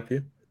kidnap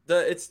you.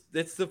 It's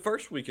the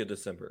first week of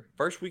December.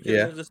 First weekend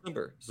of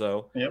December.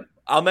 So Yep.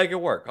 I'll make it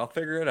work. I'll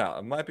figure it out.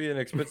 It might be an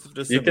expensive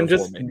December. You can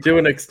just for me. do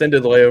an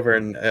extended layover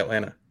in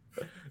Atlanta.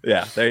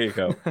 Yeah, there you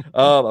go.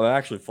 I'm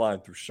actually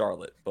flying through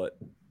Charlotte, but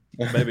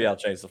maybe I'll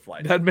change the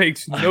flight. That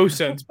makes no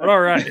sense, but all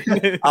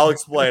right. I'll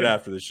explain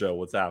after the show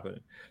what's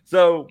happening.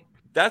 So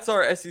that's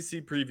our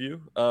SEC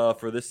preview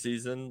for this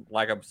season.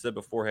 Like I said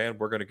beforehand,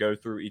 we're going to go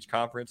through each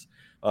conference.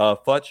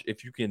 Futch,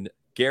 if you can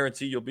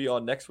guarantee you'll be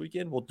on next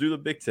weekend, we'll do the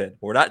Big Ten.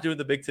 We're not doing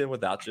the Big Ten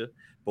without you,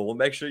 but we'll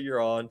make sure you're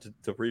on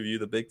to preview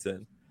the Big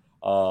Ten.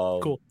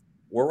 Cool.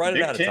 We're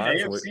running Big out of Ten, time.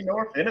 AFC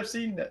North,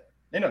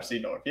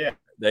 NFC North, yeah.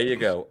 There you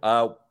go.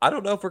 I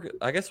don't know if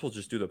I guess we'll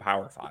just do the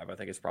Power Five. I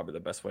think it's probably the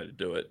best way to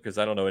do it because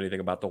I don't know anything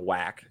about the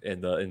WAC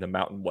in the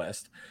Mountain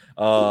West.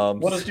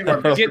 We'll just do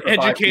our best Get for 5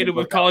 educated teams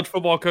with college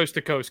football coast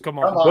to coast. Come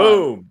on. Come on.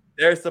 Boom.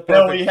 There's the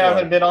perfect No, we plug.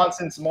 haven't been on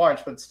since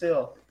March, but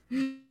still.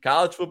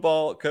 College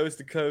football, coast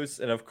to coast,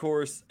 and of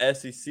course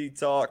SEC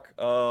talk.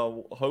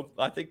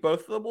 I think both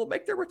of them will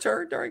make their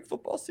return during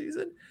football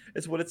season.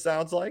 Is what it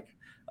sounds like.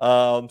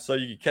 So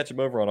you can catch them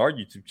over on our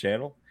YouTube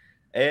channel.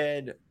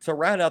 And to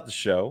round out the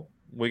show,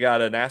 we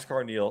got a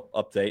NASCAR Neil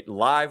update,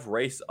 live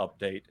race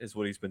update is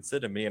what he's been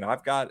sending me, and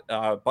I've got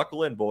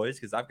buckle in, boys,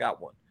 because I've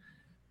got one.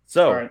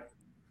 So Right.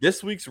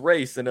 This week's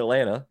race in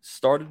Atlanta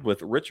started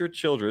with Richard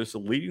Childress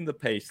leading the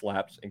pace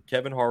laps in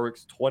Kevin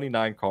Harvick's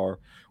 29 car,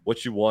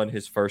 which he won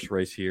his first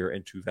race here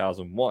in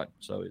 2001.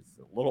 So it's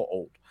a little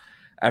old.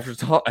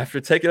 After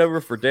taking over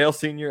for Dale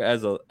Sr.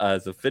 as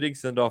a fitting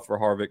send-off for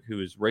Harvick, who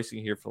is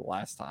racing here for the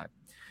last time.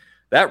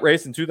 That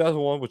race in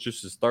 2001 was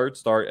just his third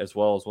start, as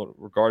well as what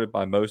regarded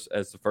by most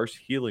as the first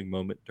healing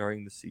moment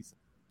during the season.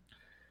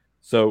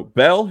 So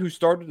Bell, who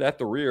started at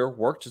the rear,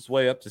 worked his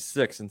way up to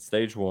 6th in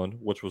stage 1,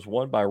 which was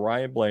won by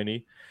Ryan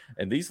Blaney.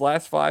 And these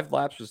last 5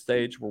 laps of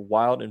stage were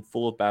wild and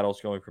full of battles,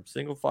 going from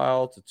single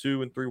file to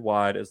 2 and 3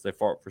 wide as they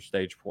fought for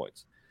stage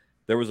points.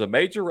 There was a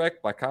major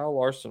wreck by Kyle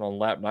Larson on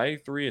lap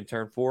 93 in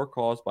turn 4,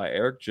 caused by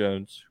Eric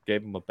Jones, who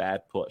gave him a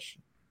bad push.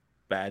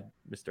 Bad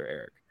Mr.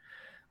 Eric.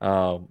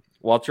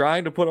 While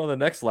trying to put on the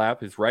next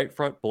lap, his right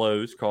front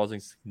blows, causing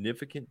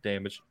significant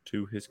damage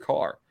to his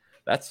car.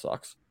 That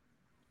sucks.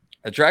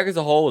 The track as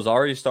a whole is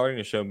already starting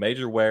to show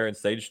major wear in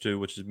stage 2,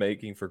 which is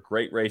making for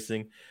great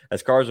racing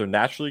as cars are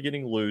naturally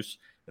getting loose,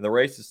 and the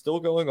race is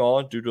still going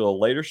on due to a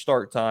later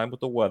start time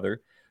with the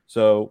weather.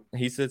 So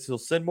he says he'll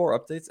send more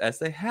updates as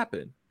they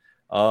happen.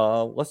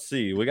 Let's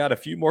see. We got a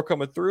few more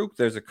coming through.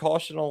 There's a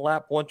caution on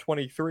lap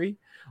 123,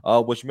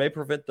 which may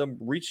prevent them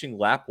reaching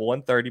lap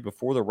 130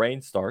 before the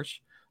rain starts,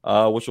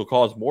 which will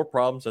cause more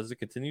problems as it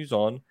continues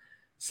on.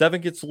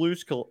 7 gets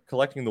loose,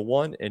 collecting the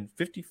 1, and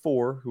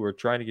 54 who are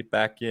trying to get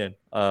back in.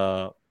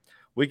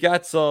 We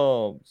got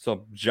some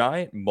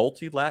giant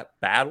multi-lap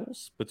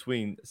battles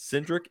between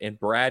Cindric and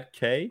Brad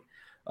K,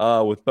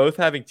 with both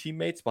having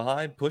teammates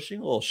behind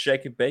pushing. A little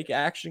shake and bake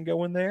action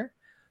going there.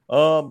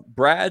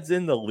 Brad's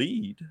in the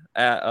lead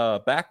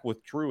back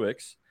with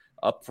Truex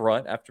up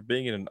front after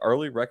being in an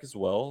early wreck as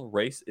well.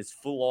 Race is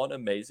full-on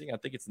amazing. I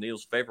think it's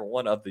Neil's favorite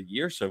one of the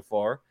year so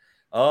far.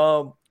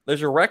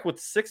 There's a wreck with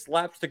 6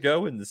 laps to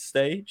go in the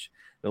stage.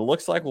 It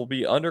looks like we'll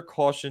be under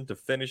caution to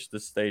finish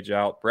this stage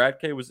out. Brad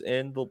K was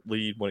in the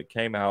lead when it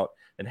came out,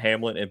 and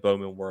Hamlin and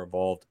Bowman were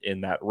involved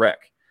in that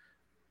wreck.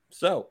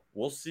 So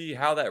we'll see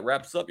how that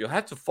wraps up. You'll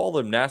have to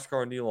follow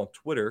NASCAR Neil on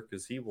Twitter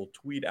because he will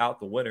tweet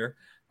out the winner.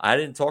 I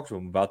didn't talk to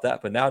him about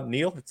that, but now,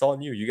 Neil, it's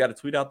on you. You got to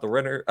tweet out the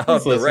winner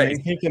of the race.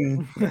 He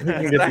can get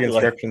the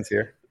instructions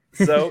here.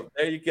 So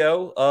there you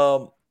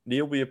go.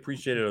 Neil, we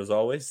appreciate it as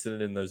always,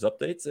 sending in those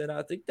updates. And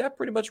I think that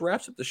pretty much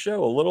wraps up the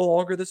show. A little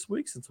longer this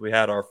week since we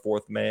had our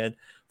fourth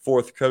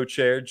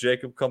co-chair,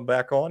 Jacob, come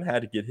back on,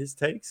 had to get his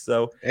takes.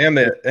 So and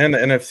the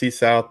NFC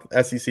South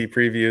SEC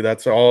preview,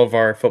 that's all of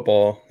our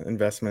football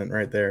investment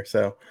right there.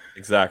 So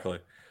exactly.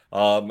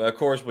 Of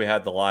course, we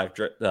had the live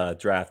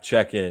draft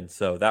check-in,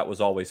 so that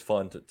was always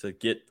fun to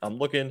get. I'm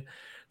looking.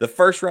 The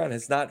first round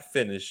has not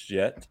finished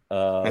yet.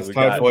 has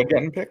Ty Floyd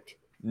gotten picked?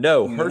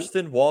 No,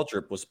 Hurston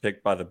Waldrop was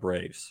picked by the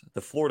Braves,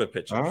 the Florida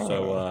pitcher.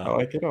 So I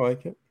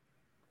like it.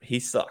 He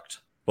sucked,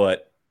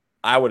 but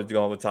I would have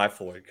gone with Ty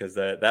Floyd because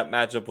that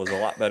matchup was a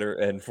lot better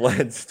and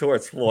fled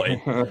towards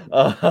Floyd.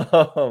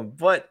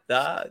 But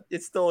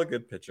it's still a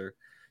good pitcher.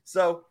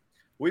 So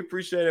we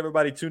appreciate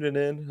everybody tuning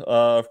in.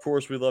 Of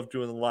course, we love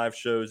doing the live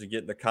shows and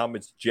getting the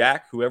comments.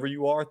 Jack, whoever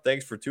you are,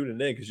 thanks for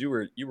tuning in because you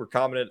were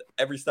commenting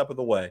every step of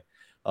the way.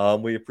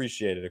 We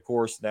appreciate it. Of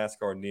course,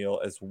 NASCAR Neil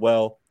as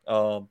well.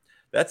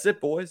 That's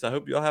it, boys. I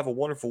hope you all have a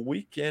wonderful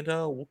week, and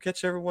we'll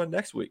catch everyone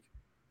next week.